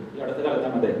ഗ്രൂപ്പ് ഈ അടുത്ത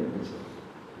കാലത്താണ് അദ്ദേഹം വിളിച്ചത്.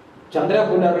 ചന്ദ്ര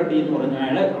പുല്ലാറെഡ്ഡി എന്ന് പറഞ്ഞ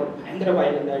അയാളെ ഭയങ്കര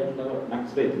വയലന്റ് ആയിട്ടുള്ള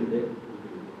നക്സലൈറ്റിന്റെ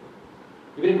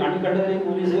ഇവര് കണിക്കണ്ടതിലെ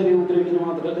പോലീസുകാരെ ഉപദ്രവിക്കുന്നത്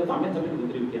മാത്രമല്ല, തമ്മിൽ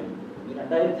ഉപദ്രവിക്കാൻ.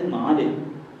 2004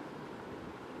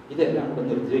 ഇതെല്ലാം കൂടെ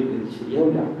നിർത്തിവെക്കുന്നത്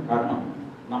ശരിയാവില്ല. കാരണം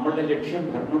നമ്മളുടെ ലക്ഷ്യം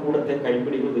ഭരണകൂടത്തെ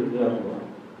കൈപ്പിടി ഒതുക്കുക എന്നുള്ളതാണ്.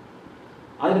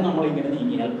 അതിന് നമ്മളിങ്ങനെ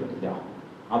നീങ്ങിയാൽ പറ്റില്ല.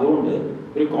 അതുകൊണ്ട്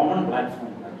ഒരു കോമൺ പ്ലാറ്റ്ഫോം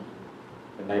ഉണ്ടാക്കി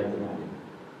 2004.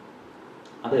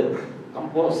 അത്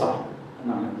കമ്പോസ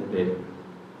എന്നാണ് എൻ്റെ പേര്.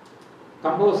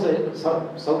 കമ്പോസ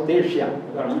സൗത്ത് ഏഷ്യ,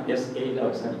 അതാണ് SA-യിൽ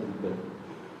അവസാനിക്കുന്നത്.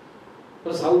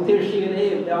 ഇപ്പോൾ സൗത്ത് ഏഷ്യയിലെ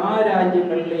എല്ലാ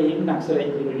രാജ്യങ്ങളിലെയും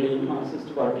നക്സലൈറ്റുകളിലെയും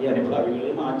മാർക്സിസ്റ്റ് പാർട്ടി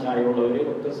അനുഭാവികളെയും ആ ചായയുള്ളവരെയും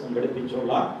ഒക്കെ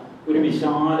സംഘടിപ്പിച്ചുള്ള ഒരു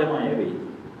വിശാലമായ വേദി.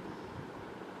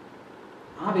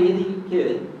 ആ വേദിക്ക്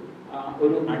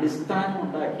ഒരു അടിസ്ഥാനം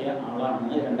ഉണ്ടാക്കിയ ആളാണ്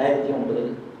 2009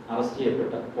 അറസ്റ്റ്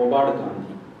ചെയ്യപ്പെട്ട കോബാഡ്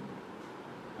ഗാന്ധി.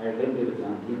 അയാളുടെ പേര്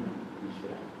ഗാന്ധി എന്നാണ്,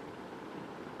 ഈശ്വര.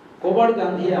 കോപാട്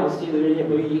ഗാന്ധിയെ അറസ്റ്റ് ചെയ്ത്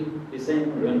കഴിഞ്ഞപ്പോൾ ഈ ഡിസൈൻ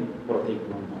മുഴുവൻ പുറത്തേക്ക്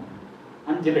വന്നു.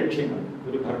 5 ലക്ഷ്യങ്ങൾ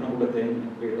ഒരു ഭരണകൂടത്തെ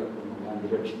കീഴടക്കുന്ന 5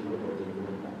 ലക്ഷ്യങ്ങൾ പുറത്തേക്ക്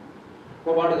വന്നു.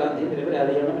 കോപാട് ഗാന്ധി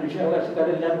നിരപരാധിയാണ്,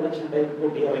 മനുഷ്യാവകാശക്കാരെല്ലാം വിളിച്ചുണ്ടായി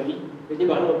കൂട്ടി ഇറങ്ങി വലിയ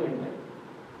ബഹളമൊക്കെ ഉണ്ടായി.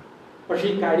 പക്ഷേ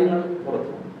ഈ കാര്യങ്ങൾ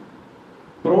പുറത്തു വന്നു.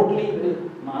 ബ്രോഡ്ലി ഇത്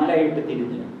 4ആയിട്ട്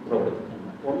തിരിഞ്ഞ്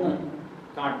പ്രവർത്തിക്കുന്നു. ഒന്ന്,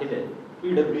 കാട്ടിലെ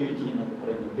PWG എന്നൊക്കെ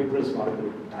പറയുന്നു, പീപ്പിൾസ് മാർക്കിൽ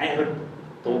ഡയറക്റ്റ്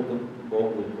തോക്കും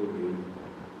ബോംബും ഉപയോഗിക്കുന്നു.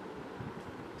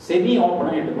 സെമി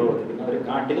ഓപ്പണായിട്ട് പ്രവർത്തിക്കുന്നു. അവർ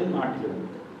കാട്ടിലും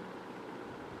നാട്ടിലുമുണ്ട്.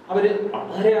 അവർ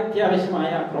വളരെ അത്യാവശ്യമായ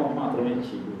ആക്രമണം മാത്രമേ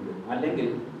ചെയ്യുള്ളൂ. അല്ലെങ്കിൽ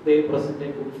ദേ പ്രസന്റ് എ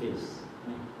ഗുഡ് ഫേസ്,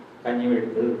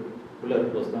 കഞ്ഞിവെടുത്ത്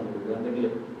പിള്ളേർക്ക് പുസ്തകം കൊടുക്കുക,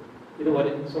 എന്തെങ്കിലും ഇതുപോലെ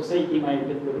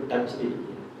സൊസൈറ്റിയുമായിട്ട് ഒരു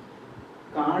ടച്ചിലിരിക്കുക.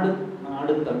 കാടും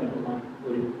നാടും തമ്മിലുള്ള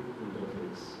ഒരു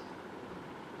ഇന്റർഫേസ്.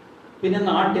 പിന്നെ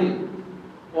നാട്ടിൽ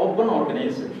ഓപ്പൺ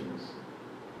ഓർഗനൈസേഷൻസ്,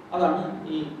 അതാണ്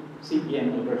ഈ CPM,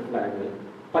 റെഡ് ഫ്ലാഗ്,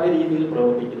 പല രീതിയിൽ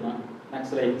പ്രവർത്തിക്കുന്ന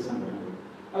നക്സലൈറ്റ് സംഘടനകൾ.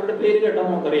 അവരുടെ പേര് കേട്ടാൽ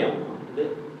നമുക്കറിയാം ഇത്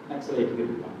നക്സലൈറ്റ്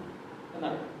ഗ്രൂപ്പാണ്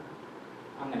എന്നറിയാം.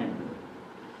 അങ്ങനെയുണ്ട്.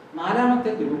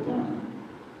 4ാമത്തെ ഗ്രൂപ്പാണ്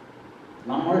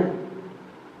നമ്മൾ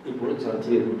ഇപ്പോൾ ചർച്ച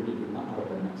ചെയ്തുകൊണ്ടിരിക്കുന്ന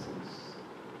അർബൻ നക്സൽസ്.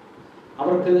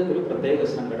 അവർക്ക് ഒരു പ്രത്യേക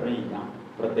സംഘടനയില്ല,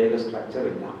 പ്രത്യേക സ്ട്രക്ചർ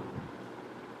ഇല്ല,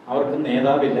 അവർക്ക്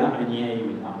നേതാവില്ല,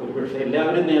 അനുയായിയുമില്ല. ഒരുപക്ഷെ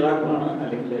എല്ലാവരും നേതാക്കളാണ്,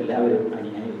 അല്ലെങ്കിൽ എല്ലാവരും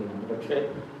അനുയായികളാണ്. പക്ഷെ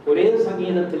ഒരേ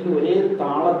സംഗീതത്തിൽ ഒരേ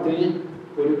താളത്തിൽ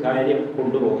ഒരു കാര്യം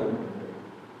കൊണ്ടുപോകാൻ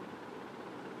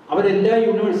അവരെല്ലാ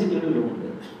യൂണിവേഴ്സിറ്റികളിലുമുണ്ട്,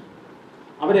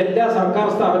 അവരെല്ലാ സർക്കാർ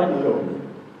സ്ഥാപനങ്ങളിലുമുണ്ട്,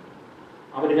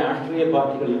 അവർ രാഷ്ട്രീയ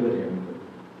പാർട്ടികളിൽ വരെയുണ്ട്,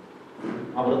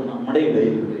 അവർ നമ്മുടെ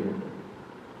ഇടയിൽ വരെയുണ്ട്.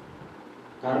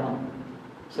 കാരണം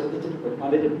ശ്രദ്ധിച്ചിട്ട്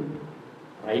പലരും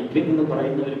റൈറ്റ് വിങ് എന്ന്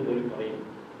പറയുന്നവർ പോലും പറയും,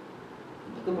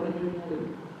 ഇതൊക്കെ പറഞ്ഞു കഴിഞ്ഞാൽ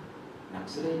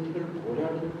നക്സലൈറ്റുകൾ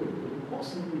പോരാടുന്നത് ഒരു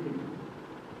മോശം കിട്ടില്ല,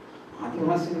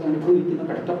 ആദിവാസികൾ അനുഭവിക്കുന്ന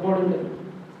കഷ്ടപ്പാടുണ്ട്,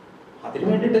 അതിനു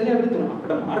വേണ്ടിയിട്ടല്ലേ അവർ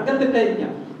അവിടെ മാർഗം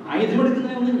തെറ്റായിരിക്കാം.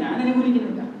 ആയുധമെടുക്കുന്നതൊന്നും ഞാൻ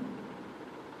അനുകൂലിക്കുന്നില്ല,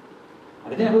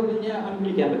 അതിനെ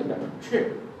അനുകൂലിക്കാൻ പറ്റില്ല. പക്ഷേ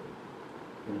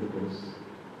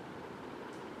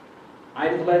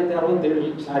 1967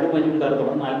 ഷാരു മജുംദാർ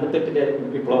തുടങ്ങി 48-ലെ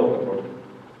വിപ്ലവമൊക്കെ തുടങ്ങി.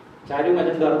 ഷാരു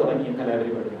മജുംദാർ തുടങ്ങിയ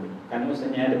കലാപരിപാടിയാണ്. കന്നു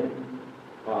സന്യാൽ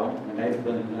പാവം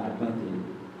 2010 ആത്മഹത്യ ചെയ്തു.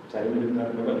 ഷാരു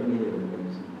മജുംദാറിന്റെ പതിനീ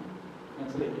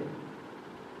മനസ്സിലാക്കിയ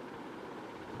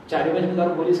ഷാരു മജുംദാർ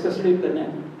പോലീസ് കസ്റ്റഡിയിൽ തന്നെ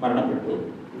മരണപ്പെട്ടു.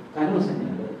 കന്നു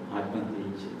സന്യാൽ ആത്മഹത്യ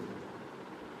ചെയ്തു.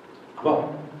 അപ്പൊ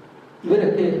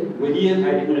ഇവരൊക്കെ വലിയ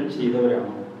കാര്യങ്ങൾ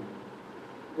ചെയ്തവരാണോ?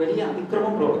 വലിയ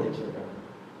അതിക്രമം പ്രവർത്തിച്ചവരാണ്.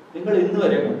 നിങ്ങൾ ഇന്ന്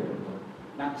വരെ കണ്ടിട്ടുണ്ടോ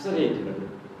നക്സലൈറ്റുകൾ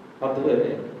 10 പേരെ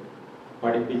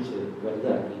പഠിപ്പിച്ച്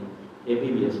വലുതാക്കി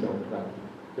MBBS ഡോക്ടറാക്കി?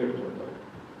 കേട്ടിട്ടുണ്ടോ?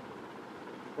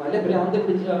 വല്ല ഭ്രാന്തം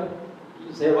പിടിച്ച ഈ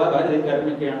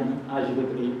സേവാഭാരതക്കാരനൊക്കെയാണ്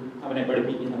ആശുപത്രി അവനെ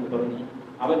പഠിപ്പിക്കുന്നതെന്ന് പറഞ്ഞ്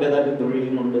അവൻ്റെ തന്നെ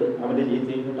തൊഴിലും കൊണ്ട് അവൻ്റെ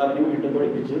ജീവിതം കൊണ്ട് അവനെ വീണ്ടും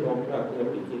പഠിപ്പിച്ച് ഡോക്ടറാക്കുക,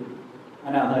 പഠിക്കുക,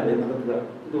 അനാഥാലയം നടത്തുക,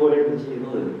 ഇതുപോലെയൊക്കെ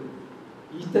ചെയ്യുന്നത്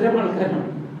ഇത്തരം ആൾക്കാരാണ്.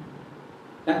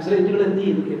 നക്സലൈറ്റുകൾ എന്ത്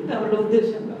ചെയ്തു? എന്താ അവരുടെ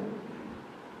ഉദ്ദേശം? എന്താ?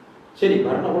 ശരി,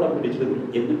 ഭരണകൂടം പിടിച്ചെടുക്കുന്നു.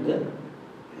 എന്നിട്ട്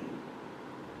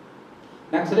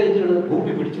നക്സലൈറ്റുകൾ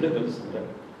ഭൂമി പിടിച്ചെടുക്കുന്ന സമരം,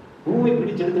 ഭൂമി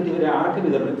പിടിച്ചെടുത്തിട്ട് ഇവരെ ആർക്ക്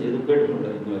വിതരണം ചെയ്തു? കേട്ടിട്ടുണ്ട്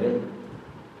ഇന്നുവരെ?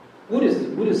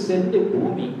 ഒരു സെന്റ്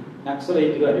ഭൂമി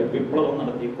നക്സലൈറ്റുകാർ വിപ്ലവം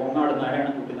നടത്തി കൊങ്ങാട്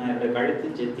നാരായണൻകുട്ടി നായരുടെ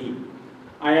കഴുത്തിൽ ചെത്തി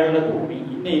അയാളുടെ ഭൂമി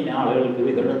ഇന്ന ഇന്ന ആളുകൾക്ക്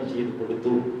വിതരണം ചെയ്ത്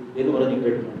കൊടുത്തു എന്ന് പറഞ്ഞ്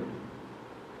കേട്ടിട്ടുണ്ട്?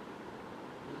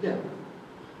 ഇല്ല,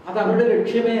 അത് അവരുടെ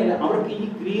ലക്ഷ്യമേ അല്ല. അവർക്ക് ഈ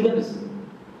ഗ്രീവൻസ്,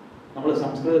 നമ്മൾ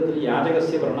സംസ്കൃതത്തിൽ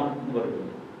യാചകസ്യ വ്രണം എന്ന് പറയുന്നത്,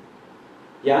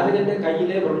 യാചകന്റെ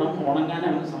കയ്യിലെ വ്രണം ഉണങ്ങാൻ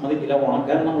അവൻ സമ്മതിക്കില്ല.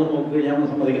 ഉണക്കാൻ നമ്മൾ നോക്കി കഴിഞ്ഞാൽ അവൻ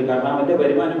സമ്മതിക്കില്ല. കാരണം അവന്റെ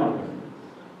വരുമാനമാണ്.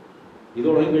 ഇത്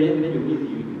ഉണങ്ങി കഴിഞ്ഞാൽ പിന്നെ ജോലി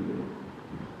ജീവിക്കുന്നു.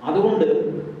 അതുകൊണ്ട്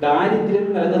ദാരിദ്ര്യം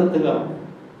നിലനിർത്തുക,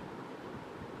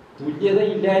 തുല്യത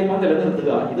ഇല്ലായ്മ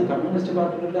നിലനിർത്തുക, ഇത് കമ്മ്യൂണിസ്റ്റ്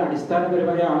പാർട്ടികളുടെ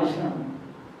അടിസ്ഥാനപരമായ ആവശ്യമാണ്.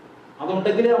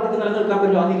 അതുണ്ടെങ്കിലേ അവർക്ക് നിലനിൽക്കാൻ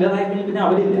പറ്റും. അതില്ലാതായി കഴിഞ്ഞാൽ പിന്നെ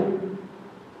അവരില്ല.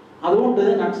 അതുകൊണ്ട്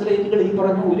നക്സലൈറ്റുകൾ ഈ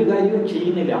പറഞ്ഞ ഒരു കാര്യവും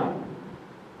ചെയ്യുന്നില്ല.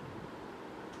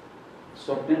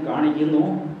 സ്വപ്നം കാണിക്കുന്നു,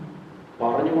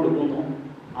 പറഞ്ഞു കൊടുക്കുന്നു.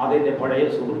 അതിൻ്റെ പഴയ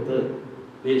സുഹൃത്ത്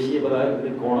ദേശീയ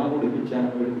പതാകത്തിൽ കോണം കുടിപ്പിച്ചാൽ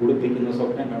കുടിപ്പിക്കുന്ന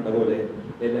സ്വപ്നം കണ്ട പോലെ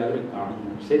എല്ലാവരും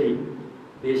കാണുന്നു. ശരി,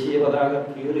 ദേശീയ പതാക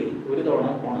കീറി ഒരു തവണ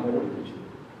കോണം കുടിപ്പിച്ചു,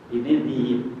 പിന്നെ എന്ത്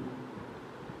ചെയ്യും?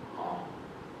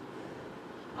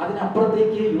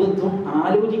 അതിനപ്പുറത്തേക്ക് യുവത്വം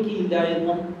ആലോചിക്കുകയില്ല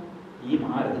എന്നും ഈ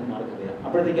ഭാരതന്മാർക്കറിയാം.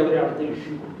 അപ്പോഴത്തേക്ക് അവരെ അടുത്ത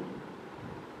ഇഷ്യൂ കൊണ്ടുവരും,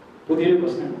 പുതിയൊരു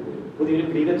പ്രശ്നം കൊണ്ടുവരും, പുതിയൊരു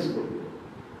ഗ്രീവൻസ് കൊണ്ടുവരും.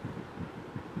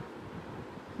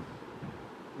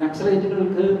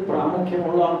 നക്സലൈറ്റുകൾക്ക്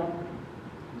പ്രാമുഖ്യമുള്ള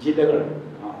ജില്ലകൾ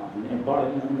നേപ്പാളിൽ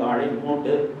നിന്നും താഴെ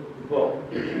ഇങ്ങോട്ട് ഇപ്പോൾ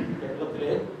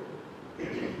കേരളത്തിലെ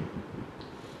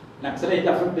നക്സലൈറ്റ്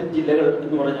അഫക്റ്റഡ് ജില്ലകൾ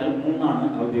എന്ന് പറഞ്ഞാൽ 3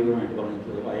 ഔദ്യോഗികമായിട്ട്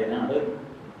പറഞ്ഞിട്ടുള്ളത്. വയനാട്,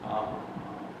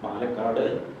 പാലക്കാട്,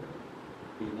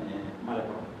 പിന്നെ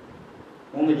മലപ്പുറം.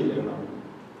 3 ജില്ലകളാണ്.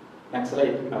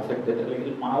 നക്സലൈറ്റ് അഫക്റ്റഡ്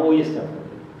അല്ലെങ്കിൽ മാവോയിസ്റ്റ്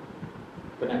അഫക്റ്റഡ്.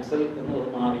 ഇപ്പം നക്സൽ എന്നത്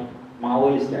മാറി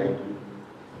മാവോയിസ്റ്റ് ആയിട്ട്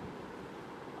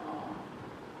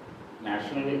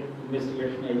നാഷണൽ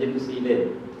ഇൻവെസ്റ്റിഗേഷൻ ഏജൻസിയിലെ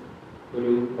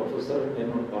ഒരു പ്രൊഫസർ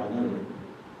എന്നോട് പറഞ്ഞത്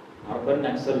അർബൻ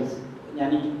നക്സൽസ്, ഞാൻ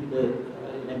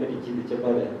ഇതിനെപ്പറ്റി ചിന്തിച്ചപ്പോൾ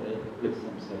അദ്ദേഹത്തെ വിളിച്ച്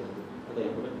സംസാരിച്ചു.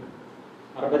 അദ്ദേഹം പറഞ്ഞു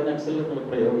അർബൻ നക്സൽ എന്നുള്ള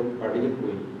പ്രയോഗം പടിയിൽ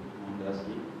പോയി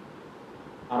മോഹൻദാസ്ജി,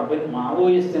 അർബൻ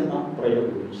മാവോയിസ്റ്റ് എന്ന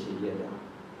പ്രയോഗവും ശരിയല്ല,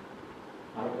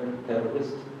 അർബൻ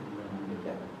ടെററിസ്റ്റ് എന്ന്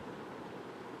വിളിക്കാം.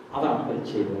 അതാണ് അവർ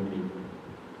ചെയ്തുകൊണ്ടിരിക്കുന്നത്.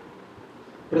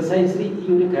 പ്രിസൈസ്ലി ഈ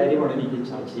ഒരു കാര്യമാണ് എനിക്ക്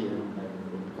ചർച്ച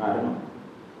ചെയ്യാനുണ്ടായിരുന്നത്. കാരണം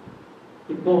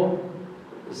ഇപ്പോൾ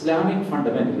ഇസ്ലാമിക്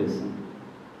ഫണ്ടമെന്റലിസം,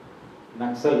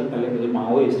 നക്സൽ അല്ലെങ്കിൽ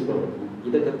മാവോയിസ്റ്റ് പ്രവർത്തനം,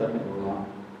 ഇതൊക്കെ തമ്മിലുള്ള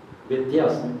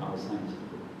വ്യത്യാസം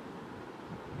അവസാനിച്ചിരിക്കുന്നു.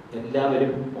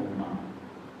 എല്ലാവരും ഒന്നാണ്.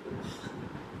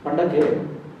 പണ്ടൊക്കെ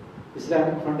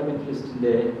ഇസ്ലാമിക്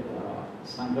ഫണ്ടമെന്റലിസ്റ്റിന്റെ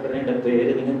സംഘടനയുടെ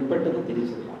പേര് നിങ്ങൾക്ക് പെട്ടെന്ന്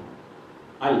തിരിച്ചറിയാം.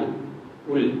 അൽ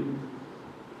ഉൽ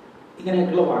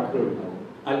ഇങ്ങനെയൊക്കെയുള്ള വാക്കുകൾ ഉണ്ടാവും.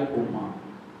 അൽ ഉമ്മ,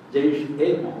 Jaish A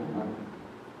Muhammad,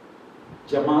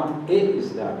 Jamaat A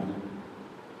Islami.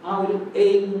 ആ ഒരു എ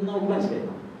നമുക്ക്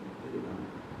മനസ്സിലാക്കാം.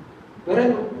 വേറെ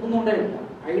ഒന്നും ഉണ്ടായിട്ടില്ല,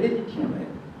 ഐഡന്റിറ്റി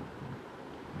ഉണ്ടായിരുന്നു.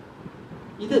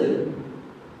 ഇത്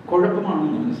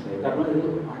കുഴപ്പമാണെന്ന് മനസ്സിലായി. കാരണം ഇത്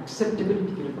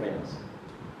അക്സെപ്റ്റബിലിറ്റിക്ക് ഒരു പ്രയാസം.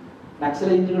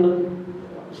 നക്സലൈറ്റുകളും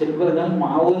ശരിക്കും പറഞ്ഞാൽ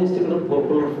മാവോയിസ്റ്റുകളും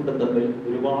പോപ്പുലർ ഫ്രണ്ടും തമ്മിൽ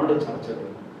ഒരുപാട്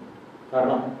ചർച്ചകളുണ്ട്.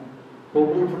 കാരണം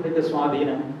പോപ്പുലർ ഫ്രണ്ടിന്റെ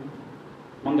സ്വാധീനം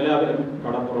മംഗലാപുരം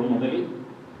കടപ്പുറം മുതൽ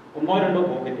ഒന്നോ രണ്ടോ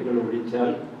പോക്കറ്റുകൾ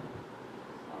ഒഴിച്ചാൽ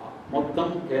മൊത്തം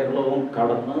കേരളവും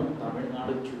കടന്ന്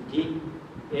തമിഴ്നാട് ചുറ്റി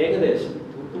ഏകദേശം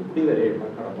തൂത്തുക്കുടി വരെയുള്ള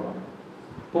കടപ്പുറം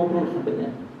പോപ്പുലർ ഫ്രണ്ടിന്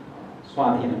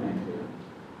സ്വാധീന മേഖലയാണ്.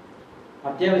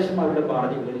 അത്യാവശ്യം അവരുടെ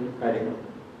പാർട്ടികളിൽ കാര്യങ്ങൾ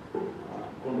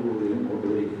കൊണ്ടുവരികയും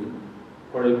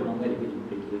കുഴൽപ്പണം കരിക്കുകയും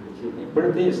പിടിക്കുകയും ചെയ്യുന്നത്.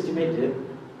 ഇപ്പോഴത്തെ എസ്റ്റിമേറ്റ്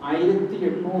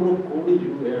 1800 കോടി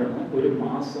രൂപയാണ് ഒരു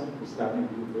മാസം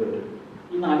ഇസ്ലാമിക് ഗ്രൂപ്പുകൾ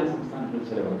ഈ 4 സംസ്ഥാനങ്ങളിൽ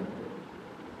ചെലവാക്കുന്നത്.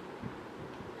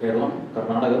 കേരളം,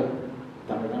 കർണാടക,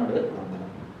 തമിഴ്നാട്, ആന്ധ്ര,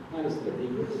 4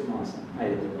 സ്ഥലത്തേക്ക് ഒരു മാസം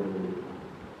 1800 കോടി രൂപ.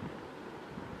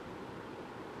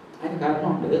 അതിന്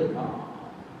കാരണമുണ്ട്,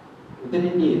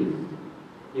 ഉത്തരേന്ത്യയിൽ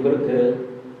ഇവർക്ക്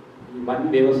ഈ വൻ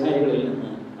വ്യവസായികളിൽ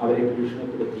നിന്ന് അവരെ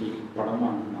ഭീഷണിപ്പെടുത്തി പണം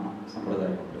വാങ്ങുന്ന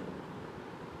സമ്പ്രദായമുണ്ട്.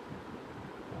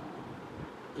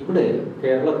 ഇവിടെ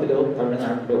കേരളത്തിലോ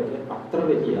തമിഴ്നാട്ടിലോ ഒക്കെ അത്ര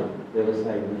വലിയ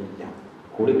വ്യവസായങ്ങളില്ല.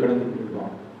 കോടിക്കണക്കിന് രൂപ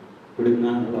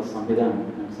പിടുങ്ങാനുള്ള സംവിധാനം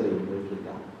നക്സലൈറ്റുകൾക്കില്ല.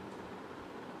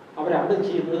 അവരവിടെ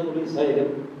ചെയ്യുന്നത് ഒറീസയിലും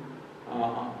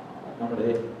നമ്മുടെ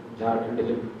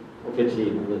ജാർഖണ്ഡിലും ഒക്കെ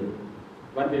ചെയ്യുന്നത്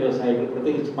വൻ വ്യവസായികൾ,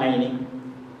 പ്രത്യേകിച്ച് മൈനിങ്,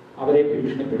 അവരെ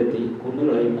ഭീഷണിപ്പെടുത്തി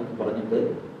കുന്നുകളെന്നൊക്കെ പറഞ്ഞിട്ട്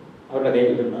അവരുടെ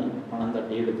കയ്യിൽ നിന്ന് പണം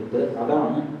തട്ടിയെടുത്തിട്ട്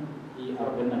അതാണ് ഈ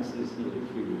അർബൻ നക്സലിസ്റ്റിൽ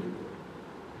ഫീഡ് ചെയ്യുന്നത്.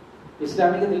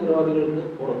 ഇസ്ലാമിക തീവ്രവാദികൾക്ക്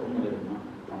പുറത്തുനിന്ന് വരുന്ന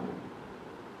പണം.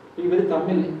 ഇവർ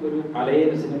തമ്മിൽ ഒരു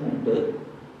അലയൻസിന് മുമ്പ്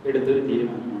എടുത്തൊരു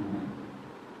തീരുമാനമാണ്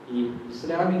ഈ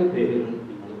ഇസ്ലാമിക പേരുകൾ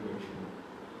നിങ്ങൾ ഉപേക്ഷിക്കണം.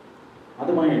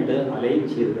 അതുമായിട്ട് അലൈൻ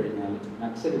ചെയ്ത് കഴിഞ്ഞാൽ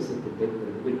നക്സലിസത്തിന്റെ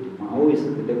ക്രെഡിബിലിറ്റി,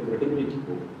 മാവോയിസത്തിന്റെ ക്രെഡിബിലിറ്റി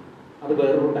പോകും. അത്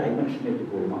വേറൊരു ഡയമെൻഷനിലേക്ക്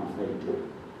പോകും ആ ഫൈറ്റ്.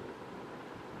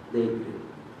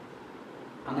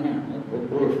 അങ്ങനെയാണ്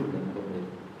പോപ്പുലർ ഫ്രണ്ട് എന്നുള്ള പേര്.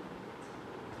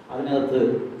 അതിനകത്ത്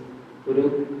ഒരു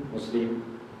മുസ്ലിം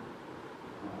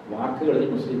വാക്കുകളിൽ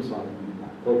മുസ്ലിം സ്വാധീനമില്ല.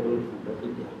 Popular front of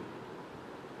India,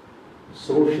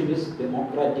 socialist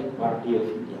democratic party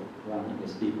of India, അതാണ്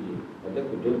SDP. വല്ല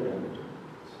കുറ്റവും പറയാൻ പറ്റും.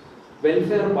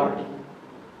 വെൽഫെയർ പാർട്ടി,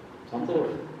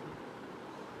 സന്തോഷം,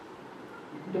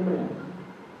 കുറ്റം പറയാൻ പറ്റും.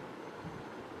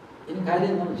 ഇനി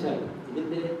കാര്യം എന്താണെന്ന് വെച്ചാൽ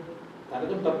ഇതിൻ്റെ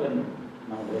തലതൊട്ടപ്പൻ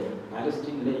നമ്മുടെ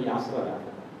പാലസ്റ്റീനിലെ Yasar Arafat.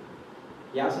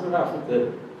 Yasar Arafat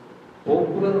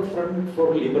popular front for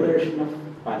Liberation of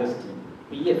Palestine,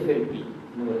 PFLP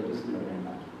എന്ന് പറയുന്ന സംഘടന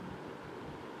ഉണ്ടാക്കി.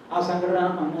 ആ സംഘടന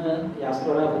അന്ന് യാസർ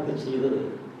അറാഫത്ത് ചെയ്തത്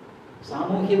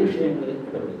സാമൂഹ്യ വിഷയങ്ങളിൽ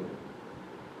ഇടപെടുക.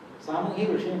 സാമൂഹ്യ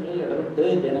വിഷയങ്ങളിൽ ഇടപെട്ട്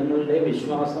ജനങ്ങളുടെ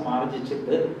വിശ്വാസം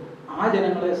ആർജിച്ചിട്ട് ആ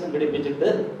ജനങ്ങളെ സംഘടിപ്പിച്ചിട്ട്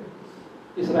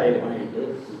ഇസ്രായേലുമായിട്ട്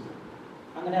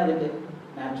അങ്ങനെ അതിൻ്റെ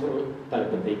നാച്ചുറൽ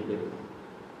തലപ്പത്തേക്ക് വരുന്നു.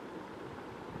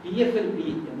 PFLP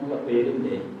എന്നുള്ള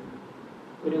പേരിൻ്റെ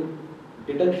ഒരു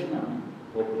ഡിഡക്ഷനാണ്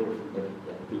popular front of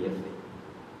India, PFI.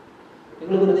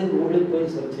 നിങ്ങൾ വെറുതെ ഗൂഗിളിൽ പോയി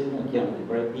സെർച്ച് ചെയ്ത് നോക്കിയാൽ മതി.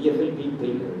 ഇപ്പോൾ PFLP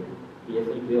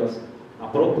PFLP was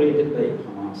appropriated by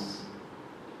Hamas.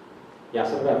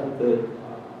 Yasar Arafat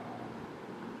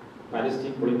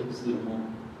Palestine പൊളിറ്റിക്സിൽ നിന്ന്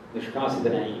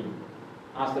നിഷ്കാസിതനായി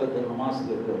ആ സ്ഥലത്ത്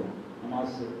ഹമാസിലേക്ക് വന്നു.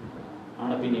 ഹമാസ്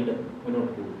ആണ് പിന്നീട്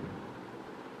മുന്നോട്ട് പോകുന്നത്.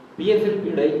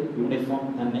 PFLPയുടെ യൂണിഫോം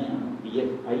തന്നെയാണ്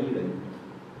PFIയുടെ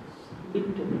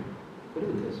യൂണിഫോം. ഒരു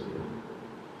വ്യത്യാസമില്ല.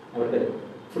 അവരുടെ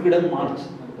ഫ്രീഡം മാർച്ച്,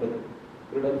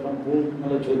 ഫ്രീഡം ഫ്രം ഹൂം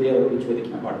എന്നുള്ള ചോദ്യം അവരോട്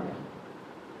ചോദിക്കാൻ പാടില്ല.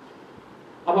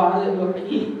 അപ്പോൾ അത്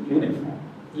ഈ യൂണിഫോം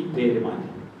ഈ പേര് മാറ്റി.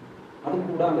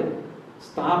 അതുകൂടാതെ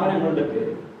സ്ഥാപനങ്ങളുടെ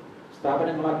പേര്,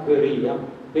 സ്ഥാപനങ്ങളാ കയറി ചെയ്യുക,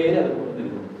 പേര് അതുപോലെ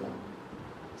നിലനിർത്തുക.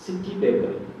 City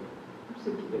bakery,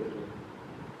 city bakery.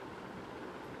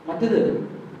 മറ്റത്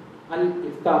അൽ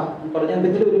ഇഫ്താഹ് എന്ന് പറഞ്ഞ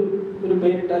എന്തെങ്കിലും ഒരു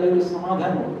പേരിട്ടാൽ ഒരു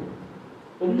സമാധാനമുള്ളൂ.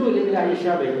 ഒന്നുമില്ലെങ്കിൽ ആയിഷ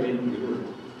ബേക്കറി എന്ന് പേരുള്ളൂ.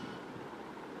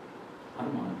 അത്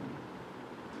മാറി.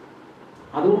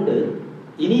 അതുകൊണ്ട്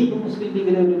ഇനിയിപ്പോൾ മുസ്ലിം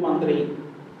ലീഗിലെ ഒരു മന്ത്രി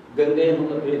ഗംഗ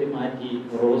എന്നുള്ള പേര് മാറ്റി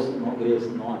റോസ് എന്നോ ഗ്രേസ്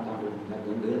എന്നോ ആക്കാൻ പോകുന്നില്ല.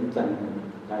 ഗംഗ എന്ന് തന്നെ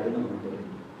കാര്യമെന്നുണ്ട്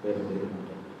പേര്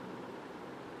മാറ്റാൻ.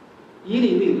 ഈ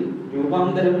രീതിയിൽ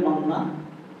രൂപാന്തരം വന്ന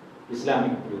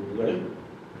ഇസ്ലാമിക് ഗ്രൂപ്പുകൾ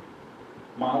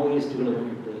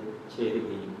മാവോയിസ്റ്റുകളുമായിട്ട്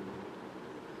ചേരുകയും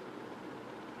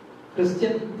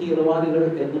ക്രിസ്ത്യൻ തീവ്രവാദികൾ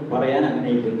എന്ന് പറയാൻ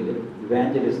അങ്ങനെയില്ലെങ്കിലും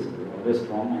ഇവാഞ്ചലിസ്റ്റുകൾ വളരെ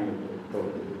സ്ട്രോങ് ആയിട്ട്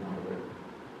പ്രവർത്തിക്കുന്ന ആളുകൾ,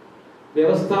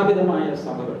 വ്യവസ്ഥാപിതമായ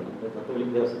സഭകൾ,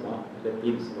 കത്തോലിക്ക സഭ,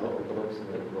 ലത്തീൻ സഭ, ഓർത്തഡോക്സ്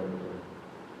സഭ,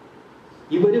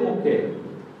 ഇവരുമൊക്കെ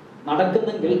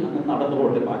നടക്കുന്നെങ്കിൽ അങ്ങ്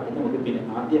നടന്നുകൊണ്ട് ബാക്കി നമുക്ക് പിന്നെ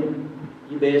ആദ്യം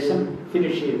ഈ ദേശം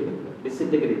ഫിനിഷ് ചെയ്ത്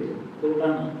ഡിസിൻറ്റഗ്രേറ്റ്.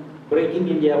 അതുകൊണ്ടാണ്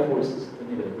ബ്രേക്കിംഗ് ഇന്ത്യ ഫോഴ്സസ്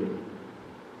എന്നിവ വിളിക്കുന്നത്.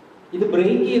 ഇത്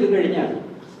ബ്രേക്ക് ചെയ്ത് കഴിഞ്ഞാൽ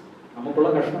നമുക്കുള്ള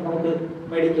കഷ്ണം നമുക്ക്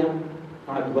മേടിക്കാം,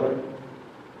 കണക്ക് പറയും.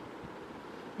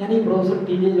 ഞാൻ ഈ പ്രൊഫസർ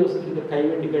ടി ജെ ജോസഫിന്റെ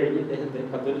കൈവേണ്ടി കഴിഞ്ഞ് അദ്ദേഹത്തെ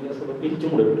കത്തോലിക്ക സഭ പിരിച്ചും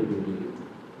കൂടെ വിട്ടു ജോലി ചെയ്തു.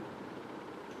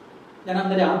 ഞാൻ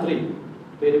അന്ന് രാത്രി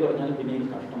പേര് പറഞ്ഞാൽ പിന്നെയും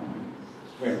കഷ്ടമാണ്,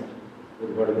 വേണ്ട,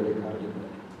 ഒരുപാട് പേര് അറിയുന്നത്.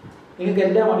 നിങ്ങൾക്ക്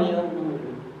എല്ലാം അറിയാവുന്ന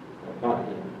ഒരു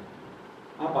പാതിരിയാണ്.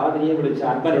 ആ പാതിരിയെ വിളിച്ച്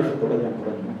ആത്മരക്ഷത്തോടെ ഞാൻ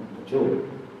പറഞ്ഞു, ജോ,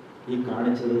 ഈ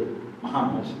കാണിച്ചത്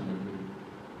മഹാമോശമായി.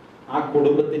 ആ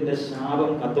കുടുംബത്തിന്റെ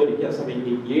ശാപം കത്തോലിക്ക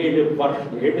സഭയ്ക്ക് 7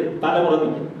 തലമുറ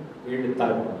നിൽക്കും. 7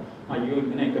 തലമുറ. അയ്യോ,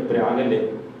 ഇങ്ങനെയൊക്കെ പ്രാഗല്ലേ,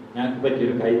 ഞങ്ങൾക്ക്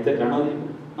പറ്റിയൊരു കൈത്തെറ്റാണോ?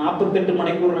 48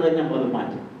 മണിക്കൂറിനകം ഞങ്ങളത്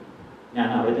മാറ്റും. ഞാൻ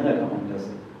അറിഞ്ഞതല്ല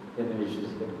മോഹൻദാസ് എന്ന്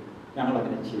വിശ്വസിക്കുന്നു. ഞങ്ങൾ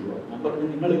അങ്ങനെ ചെയ്യുക. ഞാൻ പറഞ്ഞു,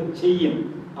 നിങ്ങൾ ചെയ്യും,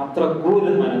 അത്ര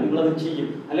ക്രൂരന്മാരാണ്, നിങ്ങളത് ചെയ്യും.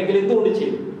 അല്ലെങ്കിൽ എന്തുകൊണ്ട്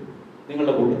ചെയ്യും?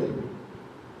 നിങ്ങളുടെ കൂട്ടത്തിൽ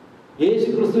യേശു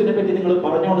ക്രിസ്തുവിനെ പറ്റി നിങ്ങൾ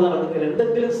പറഞ്ഞുകൊണ്ട് നടക്കുന്നതിൽ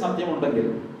എന്തെങ്കിലും സത്യമുണ്ടെങ്കിൽ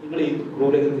നിങ്ങൾ ഈ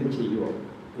ക്രൂരകൃത്യം ചെയ്യുക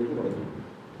എന്ന് പറഞ്ഞു.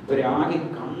 ഇവരാകെ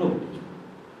കണ്ണു പിടിച്ചു.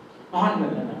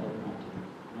 ആത്മല്ല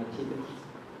മാറ്റിയത്.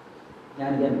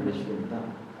 ഞാനിതാ വിളിച്ചു, എന്താ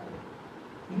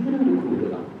ഇങ്ങനെ ഒരു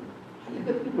ക്രൂരത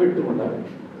അല്ലെങ്കിൽ പെട്ടുകൊണ്ടാണ്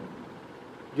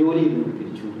ജോലിയിൽ നിന്ന്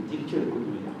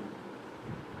തിരിച്ചെടുക്കുന്നില്ല.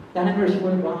 ഞാൻ അന്വേഷിച്ചു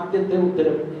പോയപ്പോൾ ആദ്യത്തെ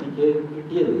ഉത്തരം എനിക്ക്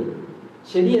കിട്ടിയത്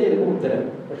ശരിയായിരുന്നു ഉത്തരം,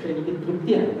 പക്ഷെ എനിക്ക്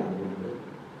തൃപ്തിയായില്ല. അതുകൊണ്ട്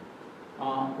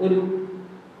ഒരു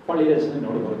പള്ളിയച്ഛൻ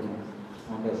എന്നോട് പറഞ്ഞു,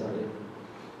 മോഹൻദാസ് സാറേ,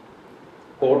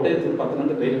 കോട്ടയത്ത്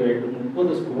പത്തനംതിട്ടയിലുമായിട്ട്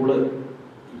 30 സ്കൂള്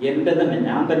എൻ്റെ തന്നെ,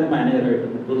 ഞാൻ തന്നെ മാനേജറായിട്ട്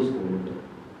 30 സ്കൂളുണ്ട്.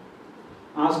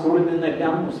 ആ സ്കൂളിൽ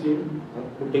നിന്നെല്ലാം മുസ്ലിം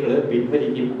കുട്ടികളെ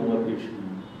പിൻവലിക്കും എന്നുള്ള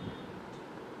ഭീഷണിയാണ്.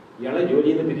 ഇയാളെ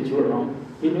ജോലിയിൽ നിന്ന് പിരിച്ചു വിടണം.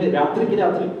 പിന്നെ രാത്രിക്ക്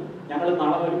രാത്രി ഞങ്ങൾ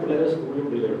നാളെ ഒരു പിള്ളേരെ സ്കൂളിൽ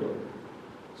വിടുക കേട്ടോ.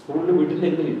 സ്കൂളിൽ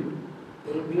വിട്ടില്ലെങ്കിൽ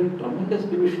ട്രമൻഡസ്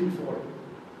ഡിവിഷൻ ഫോൾ.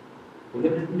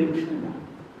 1-2 ഡിവിഷനില്ല.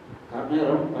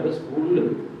 കാരണം പല സ്കൂളിലും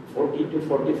 40 to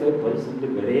 45%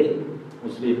 വരെ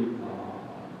മുസ്ലിം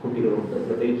കുട്ടികളുണ്ട്,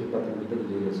 പ്രത്യേകിച്ച് പത്തനംതിട്ട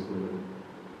ജില്ലയിലെ സ്കൂളുകൾ.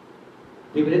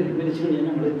 ഇവരെ പിൻവലിച്ചു കഴിഞ്ഞാൽ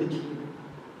ഞങ്ങൾ എന്ത് ചെയ്യും?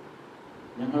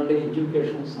 ഞങ്ങളുടെ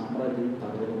എഡ്യൂക്കേഷൻ സാമ്രാജ്യം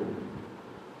തകർന്നു പോകും.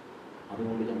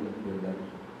 അതുകൊണ്ട് ഞങ്ങൾ ഉണ്ടായി.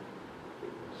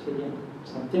 ശരിയാണ്,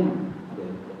 സത്യമാണ്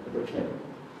അദ്ദേഹത്തെ. പക്ഷേ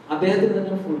അദ്ദേഹത്തിന്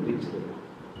തന്നെ ഫുൾ പിക്ചർ ഇല്ല.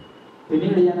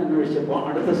 പിന്നീട് ഞാൻ അന്വേഷിച്ചപ്പോൾ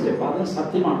അടുത്ത സ്റ്റെപ്പ്, അത്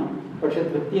സത്യമാണ്, പക്ഷെ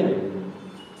തൃപ്തിയായില്ല.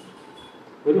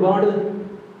 ഒരുപാട്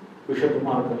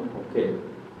ബിഷപ്പുമാർക്കും ഒക്കെ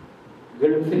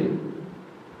ഗൾഫിൽ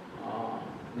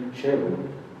നിക്ഷേപം,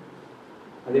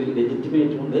 അതിൽ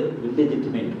ലെജിറ്റിമേറ്റും ഉണ്ട്,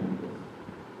 ഇല്ലെജിറ്റിമേറ്റും ഉണ്ട്.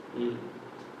 ഈ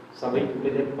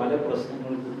സഭയ്ക്കുള്ളിലെ പല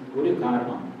പ്രശ്നങ്ങൾക്കും ഒരു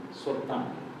കാരണം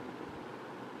സ്വത്താണ്.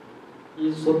 ഈ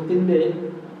സ്വത്തിൻ്റെ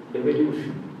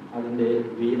ഡെവല്യൂഷൻ, അതിൻ്റെ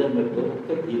വീതം വെപ്പ്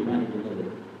ഒക്കെ തീരുമാനിക്കുന്നത്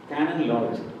കാനൻ ലോ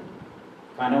വെച്ചിട്ടാണ്,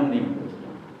 കാനോൻ നിയമം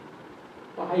വെച്ചിട്ടാണ്.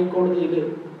 അപ്പോൾ ഹൈക്കോടതിയിൽ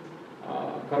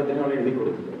കർദിനാൾ എഴുതി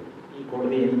കൊടുത്തില്ല, ഈ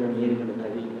കോടതി എനിക്ക് അംഗീകരിക്കേണ്ട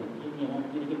കാര്യമില്ല, ഈ നിയമം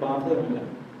എനിക്ക് ബാധകമല്ല,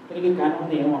 എനിക്ക് കാനോൻ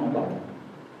നിയമമാണ് ബാധകം.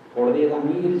 കോടതി അത്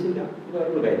അംഗീകരിച്ചില്ല,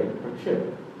 വേറൊരു കാര്യം. പക്ഷെ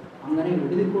അങ്ങനെ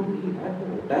എഴുതിക്കൊണ്ട്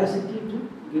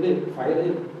ഇത് file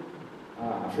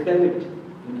affidavit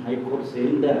in high court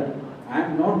saying that I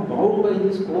am not bound by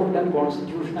this court and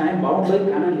constitution, I am bound by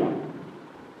canon law.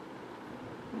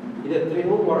 ഇത്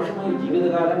എത്രയോ വർഷമായി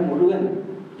ജീവിതകാലം മുഴുവൻ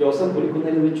ജോസഫ്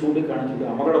പുലിക്കുന്നതിൽ ചൂണ്ടിക്കാണിച്ചത്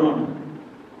അപകടമാണ്.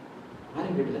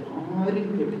 ആരും കേട്ടില്ല, ആരും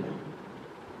കേട്ടില്ല.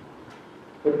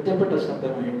 ഒറ്റപ്പെട്ട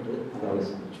ശബ്ദമായിട്ട് അത്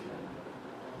അവസാനിച്ചു.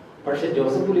 പക്ഷെ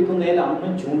ജോസഫ് പുലിക്കുന്നതിൽ അന്ന്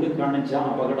ചൂണ്ടിക്കാണിച്ച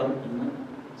അപകടം ഇന്ന്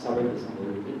സഭയ്ക്ക്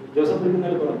സംഭവിക്കും. ജോസഫ്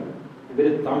പുലിക്കുന്നതിൽ പറഞ്ഞു, ഇവര്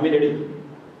തമ്മിലടിക്കും,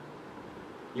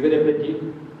 ഇവരെ പറ്റി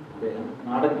അദ്ദേഹം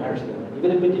നാടൻ ഭാഷയിലാണ്,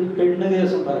 ഇവരെ പറ്റി പെണ്ണ്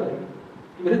കേസുണ്ടാകും,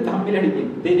 ഇവര് തമ്മിലടിക്കും,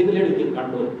 തെരുവിലടിക്കും,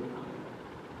 കണ്ടു.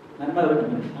 നന്മ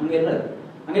മനുഷ്യൻ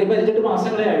അങ്ങനെ ഭരിച്ചിട്ട്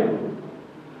മാസങ്ങളെ ആയുള്ളൂ.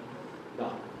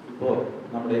 ഇപ്പോ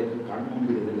നമ്മുടെ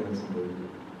കൺമുമ്പിൽ ഇതെല്ലാം സംഭവിക്കും.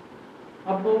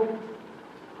 അപ്പോൾ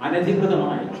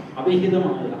അനധികൃതമായ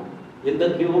അവിഹിതമായ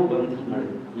എന്തൊക്കെയോ ബന്ധങ്ങൾ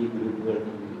ഈ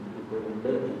ഗ്രൂപ്പുകൾക്ക് ഇപ്പോഴുണ്ട്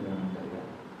എന്ന് നമുക്കറിയാം.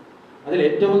 അതിൽ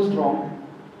ഏറ്റവും സ്ട്രോങ്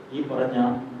ഈ പറഞ്ഞ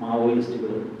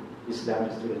മാവോയിസ്റ്റുകളും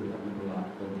ഇസ്ലാമിസ്റ്റുകളും തമ്മിലുള്ള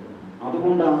ബന്ധമാണ്.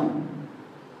 അതുകൊണ്ടാണ്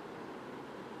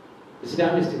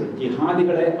ഇസ്ലാമിസ്റ്റുകൾ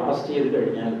ജിഹാദികളെ അറസ്റ്റ് ചെയ്ത്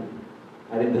കഴിഞ്ഞാൽ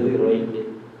അരുന്ധതി റോയിക്ക്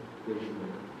ദേഷ്യം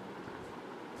വരും.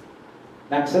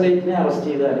 നക്സലൈറ്റിനെ അറസ്റ്റ്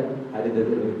ചെയ്താൽ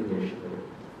അരുന്ധതി റോയിക്ക് ദേഷ്യം വരും.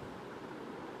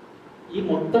 ഈ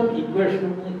മൊത്തം ഇക്വേഷൻ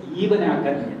ഒന്ന്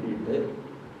ഈവനാക്കാൻ വേണ്ടിയിട്ട്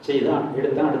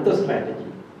എടുത്ത അടുത്ത സ്ട്രാറ്റജി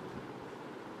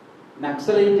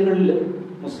നക്സലൈറ്റുകളിൽ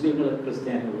മുസ്ലിങ്ങളും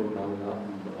ക്രിസ്ത്യാനികളും ഉണ്ടാവുക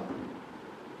എന്നുള്ളതാണ്.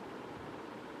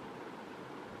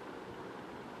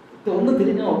 ഒന്ന്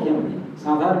തിരിഞ്ഞു നോക്കിയാൽ മതി.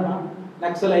 സാധാരണ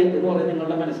നക്സലൈറ്റ് എന്ന് പറഞ്ഞാൽ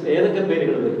നിങ്ങളുടെ മനസ്സിൽ ഏതൊക്കെ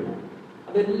പേരുകൾ വരുന്നു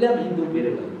അതെല്ലാം ഹിന്ദു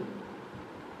പേരുകളായി,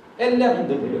 എല്ലാം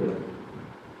ഹിന്ദു പേരുകളായി.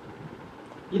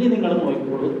 ഇനി നിങ്ങൾ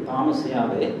നോക്കിക്കോളൂ,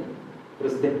 താമസിയാതെ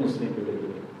ക്രിസ്ത്യൻ മുസ്ലിം പേരുകൾ.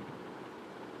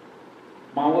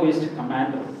 മാവോയിസ്റ്റ്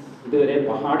കമാൻഡർ ഇതുവരെ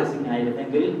പഹാഡ് സിംഗ്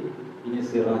ആയിരുന്നെങ്കിൽ ഇനി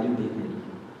സിറാജുദ്ദീൻ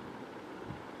ആയിരിക്കും.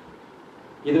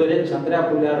 ഇതുവരെ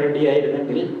ചന്ദ്രപുല്ല റെഡ്ഡി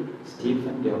ആയിരുന്നെങ്കിൽ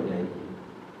സ്റ്റീഫൻ ജോർജ് ആയിരിക്കും.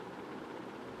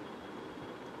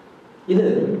 ഇത്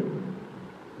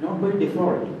not by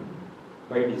default,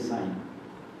 by design,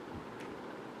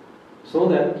 so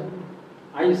that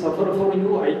I suffer for you,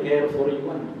 I care for you,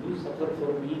 and you suffer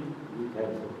for me, you care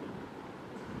for me.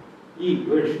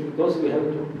 Because we have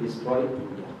to destroy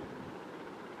India,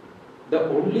 the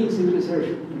only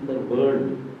civilization in the world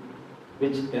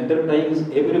which entertains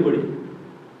everybody,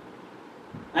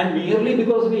 and merely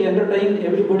because we entertain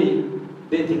everybody,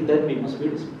 they think that we must be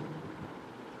destroyed.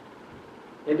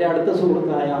 എൻ്റെ അടുത്ത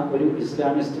സുഹൃത്തായ ഒരു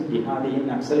Islamist ജിഹാദിയും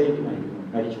നക്സലൈറ്റുമായിരുന്നു,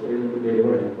 മരിച്ചുപോയതുകൊണ്ട് പേര്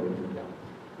പറയാൻ കുഴപ്പമില്ല,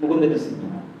 മുകുന്ദൻ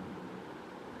സിംഗാണ്.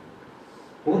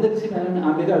 മുകുന്ദൻ സിംഗാണ്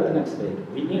ആദ്യകാലത്ത് നക്സലൈറ്റ്.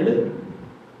 പിന്നീട്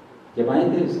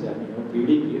Jamaat-e ഇസ്ലാമിയോ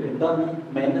PDP എന്താണെന്ന്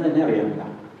മേനന് തന്നെ അറിയാമില്ല.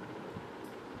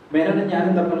 മേനനും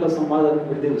ഞാനും തമ്മിലുള്ള സംവാദം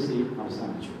ഒരു ദിവസം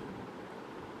അവസാനിച്ചു.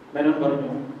 മേനൻ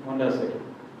പറഞ്ഞു, മോഹൻദാസ്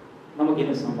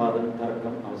നമുക്കിനി സംവാദം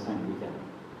തർക്കം അവസാനിപ്പിക്കാം.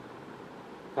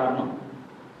 കാരണം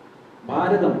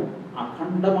ഭാരതം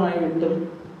അഖണ്ഡമായിട്ടും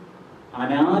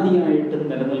അനാദിയായിട്ടും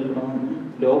നിലനിൽക്കണമെന്ന്,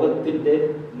 ലോകത്തിന്റെ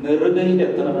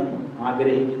നെറുകയിലെത്തണമെന്ന്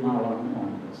ആഗ്രഹിക്കുന്ന ആളാണ്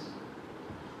മോഹൻദാസ്.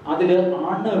 അതിൽ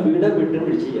വിട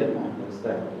വിട്ടുവീഴ്ച ചെയ്യാൻ മോഹൻദാസ്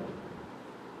തയ്യാറല്ല.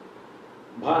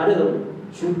 ഭാരതം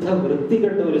ശുദ്ധ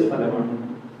വൃത്തികെട്ട ഒരു സ്ഥലമാണ്,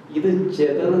 ഇത്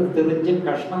തെറിച്ച്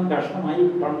കഷ്ണം കഷ്ണമായി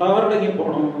പണ്ടാറടങ്ങി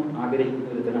പോകണമെന്ന് ആഗ്രഹിക്കുന്ന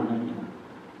വിധത്തിലാണ് ഞാൻ.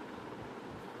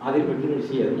 അതിൽ വിട്ടുവീഴ്ച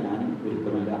ചെയ്യാൻ ഞാനും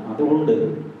ഒരുക്കമല്ല. അതുകൊണ്ട്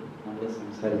നമ്മൾ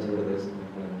സംസാരിച്ച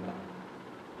പ്രദേശങ്ങളെല്ലാം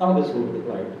നമുക്ക്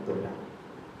സുഹൃത്തുക്കളായിട്ട് തുടരാം.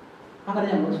 അങ്ങനെ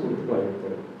ഞങ്ങൾ സുഹൃത്തുക്കളായിട്ട്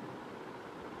തുടരും.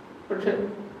 പക്ഷെ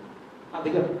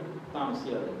അധികം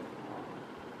താമസിയാതെ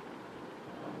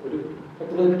ഒരു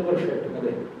 10-18 വർഷമായിട്ട്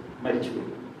അതെ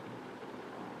മരിച്ചുപോയി.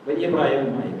 വലിയ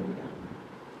പ്രായവുമായിരുന്നില്ല.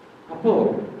 അപ്പോ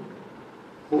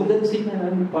മുകുന്ദൻ സിംഗ്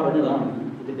പറഞ്ഞതാണ്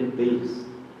ഇതിന്റെ ബേസ്.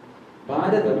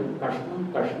 ഭാരതം കഷ്ണം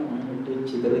കഷ്ണമായിട്ട്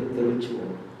ചിതറിത്തെറിച്ചു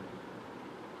പോകും.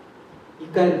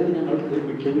 ഇക്കാര്യത്തിൽ ഞങ്ങൾക്ക്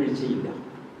വിട്ടുവീഴ്ചയില്ല.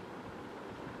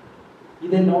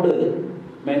 ഇതെന്നോട്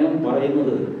മേനോൻ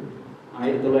പറയുന്നത്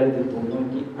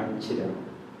 1995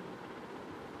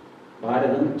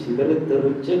 ഭാരതം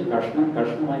ചിതറിത്തെറിച്ച് കഷ്ണം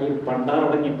കഷ്ണമായി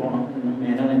പണ്ടാറടങ്ങിപ്പോണം എന്ന്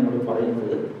മേനോൻ എന്നോട്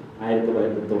പറയുന്നത്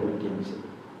 1995.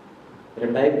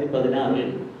 2016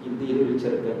 ഇന്ത്യയിൽ ഒരു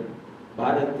ചെറുക്കൻ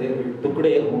ഭാരത്തെ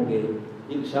ടുക്കടേ ഹോങ്കെ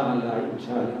ഇൻഷാ അല്ലാ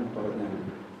ഇൻഷാ അല്ലാ എന്ന് പറഞ്ഞാൽ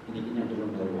എനിക്ക്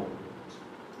ഞെട്ടലുണ്ടാവുക.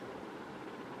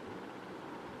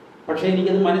 പക്ഷെ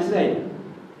എനിക്കത് മനസ്സിലായി.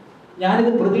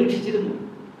 ഞാനിത് പ്രതീക്ഷിച്ചിരുന്നു,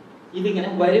 ഇതിങ്ങനെ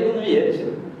വരുമെന്ന്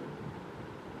വിചാരിച്ചിരുന്നു.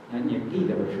 ഞാൻ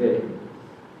ഞെട്ടിയില്ല. പക്ഷേ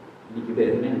എനിക്ക്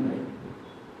വേദനയുണ്ടായി.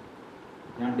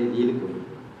 ഞാൻ ഡൽഹിയിൽ പോയി.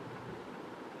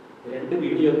 2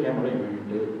 വീഡിയോ ക്യാമറയും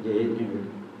വേണ്ടിയിട്ട് JNU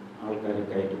ആൾക്കാരെ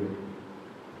കയറ്റി വിട്ടു.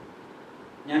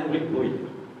 ഞാൻ ഉള്ളിൽ പോയി.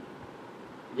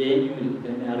 JNUവിൽ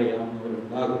എന്നെ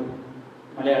അറിയാവുന്നവരുണ്ടാകും,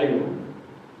 മലയാളികളും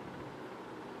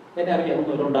എന്നെ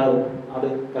അറിയാവുന്നവരുണ്ടാകും. അത്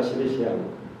കശിവശയാകും.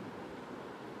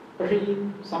 പക്ഷെ ഈ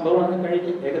സംഭവം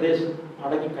കഴിഞ്ഞ് ഏകദേശം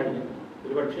അടങ്ങിക്കഴിഞ്ഞു.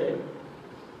 ഒരുപക്ഷെ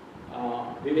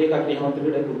വിവേക്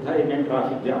അഗ്നിഹോത്രിയുടെ ബുദ്ധാരിയൻ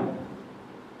ട്രാഫിക് ജാം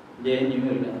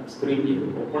JNUവിൽ സ്ക്രീൻ ചെയ്തു.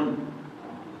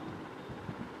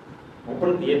 ഓപ്പൺ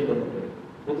തിയേറ്റർ എന്നുണ്ട്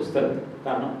പൊതുസ്ഥലത്ത്.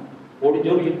 കാരണം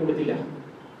ഓഡിറ്റോറിയം കൊടുത്തില്ല,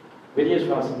 വലിയ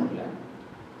ശ്വാസമില്ല.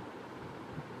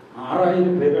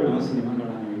 6000 പേരാണ് ആ സിനിമ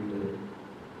കാണാനായിട്ട്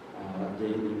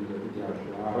JNUവിലെ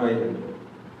വിദ്യാർത്ഥികൾ. 6000 പേർ.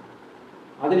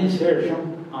 അതിനുശേഷം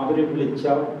അവർ വിളിച്ച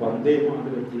വന്ദേ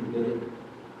മാതരത്തിൻ്റെ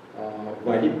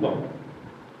വലിപ്പം,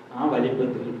 ആ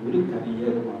വലിപ്പത്തിൽ ഒരു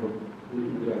കനീയകുമാറും ഒരു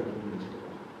ഗുജറാത്തും വിളിച്ചിട്ടില്ല.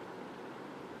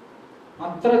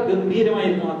 അത്ര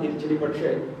ഗംഭീരമായിരുന്നു ആ തിരിച്ചടി. പക്ഷേ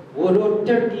ഒരൊറ്റ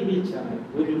TV ചാനൽ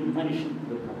ഒരു മനുഷ്യൻ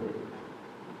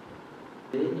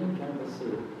ക്യാമ്പസ്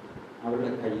അവരുടെ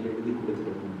കയ്യിൽ എഴുതി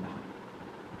കൊടുത്തിട്ടൊന്നുമില്ല.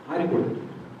 ആരും കൊടുത്തിട്ടില്ല.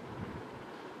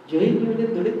 JNUവിന്റെ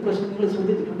ദളിത് പ്രശ്നങ്ങൾ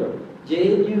ശ്രദ്ധിച്ചിട്ടുണ്ടോ?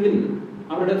 JNUവിൽ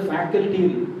അവരുടെ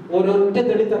ഫാക്കൽറ്റിയിൽ ഒരൊറ്റ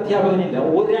ദളിത് അധ്യാപകനില്ല,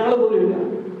 ഒരാൾ പോലും ഇല്ല.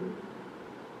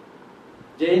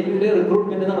 JNUവിലെ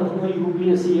റിക്രൂട്ട്മെന്റ് നടത്തുന്ന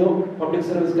UPSCയോ പബ്ലിക്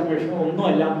സർവീസ് കമ്മീഷനോ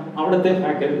ഒന്നുമല്ല, അവിടുത്തെ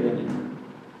ഫാക്കൽറ്റി തന്നെ.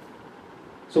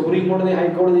 സുപ്രീം കോടതി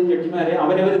ഹൈക്കോടതി ജഡ്ജിമാരെ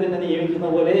അവരവർ തന്നെ നിയമിക്കുന്ന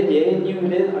പോലെ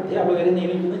JNUവിലെ അധ്യാപകരെ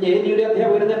നിയമിക്കുന്ന JNUവിലെ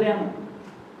അധ്യാപകർ തന്നെയാണ്.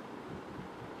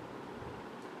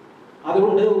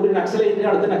 അതുകൊണ്ട് ഒരു നക്സലൈറ്റിനെ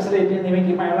അടുത്ത നക്സലൈറ്റിനെ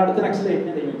നിയമിക്കും, അയാൾ അടുത്ത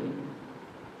നക്സലൈറ്റിനെ നിയമിക്കും.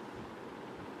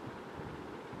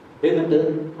 എന്നിട്ട്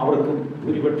അവർക്ക്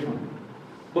ഭൂരിപക്ഷം,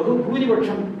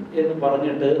 ബഹുഭൂരിപക്ഷം എന്ന്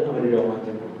പറഞ്ഞിട്ട് അവർ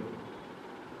രോമാഞ്ചം കൊടുക്കും.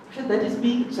 പക്ഷെ that is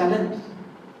being challenged.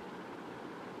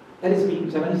 That is being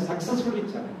challenged, successfully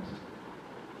challenged.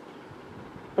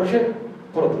 പക്ഷെ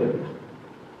പുറത്തു വരില്ല.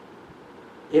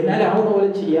 എന്നാലാവുന്ന പോലെ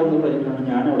ചെയ്യാമെന്ന് പറഞ്ഞിട്ടാണ്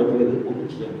ഞാൻ അവിടെ പോയത്. ഒന്നും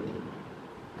ചെയ്യാൻ പറ്റില്ല.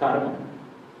 കാരണം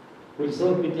ഉത്സവ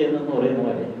പിറ്റേന്ന് പറയുന്ന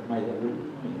പോലെ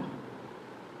ഒന്നുമില്ല.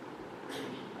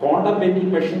 ക്വാണ്ടം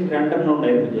ബെൻഡിങ് മെഷീൻ 2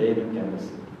 ഉണ്ടായിരുന്നു JNU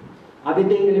ക്യാമ്പസിൽ.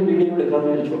 അതിൻ്റെയെങ്കിലും വീഡിയോ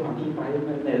എടുക്കാമെന്ന് വെച്ചു. അത് ഈ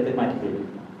പ്രായമായി നേരത്തെ മാറ്റി കഴിഞ്ഞു.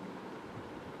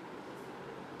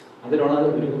 അതിനുള്ള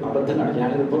ഒരു അബദ്ധം കാണിച്ചു.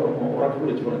 ഞാനിതിപ്പോൾ ഉറക്കെ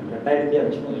വിളിച്ചു പറഞ്ഞു.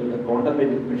 2005 മുതൽ ഇവിടെ ക്വാണ്ടം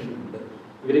ബെൻഡിങ് മെഷീൻ ഉണ്ട്.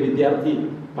 ഇവർ വിദ്യാർത്ഥി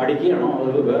പഠിക്കുകയാണോ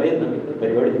അത് വേറെ എന്തെങ്കിലും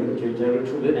പരിപാടി ചോദിച്ചാൽ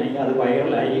ക്ഷുഭിതനായി, അത്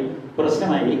വൈറലായി,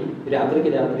 പ്രശ്നമായി. രാത്രിക്ക്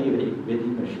രാത്രി ഇവർ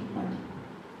ബെൻഡിങ് മെഷീൻ മാറ്റി.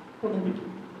 ഒന്നും പറ്റും.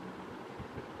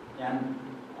 ഞാൻ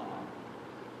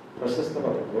പ്രശസ്ത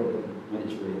പത്രപ്രവർത്തകൻ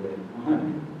മരിച്ചുപോയത്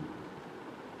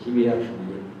TVR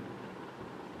ഷമയിൽ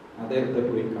അദ്ദേഹത്തെ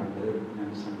പോയി കണ്ട് ഞാൻ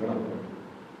സങ്കടപ്പെട്ടു.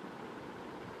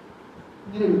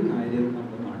 ഇങ്ങനെ ഒരു കാര്യം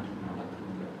നമ്മുടെ നാട്ടിൽ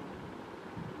നടക്കുന്നില്ല.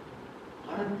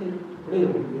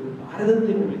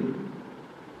 ഭാരതത്തിനുള്ളിൽ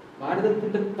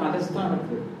ഭാരതത്തിന്റെ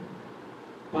തലസ്ഥാനത്ത്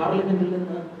പാർലമെന്റിൽ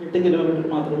നിന്ന് 8 കിലോമീറ്റർ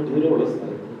മാത്രം ദൂരമുള്ള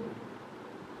സ്ഥലത്ത്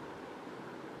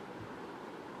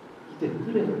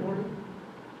ഇതെന്തൊരു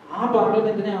ആ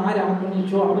പാർലമെന്റിനെ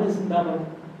ആരാക്രമിച്ചോ അവന് സിന്ധാന്തം.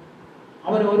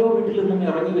 അവൻ ഓരോ വീട്ടിൽ നിന്നും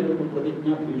ഇറങ്ങി വരുന്ന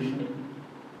പ്രതിജ്ഞാ ഭീഷണി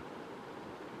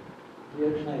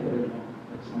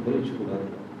സംഭവിച്ചുകൂടാതെ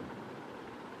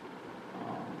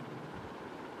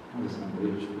അത്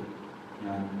സംഭവിച്ചു.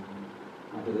 ഞാൻ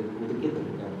അത് ഒതുക്കി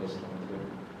തീർക്കാനുള്ള ശ്രമത്തിലാണ്.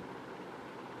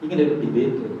 ഇങ്ങനെ ഒരു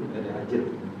ഡിബേറ്റ്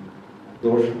രാജ്യത്തിന്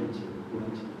ദോഷം ചെയ്യും,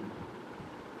 ഗുണം ചെയ്യും.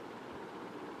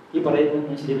 ഈ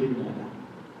പറയുന്നതൊന്നും ശരിയൊന്നുമല്ല.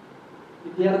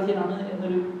 വിദ്യാർത്ഥിയാണ്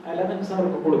എന്നൊരു എലമെന്റ്സ്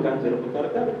അവർക്ക് കൊടുക്കാൻ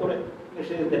ചെറുപ്പക്കാർക്ക് അവർ കുറെ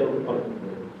നിഷേധത്തിലൊക്കെ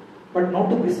പറഞ്ഞിട്ടുണ്ട്. But not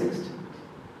to this extent.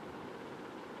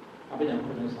 അപ്പൊ ഞാൻ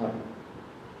പറഞ്ഞു, സാർ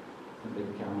എൻ്റെ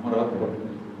ക്യാമറ പുറത്ത്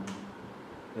നിൽക്കുന്നു.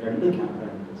 2 ക്യാമറ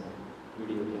ഉണ്ട് സാർ,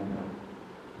 വീഡിയോ ക്യാമറ.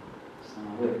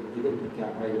 സാറ് ഇതൊക്കെ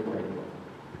ക്യാമറയിൽ പറയുക,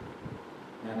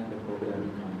 ഞാൻ എൻ്റെ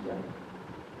പ്രോഗ്രാമിൽ കാണിക്കാം.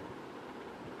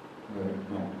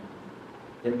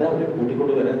 എന്താ അവരെ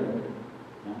കൂട്ടിക്കൊണ്ട് വരാൻ?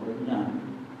 ഞാൻ പറഞ്ഞു, ഞാൻ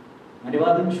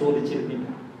അനുവാദം ചോദിച്ചിരുന്നില്ല.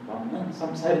 വന്ന്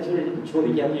സംസാരിച്ചു കഴിഞ്ഞിട്ട്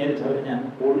ചോദിക്കാമെന്ന് വിചാരിച്ചവരെ ഞാൻ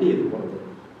ഹോൾഡ് ചെയ്ത് പുറത്ത്.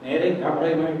 നേരെ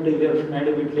ക്യാമറയുമായിട്ട്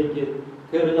ഇലക്ഷനായിട്ട് വീട്ടിലേക്ക്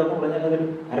കയറുക എന്ന് പറഞ്ഞാൽ അതൊരു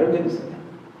അരോഗ്യൻസ് അല്ല,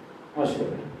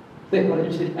 മോശമല്ല. അദ്ദേഹം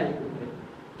പറഞ്ഞു, ശരിയായിക്കോട്ടെ,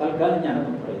 തൽക്കാലം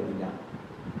ഞാനൊന്നും പറയുന്നില്ല.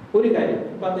 ഒരു കാര്യം,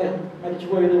 ഇപ്പം അദ്ദേഹം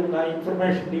മരിച്ചുപോയതുകൊണ്ട് ആ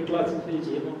ഇൻഫർമേഷൻ ഡീക്ലാസിഫൈ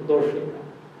ചെയ്യുന്നത് ദോഷമില്ല.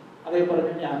 അദ്ദേഹം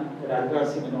പറഞ്ഞു, ഞാൻ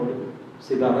രാജ്നാഥ് സിംഗിനോട്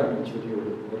സിതാറ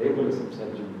യെച്ചൂരിയോട് ഒരേപോലെ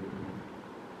സംസാരിച്ചുകൊണ്ടിരിക്കുന്നു.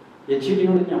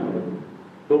 യെച്ചൂരിയോട് ഞാൻ പറഞ്ഞു,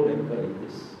 don't encourage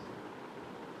this.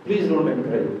 Please don't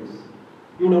encourage this.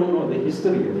 You don't know the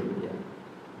history of India.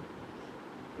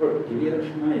 But TVR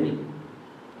ഷമായി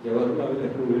Jawaharlal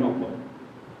നെഹ്റുവിനൊപ്പം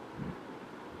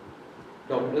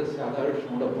doctor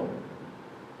രാധാകൃഷ്ണനോടൊപ്പം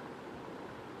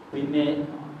പിന്നെ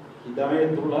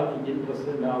ഹിദായത്തുള്ള ഇന്ത്യൻ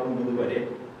പ്രസിഡന്റ് ആവുന്നത് വരെ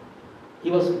he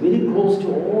was very close to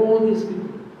all these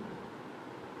people.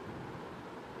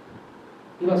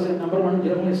 He was a number 1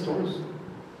 journalist also,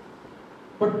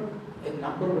 but a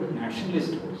number 1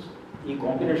 nationalist also. ഈ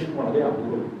combination വളരെ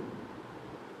അപൂർവം.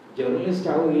 Journalist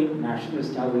ആവുകയും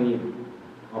nationalist ആവുകയും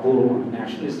അപൂർവമാണ്.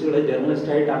 നാഷണലിസ്റ്റുകളെ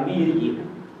ജേർണലിസ്റ്റായിട്ട് അംഗീകരിക്കില്ല.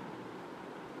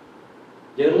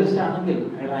 ജേർണലിസ്റ്റ് ആണെങ്കിൽ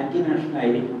അയാൾ ആന്റി നാഷണൽ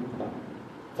ആയിരിക്കണം. അതാണ്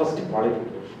ഫസ്റ്റ്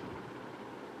ക്വാളിഫിക്കേഷൻ.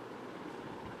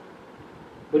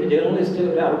 ഒരു ജേർണലിസ്റ്റ്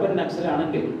ഒരു അർബൻ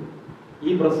നക്സലാണെങ്കിൽ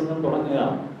ഈ പ്രസംഗം തുടങ്ങുക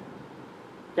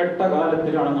കെട്ട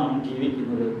കാലത്തിലാണ് നാം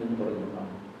ജീവിക്കുന്നത് എന്ന്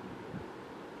പറഞ്ഞുകൊണ്ടാണ്.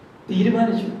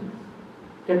 തീരുമാനിച്ചു,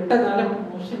 കെട്ട കാലം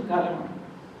മോശം കാലമാണ്.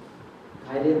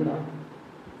 കാര്യം എന്താ?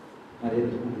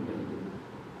 നരേന്ദ്രമോദി ഭരിക്കുന്നത്.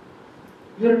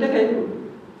 ഇവരുടെ കയ്യിലുള്ളൂ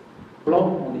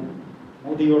ബ്ലോക്ക്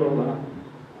മോദിയോടുള്ള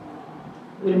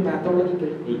ഒരു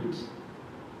പാത്തോളജിക്കൽ ഹേറ്റ്.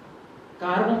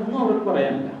 കാരണം ഒന്നും അവർക്ക്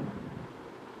പറയാനില്ല.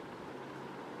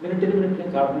 മിനിറ്റിന്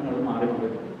കാരണങ്ങൾ മാറി മാറി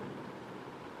പറയും.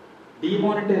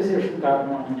 ഡിമോണിറ്റൈസേഷൻ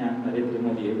കാരണമാണ് ഞാൻ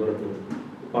നരേന്ദ്രമോദിയെ വെറുത്തത്.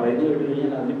 പറയുന്നത് കേട്ട്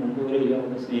കഴിഞ്ഞാൽ അതിന് മുമ്പ് വരെ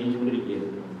ഇയാളെ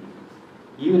സ്നേഹിച്ചുകൊണ്ടിരിക്കുകയായിരുന്നു.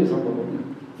 ഈ ഒരു സംഭവം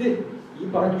ഇത് ഈ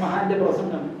പറഞ്ഞ മഹാന്റെ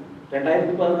പ്രസംഗം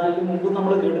 2014 മുമ്പ്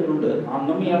നമ്മൾ കേട്ടിട്ടുണ്ട്.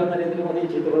 അന്നും ഇയാൾ നരേന്ദ്രമോദിയെ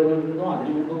ചീത്ത പറഞ്ഞുകൊണ്ടിരുന്നു,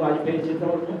 അതിനു മുമ്പ് വാജ്പേയി ചീത്ത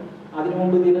പറഞ്ഞു, അതിനു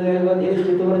മുമ്പ് ദീനദയാൽ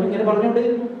ചീത്ത പറഞ്ഞു, ഇങ്ങനെ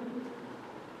പറഞ്ഞുകൊണ്ടിരുന്നു.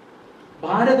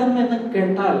 ഭാരതം എന്ന്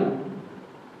കേട്ടാൽ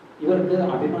ഇവർക്ക്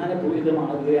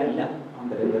അഭിമാനപൂരിതമാകുകയല്ല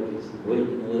അന്തരംഗത്തിൽ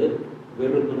സംഭവിക്കുന്നത്,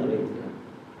 വെറുപ്പ് നിറയുക.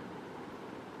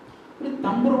 ഒരു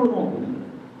തമ്പുറോട് നോക്കുന്നുണ്ട്.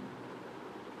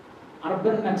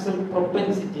 അർബൻ നക്സൽ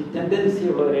പ്രൊപ്പൻസിറ്റി ടെൻഡൻസി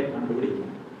ഉള്ളവരെ കണ്ടുപിടിക്കുക.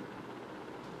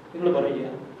 നിങ്ങൾ പറയുക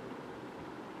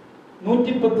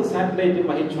 110 സാറ്റലൈറ്റ്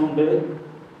വഹിച്ചുകൊണ്ട്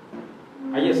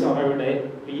ISROയുടെ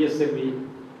PSLV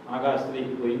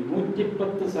ആകാശത്തിലേക്ക് പോയി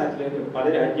 110 സാറ്റലൈറ്റ് പല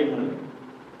രാജ്യങ്ങളിൽ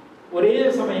ഒരേ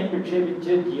സമയം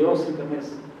വിക്ഷേപിച്ച്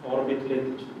ജിയോസിൻക്രണസ്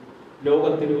ഓർബിറ്റിലെത്തിച്ചു.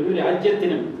 ലോകത്തിൽ ഒരു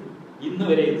രാജ്യത്തിനും ഇന്ന്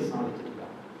വരെ ഇത് സാധിച്ചിട്ടില്ല.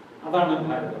 അതാണ്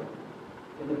ഭാരതം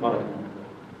എന്ന് പറയുന്നത്.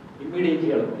 ഇമ്മീഡിയറ്റ്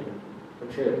ഇയാൾ പറയും,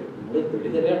 പക്ഷേ നമ്മൾ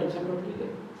വെളിതരെ അടിച്ചപ്പോഴില്ലേ?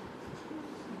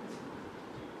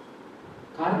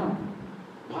 കാരണം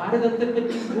ഭാരതത്തെ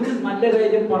പറ്റി ഒരു നല്ല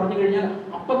കാര്യം പറഞ്ഞു കഴിഞ്ഞാൽ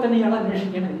അപ്പൊ തന്നെ ഇയാൾ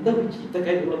അന്വേഷിക്കണം എന്താ ചീത്ത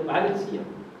കാര്യങ്ങൾ ബാലൻസ് ചെയ്യാം.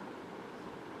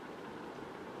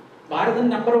 ഭാരതം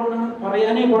നമ്പർ 1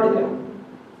 പറയാനേ പാടില്ല.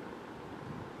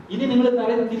 ഇനി നിങ്ങൾ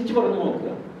കാര്യം തിരിച്ചു പറഞ്ഞു നോക്കുക.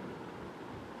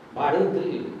 ഭാരതത്തിൽ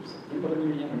സത്യം പറഞ്ഞു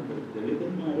കഴിഞ്ഞാൽ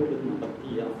ദളിതന്മാരോട്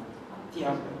നടത്തിയ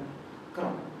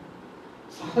അത്യാക്രമം,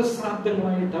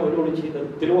 സഹസ്രാബ്ദങ്ങളായിട്ട് അവരോട് ചെയ്ത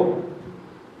ദ്രോഹം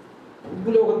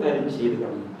ഭൂലോകത്താരും ചെയ്ത്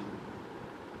കളഞ്ഞു.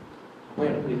 അപ്പൊ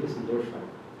അയാൾക്ക് വലിയ സന്തോഷമാണ്,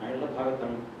 അയാളുടെ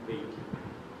ഭാഗത്താണ് വെയിറ്റ്.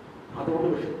 അതുകൊണ്ട്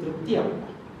പക്ഷെ തൃപ്തിയാവില്ല.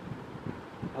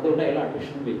 അതുകൊണ്ട് അയാൾ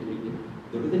അഡ്മിഷൻ വെയിറ്റ് ചെയ്യും.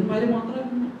 ദളിതന്മാര്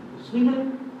മാത്രമല്ല,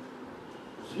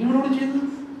 മുസ്ലിങ്ങളോട് ചെയ്തത്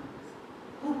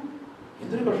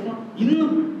എന്തൊരു പ്രശ്നം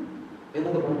ഇന്നും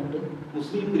എന്നൊക്കെ പറഞ്ഞിട്ട്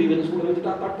മുസ്ലിം ഗ്രീവൻസ് കൂടെ വെച്ചിട്ട്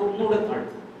ആ തട്ട് ഒന്നുകൂടെ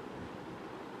താഴ്ത്തി.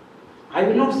 I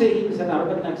will not say he is an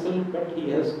urban Naxal, but he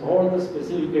has all the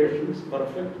specifications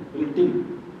perfect built in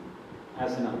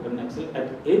as an urban Naxal. At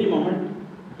any moment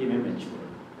he may mature.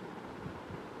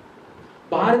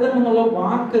 ഭാരതം എന്നുള്ള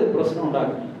വാക്ക് പ്രശ്നം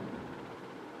ഉണ്ടാക്കി.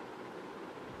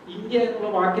 ഇന്ത്യ എന്നുള്ള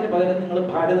വാക്കിന് പകരം നിങ്ങൾ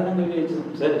ഭാരതം എന്ന് വിചാരിച്ച്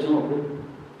സംസാരിച്ചു നോക്കൂ,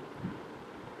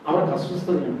 അവർക്ക്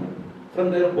അസ്വസ്ഥതയുണ്ട്. From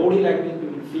their body language you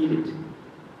will feel it.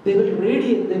 They will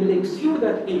radiate, they will exude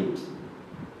that hate.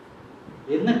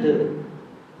 എന്നിട്ട്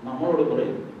നമ്മളോട്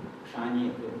പറയും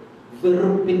ഷാനിയൊക്കെ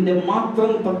വെറുപ്പിന്റെ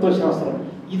മാത്രം തത്വശാസ്ത്രം.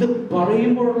 ഇത്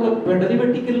പറയുമ്പോഴുള്ള പെടലി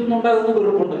വെട്ടിക്കലിൽ നിന്നുണ്ടാകുന്ന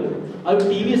വെറുപ്പുണ്ടല്ലോ, അത്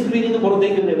TV സ്ക്രീനിൽ നിന്ന്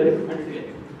പുറത്തേക്ക് വരെ കണ്ടിട്ടില്ല.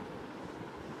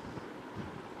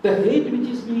 The hate which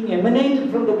is being emanated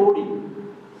from the body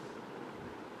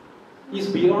is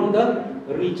beyond the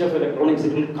reach of electronics.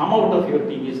 It will come out of your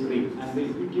TV screen and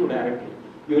will hit you directly.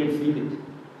 You will feel it.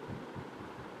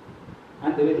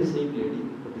 And the very same lady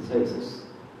criticizes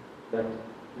that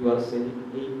you are saying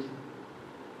hate.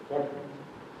 What?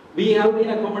 We have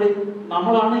been accommodating.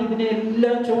 നമ്മളാണ് ഇതിനെ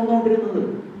എല്ലാം ചുമന്നുകൊണ്ടിരുന്നത്.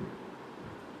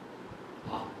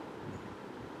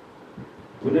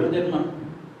 പുനർജന്മം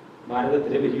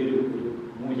ഭാരതത്തിലെ വലിയൊരു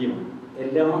മൂല്യമാണ്.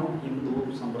 എല്ലാ ഹിന്ദു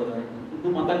സമ്പ്രദായങ്ങളും ഹിന്ദു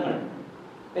മതങ്ങൾ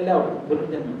എല്ലാവർക്കും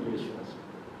പുനർജന്മത്തിൽ വിശ്വാസം.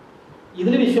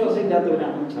 ഇതിൽ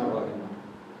വിശ്വാസമില്ലാത്തവരാണ് ചാവാകുന്നത്.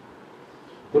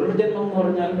 പുനർജന്മം എന്ന്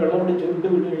പറഞ്ഞാൽ വെള്ളമോട് ചുരുണ്ട്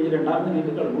വീണ് കഴിഞ്ഞ് രണ്ടാമത്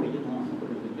നീണ്ട് കള്ളു കുടിക്കുന്നതാണ്.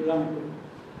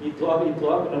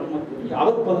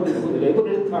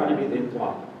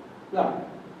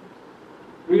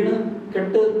 വീണ്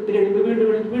കെട്ട് കഴിയുമ്പോൾ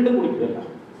വീണ്ടും കുടിക്കില്ല.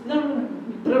 ഇതാണ്,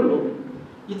 ഇത്രേ ഉള്ളൂ.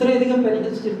 ഇത്രയധികം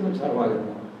പരിഹസിച്ചിരുന്നു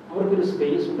ചാർവാകന്മാർ. അവർക്കൊരു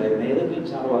സ്പേസ് ഉണ്ടായിരുന്നു. ഏതെങ്കിലും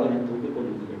ചാർവാകനെ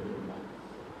തൂക്കിക്കൊണ്ടിരുന്നു കേട്ടിട്ടുണ്ടോ?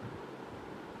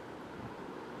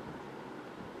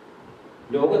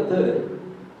 ലോകത്ത്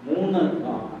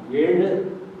 7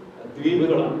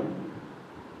 ദ്വീപുകളാണ്.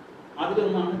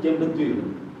 അതിലൊന്നാണ് ജംബുദ്വീപ്.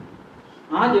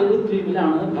 ആ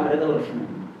ജംബുദ്വീപിലാണ് ഭാരതവർഷം.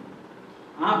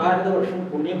 ആ ഭാരതവർഷം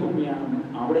പുണ്യഭൂമിയാണെന്ന്,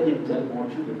 അവിടെ ജനിച്ചാൽ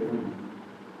മോക്ഷം കിട്ടുമെന്ന്.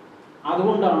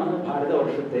 അതുകൊണ്ടാണ്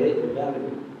ഭാരതവർഷത്തെ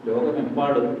എല്ലാവരും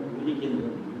ലോകമെമ്പാടും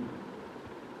പൂജിക്കുന്നതെന്ന്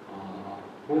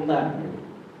പൂന്താനം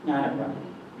ജ്ഞാനപ്പാൻ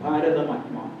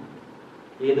ഭാരതമഹിമ.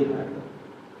 ഏത് ഭാരതം?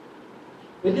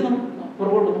 വലിയ നമുക്ക്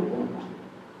പുറകോട്ടൊന്നും പോകണ്ട.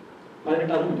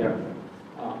 18-ാം നൂറ്റാണ്ട്,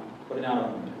 16-ാം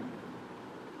നൂറ്റാണ്ട്.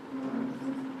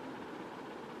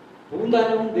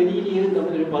 പൂന്താനവും ഗലീലിയയും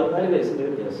തമ്മിലൊരു 14 വയസ്സിന്റെ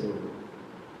വ്യത്യാസമുള്ളൂ.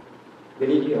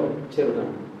 ഗലീലിയോ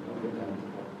ചെറുതാണ്.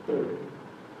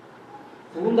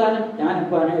 പൂന്താനം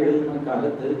ജ്ഞാനപ്പാനെ എഴുതുന്ന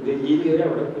കാലത്ത് ഗലീലിയോയെ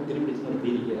അവിടെ കുത്തിരി പിടിച്ച്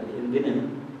നിർത്തിയിരിക്കുക. എന്തിന്?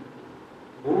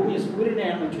 ഭൂമി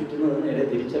സൂര്യനെയാണ് ചുറ്റുന്നത്, നേരെ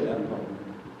തിരിച്ചല്ലാന്ന് പറഞ്ഞു.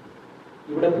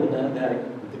 ഇവിടെ പൂന്താനത്തെ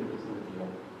ആരെങ്കിലും കുത്തിരി പിടിച്ച് നിർത്തിയോ?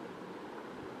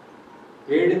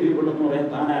 7 ദ്വീപുകളെന്ന് പറയാൻ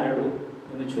താൻ ആരാടോ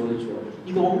എന്ന് ചോദിച്ചു.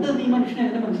 ഇതുണ്ട്, നീ മനുഷ്യനെ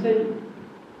എങ്ങനെ മനസ്സിലായി?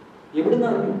 എവിടുന്ന്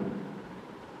അറിഞ്ഞു?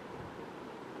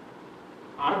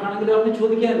 ആർക്കാണെങ്കിലും അവന്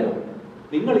ചോദിക്കാമല്ലോ.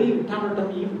 നിങ്ങൾ ഈ വിട്ടാമട്ടം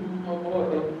ഈ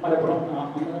മലപ്പുറം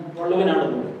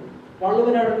വള്ളുവനാണെന്ന് പറയും.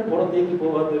 വള്ളുവനാടിന് പുറത്തേക്ക്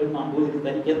പോകാത്ത ഒരു നമ്പൂതിരി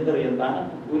തനിക്ക് എന്തറിയാം? താൻ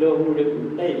ഭൂലോകം മുഴുവൻ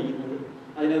ഉണ്ടായിരിക്കുന്നത്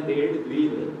അതിനകത്ത് 7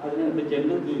 ദ്വീപ്, അതിനകത്ത്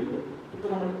ജംഗദ്വീപ്, ഇപ്പൊ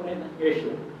നമ്മൾ പറയുന്ന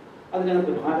ഏഷ്യ,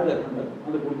 അതിനകത്ത് ഭാരതഖണ്ഡം,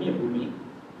 അത് പുണ്യഭൂമി.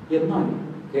 എന്നാൽ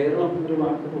കേരളം ഒരു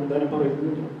വാക്ക് കൊണ്ടുവരാൻ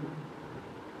പറയുന്നില്ല.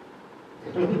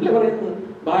 കേരളത്തിലെ പറയുന്നത്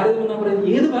ഭാരതം എന്നാ പറയുന്നത്.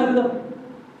 ഏത് ഭാരതം?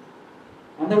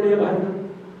 അന്നെവിടെയാ ഭാരതം?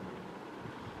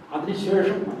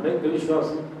 അതിനുശേഷം നമ്മുടെ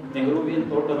വിശ്വാസം നെഹ്റുവിയൻ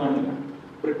തോട്ടമാണില്ല.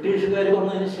 ബ്രിട്ടീഷുകാർ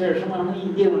വന്നതിന് ശേഷമാണ്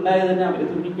ഇന്ത്യ ഉണ്ടായത് തന്നെ. അവര്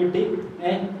തുണിക്കെട്ടി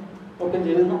ഒക്കെ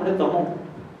ചെയ്ത് നമ്മുടെ തന്നോ.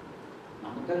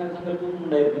 നമുക്കങ്ങനെ സങ്കല്പമൊന്നും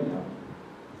ഉണ്ടായിരുന്നില്ല.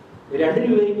 2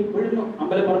 രൂപയ്ക്ക് ഇപ്പോഴും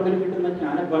അമ്പലപ്പറമ്പിൽ കിട്ടുന്ന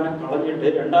ജ്ഞാനപ്പാനം കളഞ്ഞിട്ട്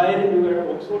 2000 രൂപയുടെ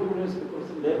ഓക്സ്ഫോർഡ് യൂണിവേഴ്സിറ്റി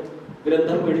പ്രസിന്റെ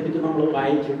ഗ്രന്ഥം മേടിച്ചിട്ട് നമ്മൾ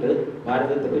വായിച്ചിട്ട്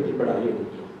ഭാരതത്തെ പറ്റി പെടായി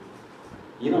എടുക്കുക.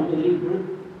 ഈ നമ്മൾ ഇപ്പോഴും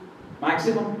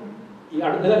മാക്സിമം ഈ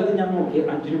അടുത്ത കാലത്ത് ഞാൻ നോക്കി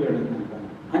 5 രൂപയാണ്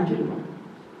ജ്ഞാനപ്പാനം. 5 രൂപ.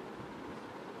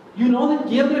 You know the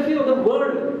geography of the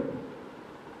world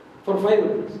for 5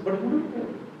 rupees, but you don't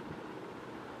care.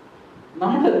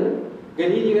 നമ്മൾ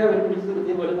ഗലീലിയ അവർ പിടിച്ചു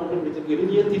നിർത്തിയ പോലെ നമ്മൾ പിടിച്ച്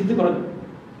ഗലീലിയെ തിരുത്തി പറഞ്ഞു.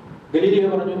 ഗലീലിയ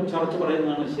പറഞ്ഞു ചർച്ച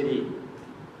പറയുന്നതാണ് ശരി.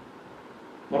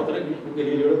 പുറത്തിറങ്ങി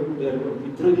ഗലീലിയോട് കൂട്ടുകാർ പറഞ്ഞു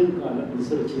ഇത്രയും കാലം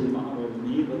റിസർച്ച് ചെയ്ത്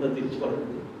നീ എന്താ തിരിച്ചു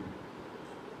പറഞ്ഞത്?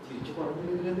 തിരിച്ചു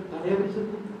പറഞ്ഞത്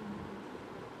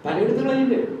തലയെടുത്ത്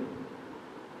കളയില്ലേ?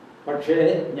 പക്ഷേ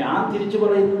ഞാൻ തിരിച്ചു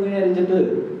പറയുന്നത് വിചാരിച്ചിട്ട്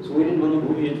സൂര്യൻ വന്ന്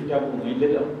ഭൂമിയെ ചുറ്റാൻ പോകുന്നു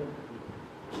ഇല്ലല്ലോ.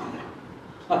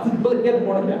 അതിന്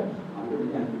പോണില്ല. അതുകൊണ്ട്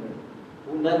ഞാൻ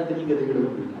പൂന്താനത്തിന് ഗതികേട്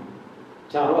വന്നില്ല,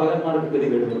 ചാർവാകന്മാർക്ക്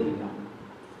ഗതികേട് വന്നില്ല.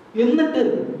 എന്നിട്ട്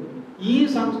ഈ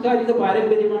സാംസ്കാരിക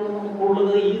പാരമ്പര്യമാണ്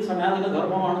നമുക്കുള്ളത്, ഈ സനാതന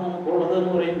ധർമ്മമാണ് നമുക്കുള്ളത്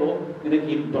എന്ന് പറയുമ്പോൾ നിനക്ക്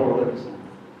ഇൻടോളറൻസ് ആണ്.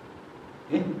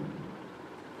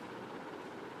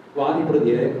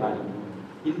 വാദിപ്രതിയായ കാലം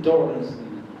ഇൻടോളറൻസ്.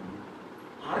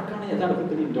 ആർക്കാണ്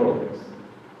യഥാർത്ഥത്തിൽ ഇൻടോളറൻസ്?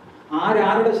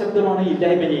 ആരാരുടെ ശബ്ദമാണ്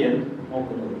ഇല്ലായ്മ ചെയ്യാൻ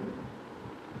നോക്കുന്നത്?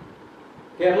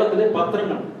 കേരളത്തിലെ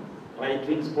പത്രങ്ങൾ റൈറ്റ്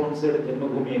വിങ് സ്പോൺസേഡ്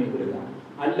ജന്മഭൂമിയെ വിടുക,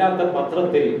 അല്ലാത്ത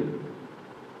പത്രത്തിൽ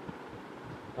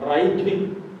റൈറ്റ് വിങ്,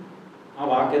 ആ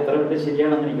വാക്ക് എത്ര വരെ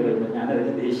ശരിയാണെന്ന് എനിക്കറിയില്ല,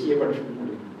 ഞാനതിന് ദേശീയ പക്ഷം എന്ന്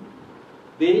വിളിക്കുന്നു.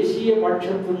 ദേശീയ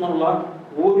പക്ഷത്തു നിന്നുള്ള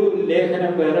ഒരു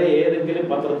ലേഖനം വേറെ ഏതെങ്കിലും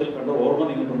പത്രത്തിൽ കണ്ട ഓർമ്മ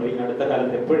നിങ്ങൾക്കുണ്ടോ ഈ അടുത്ത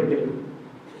കാലത്ത് എപ്പോഴെങ്കിലും?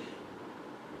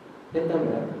 എന്താ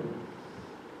പറയാ?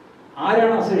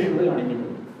 ആരാണ് അസഹിഷ്ണുത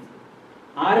കാണിക്കുന്നത്?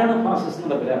 ആരാണ് ഫാസിസം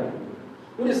നടപ്പിലാക്കുന്നത്?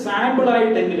 ഒരു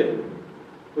സാമ്പിളായിട്ടെങ്കിലും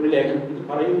ഒരു ലേഖനം ഇത്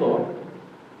പറയുമ്പോൾ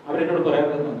അവരെന്നോട് പറയാൻ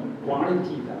പറ്റുന്നു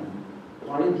ക്വാളിറ്റി ഇതാണ്.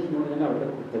 ക്വാളിറ്റി എന്ന് പറഞ്ഞാൽ അവരുടെ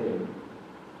കുത്തകയാണ്.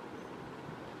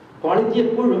 ക്വാളിറ്റി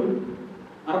എപ്പോഴും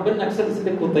അർബൻ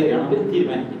നക്സൽസിന്റെ കുത്തകയാണ്. അവർ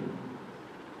തീരുമാനിക്കും.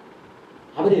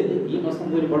 അവര് ഈ മാസം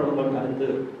ഒരുപാടുള്ള കാലത്ത്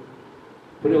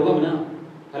പുരോഗമന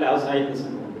കലാസാഹിത്യ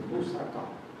സംഘമുണ്ട്, പൂസാക്ക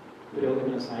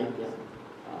പുരോഗമന സാഹിത്യ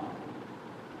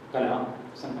കലാ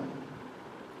സംഘം.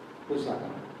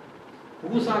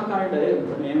 പൂസാക്കായുടെ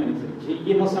പ്രമേയം അനുസരിച്ച്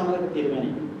EMS ആണ് അതൊക്കെ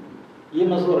തീരുമാനിക്കുന്നത്.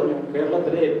 EMS പറഞ്ഞു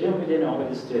കേരളത്തിലെ ഏറ്റവും വലിയ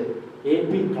നോവലിസ്റ്റ്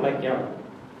AP കളയ്ക്കാണ്.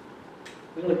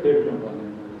 നിങ്ങൾ കേട്ടിട്ടുണ്ടോ അങ്ങനെ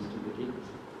നോവലിസ്റ്റിനെ പറ്റി?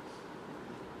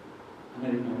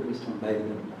 അങ്ങനെ ഒരു നോവലിസ്റ്റ്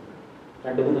ഉണ്ടായിരുന്നില്ല.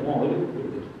 2-3 നോവൽ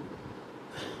എഴുതിയിട്ടുണ്ട്.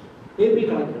 AP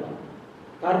കളയ്ക്കാണ്.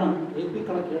 കാരണം AP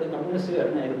കളയ്ക്കയുടെ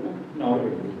കമ്മ്യൂണിസ്റ്റുകാരനായിരുന്നു നോവൽ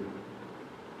എഴുതി.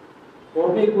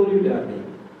 ഓർമ്മയിൽ പോലും ഇല്ല ആരുടെയും.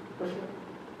 പക്ഷെ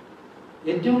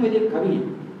ഏറ്റവും വലിയ കവി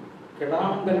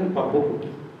കെടാമംഗലം പപ്പുക്കുട്ടി.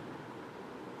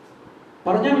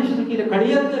 പറഞ്ഞാൽ വിശ്വസിക്കില്ല,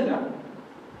 കളിയാത്തതല്ല,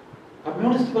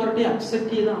 കമ്മ്യൂണിസ്റ്റ് പാർട്ടി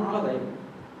അക്സെപ്റ്റ് ചെയ്ത ആളതായിരുന്നു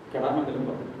കെടാമംഗലം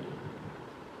പപ്പുക്കുട്ടി.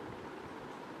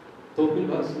 തോപ്പിൽ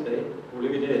ഭാസിയുടെ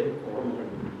ഒളിവിലെ ഓർമ്മകൾ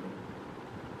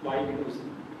വായിക്കുന്ന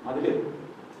പുസ്തകം. അതില്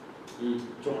ഈ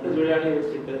ചുമട്ട് തൊഴിലാളിയെ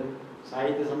വെച്ചിട്ട്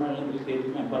സാഹിത്യ സമ്മേളനത്തിൽ കയറി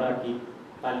മെമ്പറാക്കി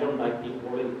തല്ലുണ്ടാക്കി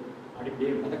ഓളിൽ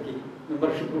അടിപ്പയും ഉണ്ടാക്കി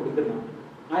മെമ്പർഷിപ്പ് കൊടുക്കുന്ന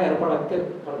ആ ഏർപ്പാടൊക്കെ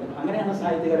പറഞ്ഞു. അങ്ങനെയാണ്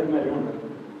സാഹിത്യകാരന്മാരും ഉണ്ടാക്കുന്നത്.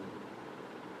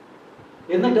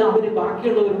 എന്നിട്ട് അവര്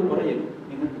ബാക്കിയുള്ളവരോട് പറയും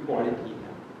നിങ്ങൾക്ക് ക്വാളിറ്റി ഇല്ല.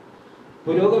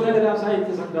 പുരോഗമന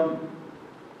കലാസാഹിത്യ സംഘം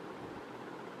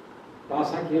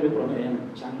പാസാക്കിയ ഒരു പ്രമേയം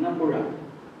ചങ്ങമ്പുഴ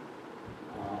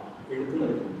എഴുത്തു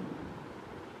നിർത്തണം,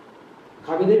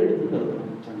 കവിത എഴുത്തു നിർത്തണം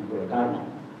ചങ്ങമ്പുഴ. കാരണം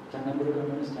ചങ്ങമ്പുഴ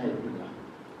കമ്മ്യൂണിസ്റ്റ് ആയിരുന്നില്ല.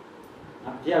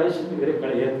 അത്യാവശ്യം ഇവരെ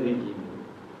കളിയാക്കുകയും ചെയ്യുന്നു.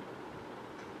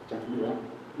 ചങ്ങമ്പുഴ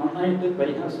നന്നായിട്ട്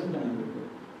പരിഹാസവും ചങ്ങമ്പുഴ,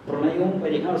 പ്രണയവും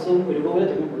പരിഹാസവും ഒരുപോലെ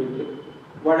ചങ്ങമ്പുഴയ്ക്ക്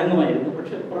വഴങ്ങുമായിരുന്നു.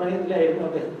 പക്ഷെ പ്രണയത്തിലായിരുന്നു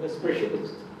അദ്ദേഹത്തിന്റെ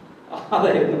സ്പെഷ്യലിസ്റ്റ്,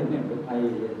 അതായിരുന്നു ആ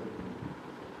ഏരിയ.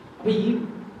 അപ്പൊ ഈ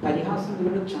പരിഹാസം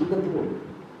ഇവരുടെ ചങ്കത്ത് പോയി.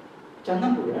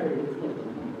 ചങ്ങമ്പുഴ എഴുതി നിർത്തണം.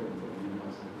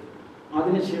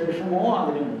 അതിനുശേഷമോ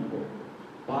അതിനു മുമ്പോ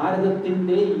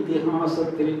ഭാരതത്തിന്റെ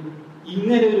ഇതിഹാസത്തിൽ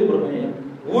ഇങ്ങനെ ഒരു പ്രമേയം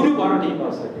ഒരു പാർട്ടിയും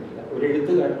പാസ്സാക്കിയിട്ടില്ല. ഒരു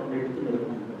എഴുത്തുകാരനോട് എഴുത്ത്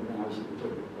നിർത്തണം ആവശ്യപ്പെട്ടു.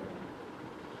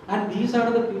 And these are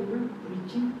the people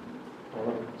preaching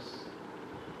tolerance.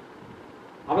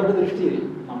 അവരുടെ ദൃഷ്ടിയിൽ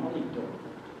നമ്മൾ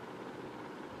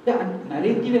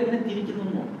നരേറ്റീവ് എങ്ങനെ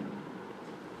തിരിക്കുന്നു?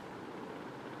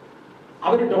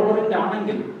 അവർ ടോളറന്റ്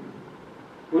ആണെങ്കിൽ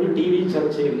ഒരു ടി വി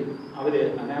ചർച്ചയിൽ അവർ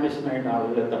അനാവശ്യമായിട്ട്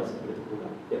ആളുകളെ തടസ്സപ്പെടുത്തിക്കൂടാ.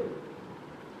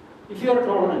 If you are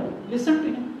tolerant, listen to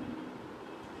him.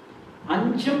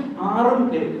 5ഉം 6ഉം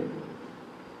പേര്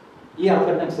ഈ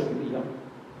അർബൻ നക്സൽ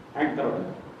ആക്ടറാണ്.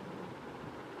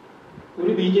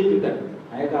 ഒരു BJP കാരൻ,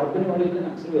 അയാൾക്ക് അർബൻ വഴിയിൽ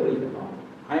നക്സൽ അറിയില്ല,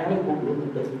 അയാളെ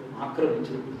കൊണ്ടുവന്നിട്ട്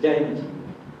ആക്രമിച്ച് ഇല്ലായ്മ ചെയ്യും.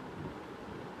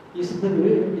 Is the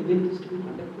way debate is to be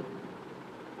conducted.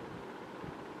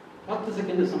 10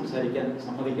 second സംസാരിക്കാൻ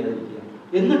സമ്മതിക്കാതിരിക്കുക.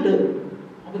 എന്നിട്ട്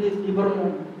അവര്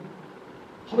ലിബറലാണ്,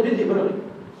 അവര് ലിബറൽ,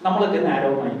 നമ്മളൊക്കെ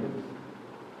നാരോമായി.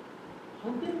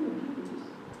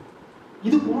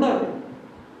 ഇത് കൂടാതെ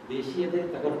ദേശീയതയെ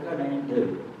തകർക്കാനായിട്ട്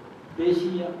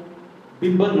ദേശീയ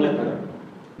ബിംബങ്ങളെ തകർക്കണം,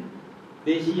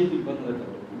 ദേശീയ ബിംബങ്ങളെ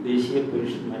തകർക്കണം, ദേശീയ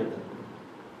പുരുഷന്മാരെ തകർക്കണം.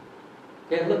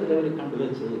 കേരളത്തിൽ അവർ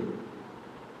കണ്ടുവച്ചത്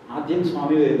ആദ്യം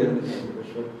സ്വാമി വിവേകാനന്ദനായിരുന്നു.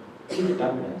 പക്ഷേ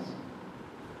കിട്ടാൻ പ്രയാസം.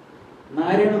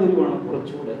 നാരായണ ഗുരുവാണ്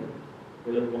കുറച്ചുകൂടെ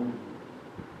എളുപ്പം.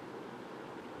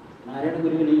 നാരായണ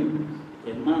ഗുരുവിനെയും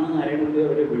എന്നാണ് നാരായണ ഗുരു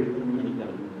അവരെ വിഴുകുന്നതെന്ന്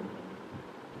എനിക്കറിയുന്നത്.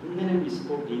 ഇങ്ങനെ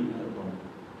മിസ്കോട്ട് ചെയ്യുന്ന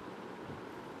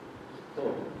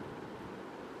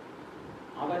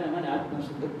അവനവൻ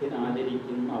ആത്മസുഖത്തിന്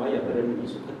ആചരിക്കുന്ന അവയവരന്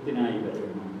സുഖത്തിനായി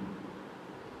വരണം.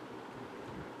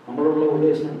 നമ്മളുള്ള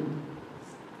ഉപദേശം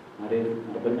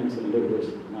അർബൻ നക്സലിന്റെ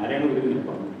ഉപദേശം നാരായണ ഗുരുവിനെ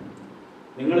പറഞ്ഞു,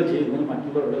 നിങ്ങൾ ചെയ്യുന്നത്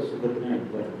മറ്റുള്ളവരുടെ സുഖത്തിനായിട്ട്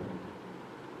വരണം.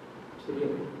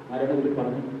 ശരിയല്ലേ? നാരായണ ഗുരു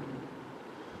പറഞ്ഞു.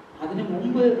 അതിന്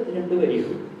മുമ്പ് 2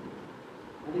 വരിയുള്ളൂ.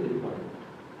 അത് ഇവർ പറഞ്ഞു,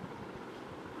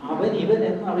 അവൻ ഇവൻ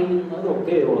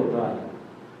എന്നറിയുന്നതൊക്കെ ഓർത്താൽ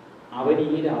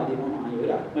അവനിയിൽ ആദിമമായ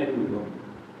ഒരു ആത്മരൂപം,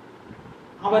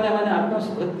 അവനവൻ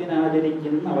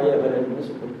ആത്മസുഖത്തിനാചരിക്കുന്ന അവയവരന്റെ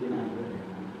സുഖത്തിനായി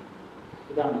വരണം.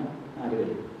 ഇതാണ് 4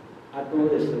 വരി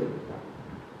ആത്മോപദേശത്തിൽ.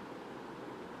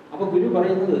 അപ്പൊ ഗുരു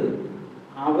പറയുന്നത്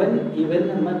അവൻ ഇവൻ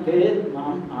എന്നൊക്കെ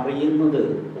നാം അറിയുന്നത്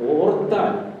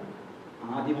ഓർത്താൽ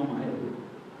ആദിമമായ ഒരു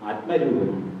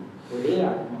ആത്മരൂപമാണ്, ഒരേ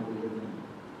ആത്മാവിൽ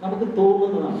നമുക്ക്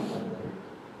തോന്നുന്നതാണ്.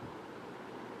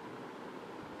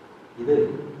 ഇത്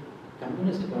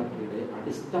കമ്മ്യൂണിസ്റ്റ് പാർട്ടിയുടെ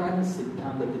അടിസ്ഥാന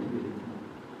സിദ്ധാന്തത്തിന് വിരുദ്ധമാണ്.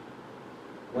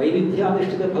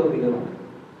 വൈവിധ്യാധിഷ്ഠിത ഭൗതികമാണ്,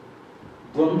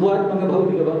 ദ്വന്ദ്വാത്മക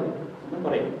ഭൗതികമാണ് എന്ന്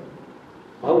പറയും.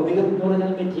 ഭൗതികം എന്ന്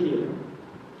പറഞ്ഞാൽ മെറ്റീരിയൽ,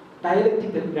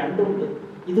 ഡയലക്റ്റിക്കൽ, രണ്ടുണ്ട്.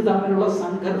 ഇത് തമ്മിലുള്ള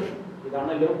സംഘർഷം,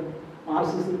 ഇതാണല്ലോ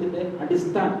മാർക്സിസത്തിന്റെ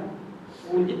അടിസ്ഥാന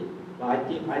മൂല്യം.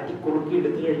 മാറ്റി കുറുക്കി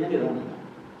എടുത്തു കഴിഞ്ഞാൽ ഇതാണ്.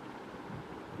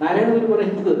 നാരായണ ഗുരു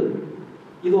പറയുന്നത്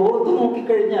ഇത് ഓർത്തു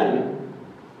നോക്കിക്കഴിഞ്ഞാൽ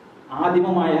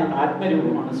ആദിമമായ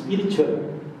ആത്മരൂപമാണ് സ്പിരിച്വൽ.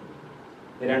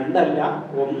 2 അല്ല,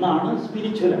 1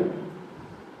 സ്പിരിച്വൽ.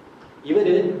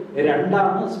 ഇവര്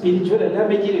 2 സ്പിരിച്വൽ അല്ല,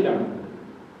 മെറ്റീരിയലാണ്.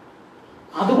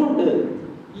 അതുകൊണ്ട്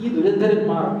ഈ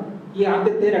ദുരന്തരന്മാർ ഈ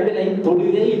ആദ്യത്തെ 2 ലൈൻ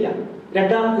തൊടുകയില്ല.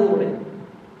 രണ്ടാമത് പറയും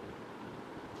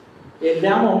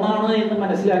എല്ലാം 1 എന്ന്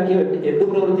മനസ്സിലാക്കി എന്ത്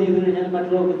പ്രവൃത്തി ചെയ്തു കഴിഞ്ഞാൽ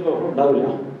മറ്റുള്ളവർക്ക് ലോകം ഉണ്ടാവില്ല.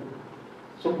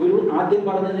 സോ ഗുരു ആദ്യം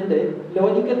പറഞ്ഞതിന്റെ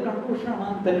ലോജിക്കൽ കൺക്ലൂഷനാണ്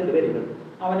 2 വരികൾ.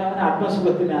 അവനവൻ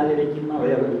ആത്മസുഖത്തിന് ആചരിക്കുന്ന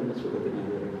അവയവരുടെ സുഖത്തിന്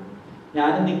ആചരിക്കണം.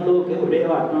 ഞാനും നിങ്ങളുമൊക്കെ ഒരേ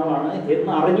ആത്മാവാണ്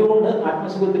എന്ന് അറിഞ്ഞുകൊണ്ട്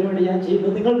ആത്മസുഖത്തിന് വേണ്ടി ഞാൻ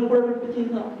ചെയ്യുന്നത് നിങ്ങൾക്ക് കൂടെ വേണ്ടി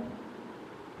ചെയ്യുന്നതാണ്.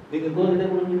 നിങ്ങൾക്കും അതിന്റെ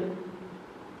ഗുണമില്ല,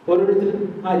 ഓരോരുത്തരും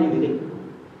ആ രീതിയിലേക്ക്.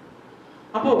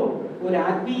 അപ്പോ ഒരു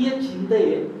ആത്മീയ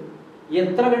ചിന്തയെ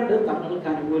എത്ര കണ്ട് തങ്ങൾക്ക്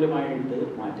അനുകൂലമായിട്ട്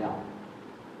മാറ്റാം.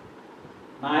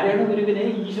 നാരായണ ഗുരുവിനെ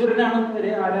ഈശ്വരനാണെന്ന്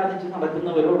വരെ ആരാധിച്ച്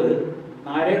നടക്കുന്നവരോട്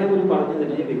നാരായണ ഗുരു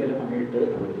പറഞ്ഞതിനെ വികലമായിട്ട്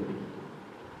അവതരിപ്പിക്കും.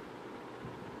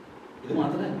 ഇത്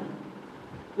മാത്രമല്ല,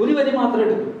 ഒരു വരി മാത്രം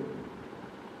എടുക്കും.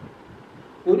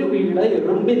 ഒരു വീട്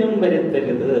എറുമ്പിനും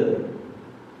വരുത്തരുത്.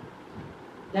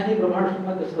 ഞാൻ ഈ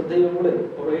പ്രഭാഷണങ്ങളൊക്കെ ശ്രദ്ധയോടെ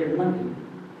കുറെ എണ്ണത്തിൽ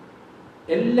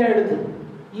എല്ലായിടത്തും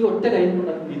ഈ ഒറ്റ ലൈൻ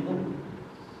കൊണ്ട് നിന്നു.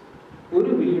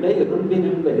 ഒരു വീട്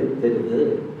എറുമ്പിനും വരുത്തരുത്.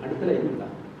 അടുത്ത ലൈൻ എന്താ?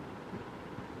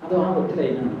 അതോ ആ ഒറ്റ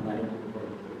ലൈനാണ് നാരായണ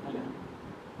പറഞ്ഞത്? അല്ല.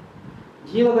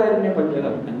 ജീവകാരുണ്യ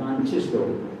പഞ്ചകം എന്ന 5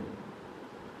 ശ്ലോകങ്ങൾ,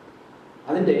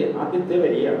 അതിന്റെ ആദ്യത്തെ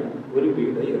വരിയാണ് ഒരു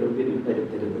വീട് എറുമ്പിനും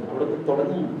വരുത്തരുത്. അവിടുന്ന്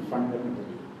തുടങ്ങുന്ന ഫണ്ടമെന്റലി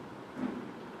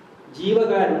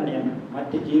ജീവകാരുണ്യം,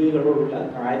 മറ്റ് ജീവികളോടുള്ള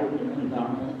കാരുണ്യം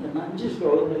എന്താണ് എന്ന 5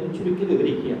 ശ്ലോകങ്ങളിൽ ചുരുക്കി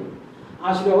വിവരിക്കുകയാണ്. ആ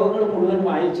ശ്ലോകങ്ങൾ മുഴുവൻ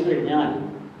വായിച്ചു കഴിഞ്ഞാൽ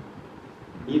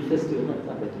ബീഫ് ഫെസ്റ്റിവൽ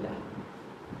നടത്താൻ പറ്റില്ല.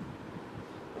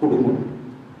 കുടുംബം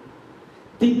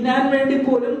തിന്നാൻ വേണ്ടി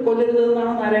പോലും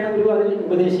കൊല്ലരുതെന്നാണ് നാരായണ ഗുരു അതിൽ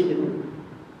ഉപദേശിക്കുന്നത്,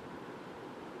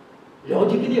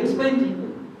 ലോജിക്കലി എക്സ്പ്ലെയിൻ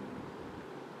ചെയ്യുന്നത്.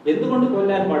 എന്തുകൊണ്ട്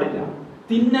കൊല്ലാൻ പാടില്ല?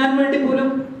 തിന്നാൻ വേണ്ടി പോലും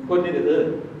കൊല്ലരുത്.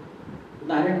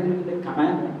 നാരായണ ഗുരുവിന്റെ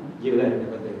കമാൻഡാണ് ജീവകാരുണ്യ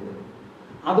പദ്ധതി.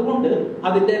 അതുകൊണ്ട്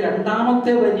അതിന്റെ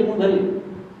 2ാമത്തെ വരി മുതൽ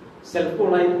സെൽഫ്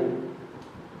കോളായി പോകും.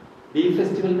 ബീഫ്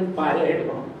ഫെസ്റ്റിവലിന് പാരയായിട്ട്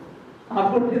പോകണം.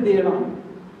 അതുകൊണ്ട് എന്ത് ചെയ്യണം?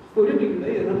 ഒരു വീട്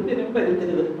എറുമ്പിനും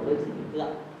വരുത്തരുത്.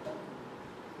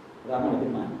 അതാണ്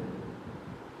അതിമാനം.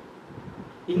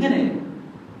 ഇങ്ങനെ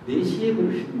ദേശീയ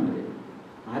പുരുഷന്മാരെ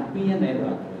ആത്മീയ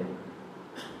നേതാക്കളെ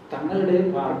തങ്ങളുടെ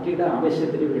പാർട്ടിയുടെ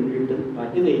ആവശ്യത്തിന് വേണ്ടിയിട്ട്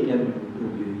പല്ല് തേക്കാൻ വേണ്ടിയിട്ട്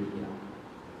ഉപയോഗിക്കുക.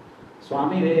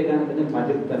 സ്വാമി വിവേകാനന്ദനെ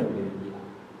പല്ലുത്താൻ ഉപയോഗിക്കുക,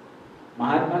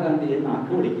 മഹാത്മാഗാന്ധിയെ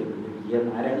നാക്ക് പിടിക്കാൻ ഉപയോഗിക്കുക,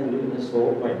 നാരായണ ഗുരുവിനെ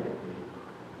സോപ്പായിട്ട് ഉപയോഗിക്കുക.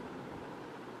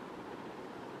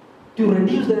 To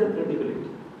reduce there credibility.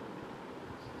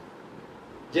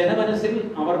 ജനമനസ്സിൽ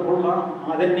അവർക്കുള്ള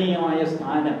ആദരണീയമായ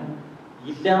സ്ഥാനം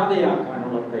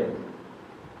ഇല്ലാതെയാക്കാനുള്ള പ്രയത്നം.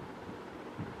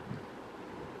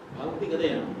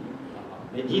 ഭൗതികതയാണ്,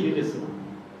 മെറ്റീരിയലിസമാണ്.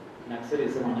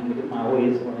 നക്സലിസം ആണെങ്കിലും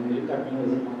മാവോയിസം ആണെങ്കിലും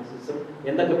കമ്മ്യൂണിസം, മാർക്സിസം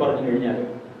എന്തൊക്കെ പറഞ്ഞു കഴിഞ്ഞാൽ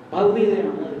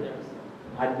ഭൗതികതയാണ് അതിൻ്റെ അവസ്ഥ.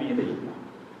 ആത്മീയതയില്ല.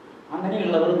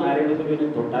 അങ്ങനെയുള്ളവർ നാരായണ ഗുരുവിനെ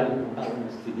തൊട്ടാൽ ഉണ്ടാകുന്ന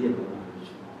സ്ഥിതി എന്താണ്?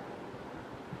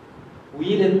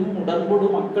 ഉയരെന്നും ഉടൻകൊടു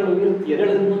മക്കൾ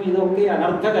ഉയർത്തിരളെന്നും ഇതൊക്കെ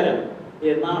അനർത്ഥകരം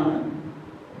എന്നാണ്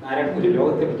നാരായണ ഗുരു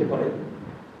ലോകത്തെ പറ്റി പറയുന്നത്.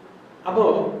 അപ്പോ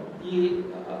ഈ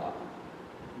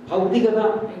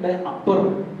ഭൗതികതയുടെ അപ്പുറം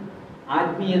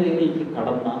ആത്മീയതയിലേക്ക്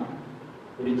കടന്ന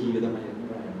ഒരു ജീവിതമായിരുന്നു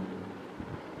പറയുന്നത്.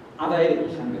 അതായിരുന്നു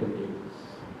ശങ്കരന്റെ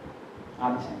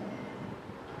ആദ്യ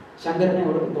ശങ്കരനെ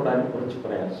അവിടെ തൊടാൻ കുറച്ച്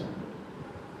പ്രയാസം.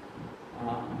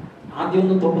 ആദ്യം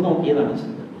ഒന്ന് തൊട്ടു നോക്കിയതാണ്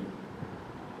ശങ്കരനെ.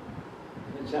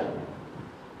 എന്നുവെച്ചാൽ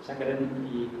ശങ്കരൻ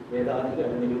ഈ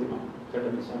വേദാധികാര നിരൂപണം,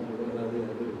 ചട്ടമ്പിസ്വാമിയുടെ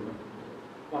വേദാധികാര നിരൂപണം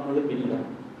വന്നത് പിന്നീടാണ്.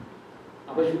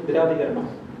 അപ്പൊ ശുദ്രാധികരണം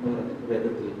എന്ന് പറയുന്ന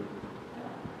വേദത്തിൽ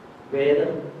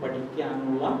വേദം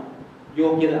പഠിക്കാനുള്ള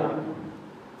യോഗ്യത ആർക്കും,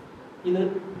 ഇത്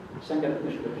ശങ്കരൻ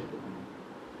നിഷ്കർഷിക്കുന്നു.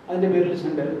 അതിൻ്റെ പേരിൽ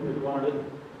ശങ്കരൻ ഒരുപാട്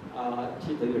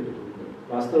ചീത്ത കേട്ടിട്ടുണ്ട്.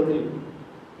 വാസ്തവത്തിൽ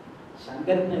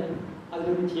ശങ്കരന്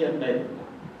അതിലൊന്നും ചെയ്യാനുണ്ടായിരുന്നില്ല.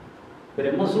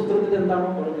 ബ്രഹ്മസൂത്രത്തിൽ എന്താണോ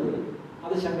പറഞ്ഞത്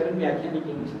അത് ശങ്കരൻ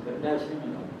വ്യാഖ്യാനിക്കുന്നു. ശങ്കരൻ്റെ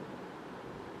ആശയമല്ല.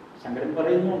 ശങ്കരൻ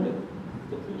പറയുന്നുണ്ട്,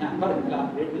 ഞാൻ പറഞ്ഞില്ല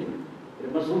വേണ്ടി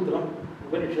ബ്രഹ്മസൂത്രം,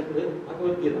 ഉപനിഷത്ത്,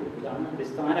 ഭഗവത്ഗീത, ഇതാണ്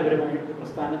അടിസ്ഥാനപരമായിട്ട്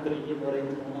പ്രസ്ഥാനത്തിൽ എന്ന്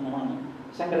പറയുന്ന മൂന്നെണ്ണമാണ്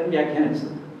ശങ്കരൻ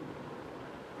വ്യാഖ്യാനിച്ചത്.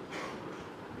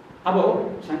 അപ്പോ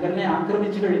ശങ്കരനെ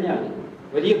ആക്രമിച്ചു കഴിഞ്ഞാൽ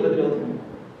വലിയ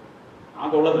പ്രതിരോധമുണ്ടാകും.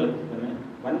 ആഗോളതലത്തിൽ തന്നെ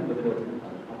വൻ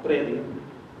പ്രതിരോധമുണ്ടാകും. അത്രയധികം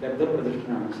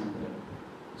ലബ്ധപ്രതിഷ്ഠനാണ് ശങ്കരൻ.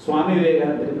 സ്വാമി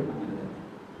വിവേകാനന്ദരും അങ്ങനെ തന്നെ.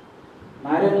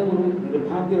 നാരായണ ഗുരു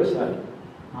നിർഭാഗ്യവശാൽ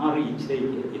ആ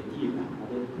റീച്ചിലേക്ക് എത്തിയില്ല.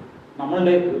 അത്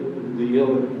നമ്മളുടെ ഒരു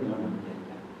ദുര്യോഗം എന്ന് വേണം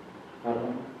വിചാരിക്കാൻ.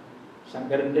 കാരണം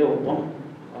ശങ്കരൻ്റെ ഒപ്പം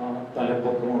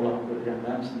തലപ്പൊക്കമുള്ള ഒരു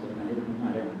രണ്ടാം ശങ്കരനായിരുന്നു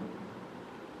നാരായണ.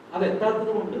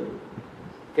 അതെത്താത്തത് കൊണ്ട്,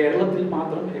 കേരളത്തിൽ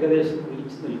മാത്രം ഏകദേശം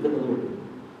വിളിച്ചു നിൽക്കുന്നത് കൊണ്ട്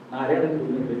നാരായണ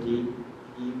ഗുരുവിനെ പറ്റി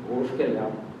ഈ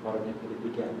ഘോഷക്കെല്ലാം പറഞ്ഞ്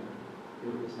ഫലിപ്പിക്കാൻ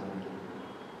ഇവർക്ക് സാധിക്കും.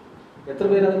 എത്ര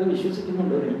പേര് അതൊക്കെ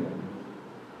വിശ്വസിക്കുന്നുണ്ടോ എനിക്ക്.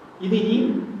 ഇത്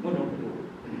ഇനിയും മുന്നോട്ട് പോകും.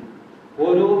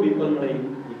 ഓരോ ബിംബങ്ങളെയും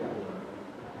ഈ കാര്യം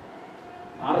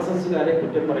RSSകാരെ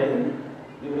കുറ്റം പറയാൻ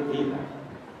നിവൃത്തിയില്ല.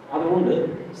 അതുകൊണ്ട്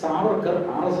സാവർക്കർ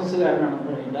RSSകാരനാണെന്ന്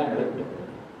പറയുന്നത് അയാളെ കുറ്റം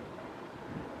പറയും.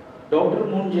 ഡോക്ടർ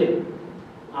മുൻജെ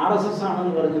RSS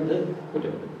ആണെന്ന് പറഞ്ഞിട്ട്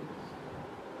കുറ്റം പറയും.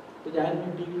 ഞാൻ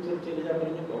TV ചർച്ചയിൽ ഞാൻ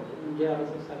പറഞ്ഞു ഡോക്ടർ മുൻജെ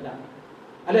RSS അല്ല.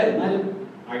 അല്ല, എന്നാലും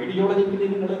ഐഡിയോളജിക്കലി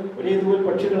നിങ്ങൾ ഒരേതുപോലെ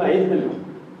പക്ഷികളായിരുന്നല്ലോ.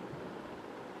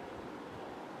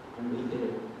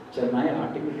 ചെന്നായ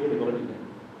ആട്ടിക്കുട്ടിയോട് പറഞ്ഞില്ല,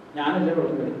 ഞാനല്ലേ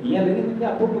വെള്ളം കളി, നീ അല്ലെങ്കിൽ നിന്റെ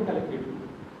അപ്പം കലക്കിയിട്ടു,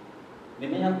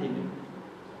 നിന്നെ ഞാൻ തിന്നും.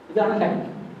 ഇതാണ് ലൈഫ്.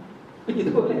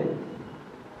 ഇതുപോലെ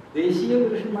ദേശീയ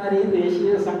പുരുഷന്മാരെയും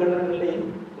ദേശീയ സംഘടനകളുടെയും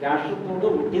രാഷ്ട്രത്തോട്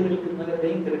ഒട്ടി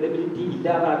നിൽക്കുന്നവരുടെയും ക്രെഡിബിലിറ്റി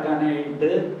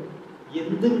ഇല്ലാതാക്കാനായിട്ട്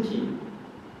എന്തും ചെയ്യും.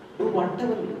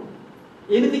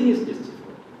 Anything is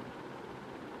justified.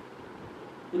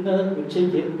 ഇന്ന്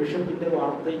ഉച്ചയ്ക്ക് ബിഷപ്പിന്റെ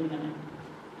വാർത്ത ഇങ്ങനെ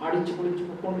അടിച്ചു പൊളിച്ചു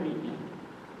പൊക്കൊണ്ടിരിക്കുക.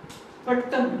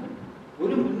 പെട്ടെന്ന്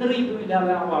ഒരു മുന്നറിയിപ്പും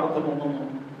ഇല്ലാതെ ആ വാർത്ത വന്നു.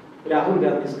 രാഹുൽ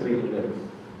ഗാന്ധി സ്ക്രീനിൽ വരുന്നു.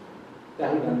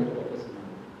 രാഹുൽ ഗാന്ധിയുടെ പ്രസംഗം.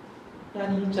 ഞാൻ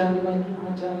ഈ ചാനൽ മാറ്റി,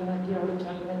 ആ ചാനൽ മാറ്റി, അവിടെ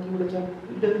ചാനൽ മാറ്റി, ഇവിടെ ചാനൽ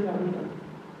ഇല്ലെന്ന് പറഞ്ഞില്ല.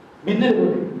 മിന്നൽ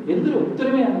പോലും എന്തൊരു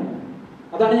ഒത്തൊരുമയാണ്.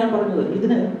 അതാണ് ഞാൻ പറഞ്ഞത്.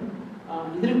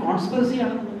 ഇതിന് കോൺസ്പിറസി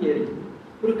ആണെന്ന് വിചാരിക്കും.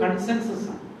 ഒരു കൺസെൻസസ്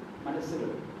ആണ്. മനസ്സുകൾ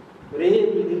ഒരേ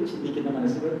രീതിയിൽ ചിന്തിക്കുന്ന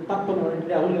മനസ്സുകൾ തപ്പെന്ന് പറഞ്ഞിട്ട്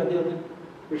രാഹുൽ ഗാന്ധി ഒന്ന്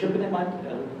ബിഷപ്പിനെ മാറ്റി.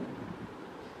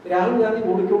 രാഹുൽ ഗാന്ധി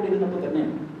ഓടിക്കൊണ്ടിരുന്നപ്പോൾ തന്നെ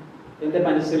എൻ്റെ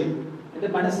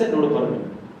മനസ്സെന്നോട് പറഞ്ഞു,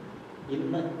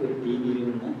 ഇന്ന് ഒരു TV-യിൽ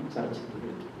നിന്ന് ചർച്ചയ്ക്ക്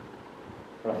വിളിക്കും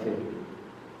റഫേൽ.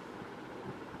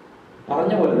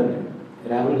 പറഞ്ഞ പോലെ തന്നെ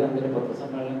രാഹുൽ ഗാന്ധിയുടെ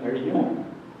പത്രസമ്മേളനം കഴിഞ്ഞു.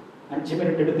 5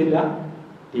 മിനിറ്റ് എടുത്തില്ല,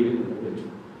 TV-യിൽ നിന്ന് വിളിച്ചു.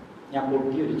 ഞാൻ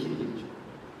പൊട്ടി ഒരു ചിരിച്ചു.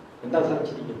 എന്താ സാർ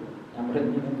ചിരിക്കുന്നത്? ഞാൻ പറഞ്ഞു,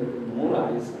 നിങ്ങൾക്ക് 100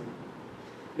 ആയുസ്.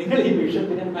 നിങ്ങൾ ഈ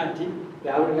ബിഷപ്പിനെ മാറ്റി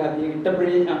രാഹുൽ ഗാന്ധിയെ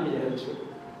ഇട്ടപ്പോഴേ ഞാൻ വിചാരിച്ചു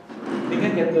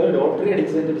നിങ്ങൾക്ക് എന്തോ ലോട്ടറി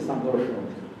അടിച്ചതിൻ്റെ ഒരു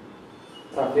സന്തോഷമുണ്ട്.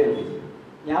 റഫേൽ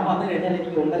ഞാൻ വന്നു കഴിഞ്ഞാൽ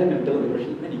എനിക്ക് 1.5 മിനിറ്റ് മതി. പക്ഷെ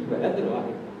ഇന്ന് എനിക്ക് വരാൻ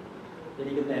തരുവാറില്ല.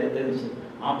 എനിക്ക് നേരത്തെ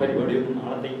ആ പരിപാടിയൊന്നും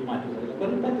നാളത്തേക്ക് മാറ്റുന്നില്ല.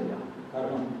 പറ്റില്ല.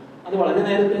 കാരണം അത് വളരെ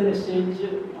നേരത്തെ നിശ്ചയിച്ച്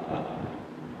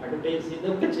അഡ്വർടൈസ്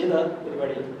ചെയ്തൊക്കെ ചെയ്ത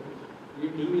പരിപാടിയാണ്. ഈ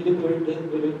TV-യിൽ പോയിട്ട്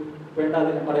ഒരു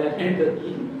വേണ്ടാതിനെ പറയാനായിട്ട്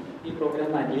ഈ പ്രോഗ്രാം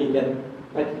മാറ്റിയിരിക്കാൻ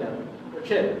പറ്റില്ല.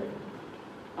 പക്ഷേ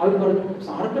അവർ പറഞ്ഞു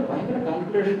സാറിൻ്റെ ഭയങ്കര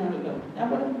കാൽക്കുലേഷൻ ആണല്ലോ. ഞാൻ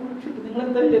പറഞ്ഞു നിങ്ങൾ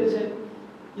എന്താ വിചാരിച്ചേ,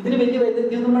 ഇതിന് വലിയ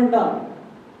വൈദഗ്ധ്യമൊന്നും വേണ്ട,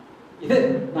 ഇത്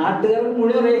നാട്ടുകാർക്ക്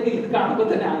മുഴുവൻ ഇത് കാണുമ്പോൾ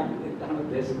തന്നെ ഇതാണ്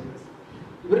ഉദ്ദേശം.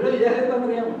 ഇവരുടെ വിചാരം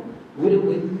എന്താണെന്നറിയാമോ, ഇവർ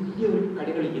വലിയൊരു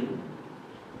കളി കളിക്കുന്നു.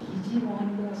 TG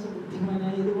മോഹൻദാസ്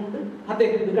ബുദ്ധിമാനായതുകൊണ്ട്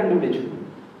അദ്ദേഹം ഇത് കണ്ടുപിടിച്ചു.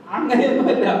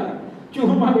 അങ്ങനെയൊന്നുമല്ല,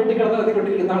 ചുമ്മാ വേണ്ടി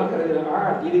കിടന്നാത്തിക്കൊണ്ടിരിക്കുന്ന ആൾക്കാർ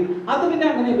അത് പിന്നെ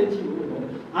അങ്ങനെയല്ലേ ചെയ്യുള്ളൂ.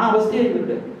 ആ അവസ്ഥയായി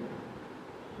ഇവരുടെ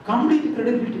കംപ്ലീറ്റ്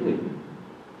ക്രെഡിബിലിറ്റി പോയി.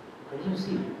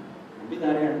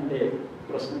 നാരായണന്റെ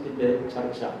പ്രശ്നത്തിന്റെ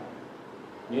ചർച്ച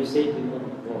ന്യൂസ് 8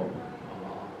 വന്നപ്പോൾ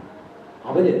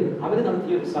അവര്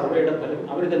നടത്തിയ ഒരു സർവേയുടെ ഫലം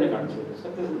അവർ തന്നെ കാണിച്ചു.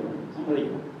 സത്യസന്ധമാണ്,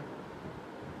 സമ്മതിക്കണം.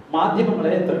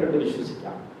 മാധ്യമങ്ങളെ എത്ര കണ്ട്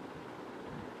വിശ്വസിക്കാം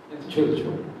എന്ന് ചോദിച്ചു.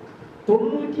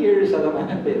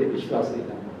 97% പേര്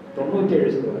വിശ്വാസമില്ല.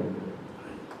 97%.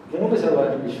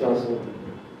 3% വിശ്വാസവും.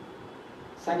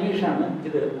 സനീഷാണ്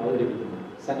ഇത് അവതരിപ്പിക്കുന്നത്.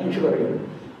 സനീഷ് പറയുന്നത്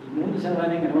ഈ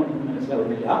 3% എങ്ങനെ ഒന്നും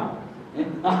മനസ്സിലാവുന്നില്ല,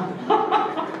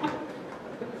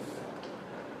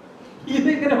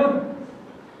 ഇതെങ്ങനെ.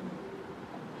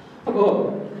 അപ്പോ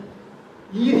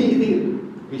ഈ രീതിയിൽ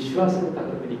വിശ്വാസം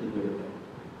തകർന്നിരിക്കുന്നവരുടെ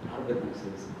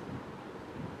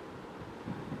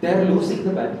ലൂസിംഗ് ദ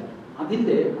ബാറ്റിൽ.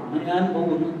 അതിന്റെ അണയാൻ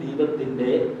പോകുന്ന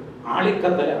ദീപത്തിന്റെ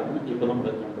ആളിക്കത്തലാണ് ഇപ്പൊ നമ്മൾ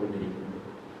കണ്ടുകൊണ്ടിരിക്കുന്നത്.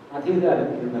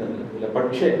 അധികകാലത്തിൽ നിലനിൽക്കില്ല.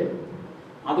 പക്ഷേ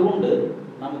അതുകൊണ്ട്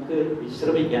നമുക്ക്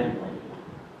വിശ്രമിക്കാൻ പാടില്ല.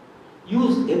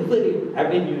 Use every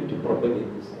avenue to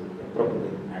propagate this idea,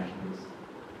 propagate nationalism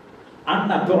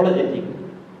അൺഅപ്പോളജറ്റിക്കലി.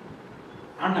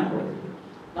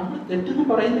 നമ്മൾ തെറ്റൊന്നും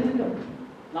പറയുന്നില്ലല്ലോ,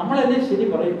 നമ്മളല്ലേ ശരി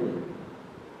പറയുന്നത്.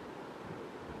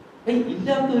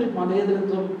 ഇല്ലാത്ത ഒരു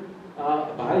മതേതരത്വം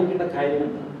ഭാവിക്കേണ്ട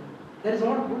കാര്യമെന്താണ്?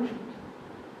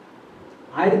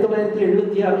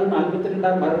 1976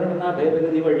 42 ഭരണഘടനാ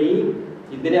ഭേദഗതി വഴി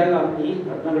ഇന്ദിരാഗാന്ധി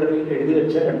ഭരണഘടനയിൽ എഴുതി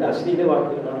വെച്ച 2 അശ്ലീല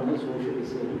വാക്കുകളാണ്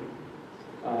സോഷ്യലിസം,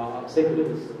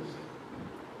 സെക്യുലറിസം.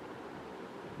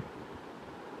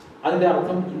 അതിന്റെ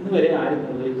അർത്ഥം ഇന്ന് വരെ ആരും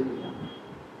നിർവഹിച്ചിട്ടില്ല.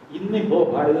 ഇന്നിപ്പോ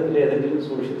ഭാരതത്തിലെ ഏതെങ്കിലും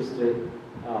സോഷ്യലിസ്റ്റ്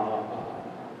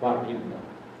പാർട്ടി ഉണ്ടാവും,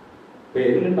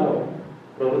 പേരിലുണ്ടാവും,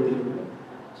 പ്രവൃത്തിയിലുണ്ടാവും.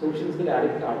 സോഷ്യലിസ്റ്റിൽ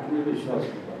ആർക്കും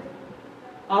വിശ്വാസമുണ്ടാവും?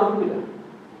 ആർക്കുമില്ല.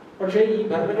 പക്ഷേ ഈ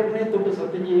ഭരണഘടനയെ തൊട്ട്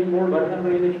സത്യം ചെയ്യുമ്പോൾ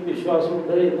ഭരണഘടനയിൽ എനിക്ക്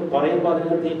വിശ്വാസമുണ്ട് എന്ന് പറയുമ്പോൾ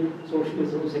അതിനകത്ത്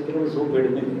സോഷ്യലിസവും സെക്യുലറിസവും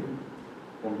പെടുന്നില്ല.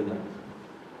 ഉണ്ട്.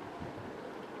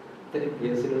 ഇത്തരം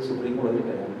കേസുകൾ സുപ്രീം കോടതിയിൽ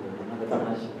വരാൻ പോകുന്നു. അത്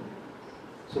തമാശ.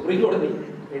 സുപ്രീം കോടതി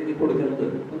എഴുതി കൊടുക്കുന്നത്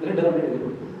 1-2 തവണ എഴുതി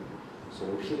കൊടുക്കുന്നത്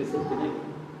സോഷ്യലിസത്തിന്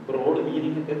ബ്രോഡ്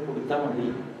മീനിങ് ഒക്കെ കൊടുത്താൽ മതി.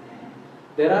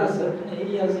 There are certain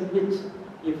areas in which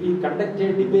if we conduct a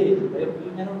debate, we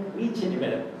cannot reach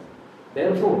anywhere.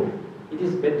 Therefore, it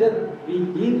is better we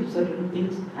leave certain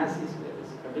things as is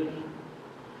condition.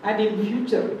 And in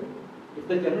future, if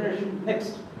the generation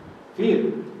next feel,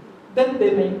 then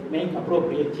they may make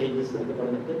appropriate changes to the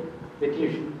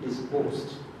petition disposed.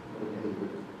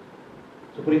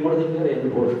 Supreme Court is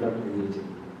the portion of religion.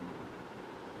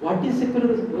 What is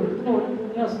secularism?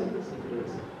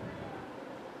 Secularism.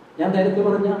 ഞാൻ നേരത്തെ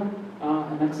പറഞ്ഞ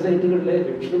നക്സലൈറ്റുകളിലെ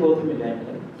ലക്ഷ്യബോധമില്ലായ്മ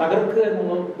തകർക്കുക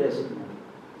എന്നുള്ള ഉദ്ദേശമാണ്.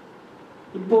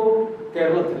 ഇപ്പോ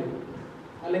കേരളത്തിൽ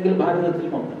അല്ലെങ്കിൽ ഭാരതത്തിൽ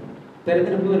മൊത്തം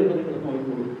തെരഞ്ഞെടുപ്പ് വരുമ്പോൾ നിങ്ങൾ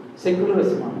നോക്കിക്കോളൂ,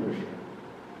 സെക്യുലറിസമാണ് വിഷയം.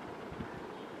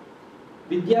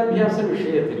 വിദ്യാഭ്യാസ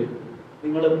വിഷയത്തിൽ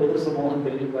നിങ്ങൾ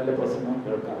പൊതുസമൂഹത്തിൽ പല പ്രസംഗം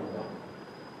കേൾക്കാറുണ്ട്.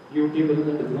 യൂട്യൂബിൽ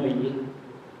നിന്ന് എടുത്ത് നോക്കി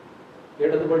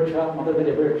ഇടതുപക്ഷ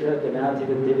മതനിരപേക്ഷ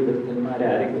ജനാധിപത്യ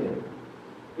വിദഗ്ധന്മാരാരെങ്കിലും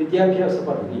വിദ്യാഭ്യാസ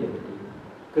പദ്ധതിയെപ്പറ്റി,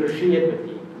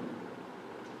 കൃഷിയെപ്പറ്റി,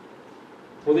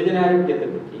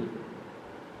 പൊതുജനാരോഗ്യത്തെപ്പറ്റി,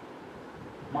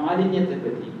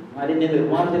 മാലിന്യത്തെപ്പറ്റി, മാലിന്യ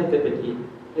നിർമ്മാർജ്ജനത്തെപ്പറ്റി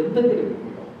എന്തെങ്കിലും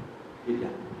ഉണ്ടോ? ഇല്ല.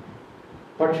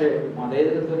 പക്ഷേ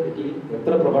മതേതരത്വത്തെപ്പറ്റി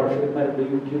എത്ര പ്രഭാഷകന്മാരുണ്ട്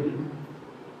യൂട്യൂബിൽ?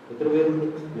 എത്ര പേരുണ്ട്?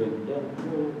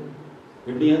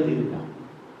 എണ്ണിയാൻ തീരില്ല.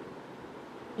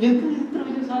 ഇത്ര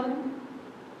വലിയ സാധനം.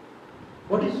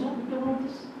 What is so good about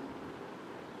this?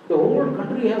 The whole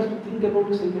country has to think about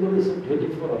secularism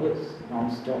 24 hours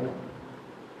non-stop.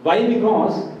 Why?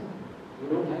 Because you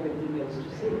don't have anything else to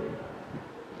say.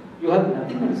 You have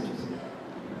nothing else to say.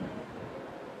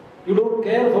 You don't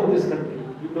care for this country.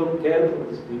 You don't care for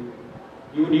this people.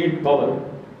 You need power.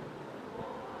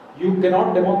 You cannot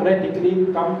democratically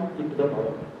come into the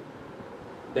power.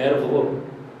 Therefore,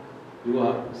 you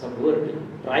are subverting,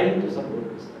 trying to subvert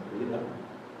this country.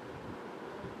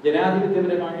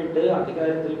 ജനാധിപത്യപരമായിട്ട്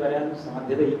അധികാരത്തിൽ വരാൻ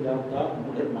സാധ്യതയില്ലാത്ത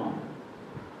മൂഢന്മാർ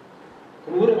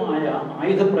ക്രൂരമായ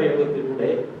ആയുധപ്രയോഗത്തിലൂടെ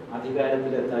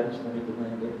അധികാരത്തിലെത്താൻ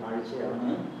ശ്രമിക്കുന്നതിൻ്റെ കാഴ്ചയാണ്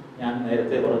ഞാൻ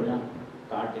നേരത്തെ പറഞ്ഞ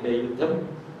കാട്ടിലെ യുദ്ധം,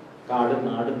 കാടും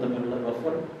നാടും തമ്മിലുള്ള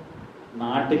ബഫർ,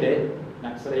 നാട്ടിലെ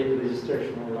നക്സലൈറ്റ്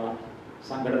രജിസ്ട്രേഷനുള്ള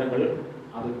സംഘടനകൾ,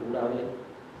 അതുകൂടാതെ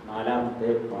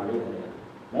 4ാമത്തെ പാളിയ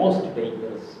most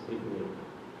dangerous people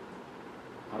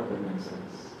urban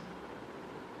Naxals.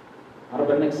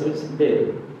 Urban നക്സൽസിന്റെ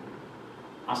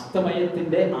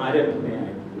അസ്തമയത്തിന്റെ ആരംഭമേ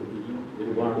ആയിട്ടുള്ളൂ. ഇനിയും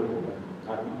ഒരുപാട് പോകാൻ.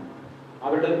 കാരണം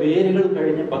അവരുടെ വേരുകൾ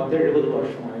കഴിഞ്ഞ 10-70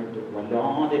 വർഷമായിട്ട്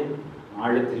വല്ലാതെ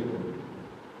ആഴത്തിൽ പോയി.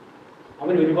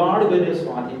 അവരൊരുപാട് പേരെ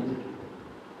സ്വാധീനിച്ചിട്ടുണ്ട്.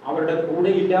 അവരുടെ കൂടെ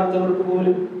ഇല്ലാത്തവർക്ക്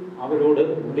പോലും അവരോട്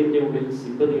ഉള്ളിൻ്റെ ഉള്ളിൽ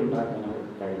സിമ്പതി ഉണ്ടാക്കാൻ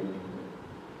അവർക്ക് കഴിഞ്ഞിട്ടുണ്ട്.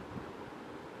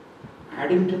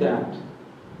 ആഡിങ് ടു ദാറ്റ്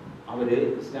അവര്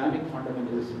ഇസ്ലാമിക്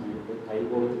ഫണ്ടമെന്റലിസമായിട്ട്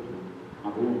കൈകോർത്തിട്ടുണ്ട്.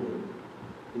 അതുകൊണ്ട്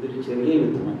ഇതൊരു ചെറിയ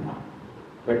യുദ്ധമല്ല,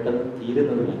 പെട്ടെന്ന്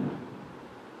തീരുന്നതുമല്ല,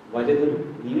 വലുതും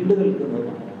നീണ്ടു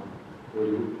നിൽക്കുന്നതുമായ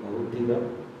ഒരു ബൗദ്ധിക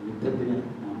യുദ്ധത്തിന്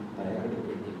നാം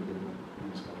തയ്യാറെടുക്കേണ്ടിയിരിക്കുന്നു.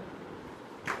 നമസ്കാരം.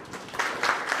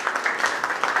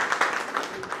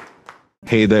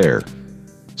 Hey there.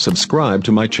 Subscribe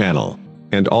to my channel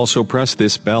and also press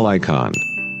this bell icon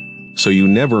so you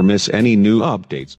never miss any new updates.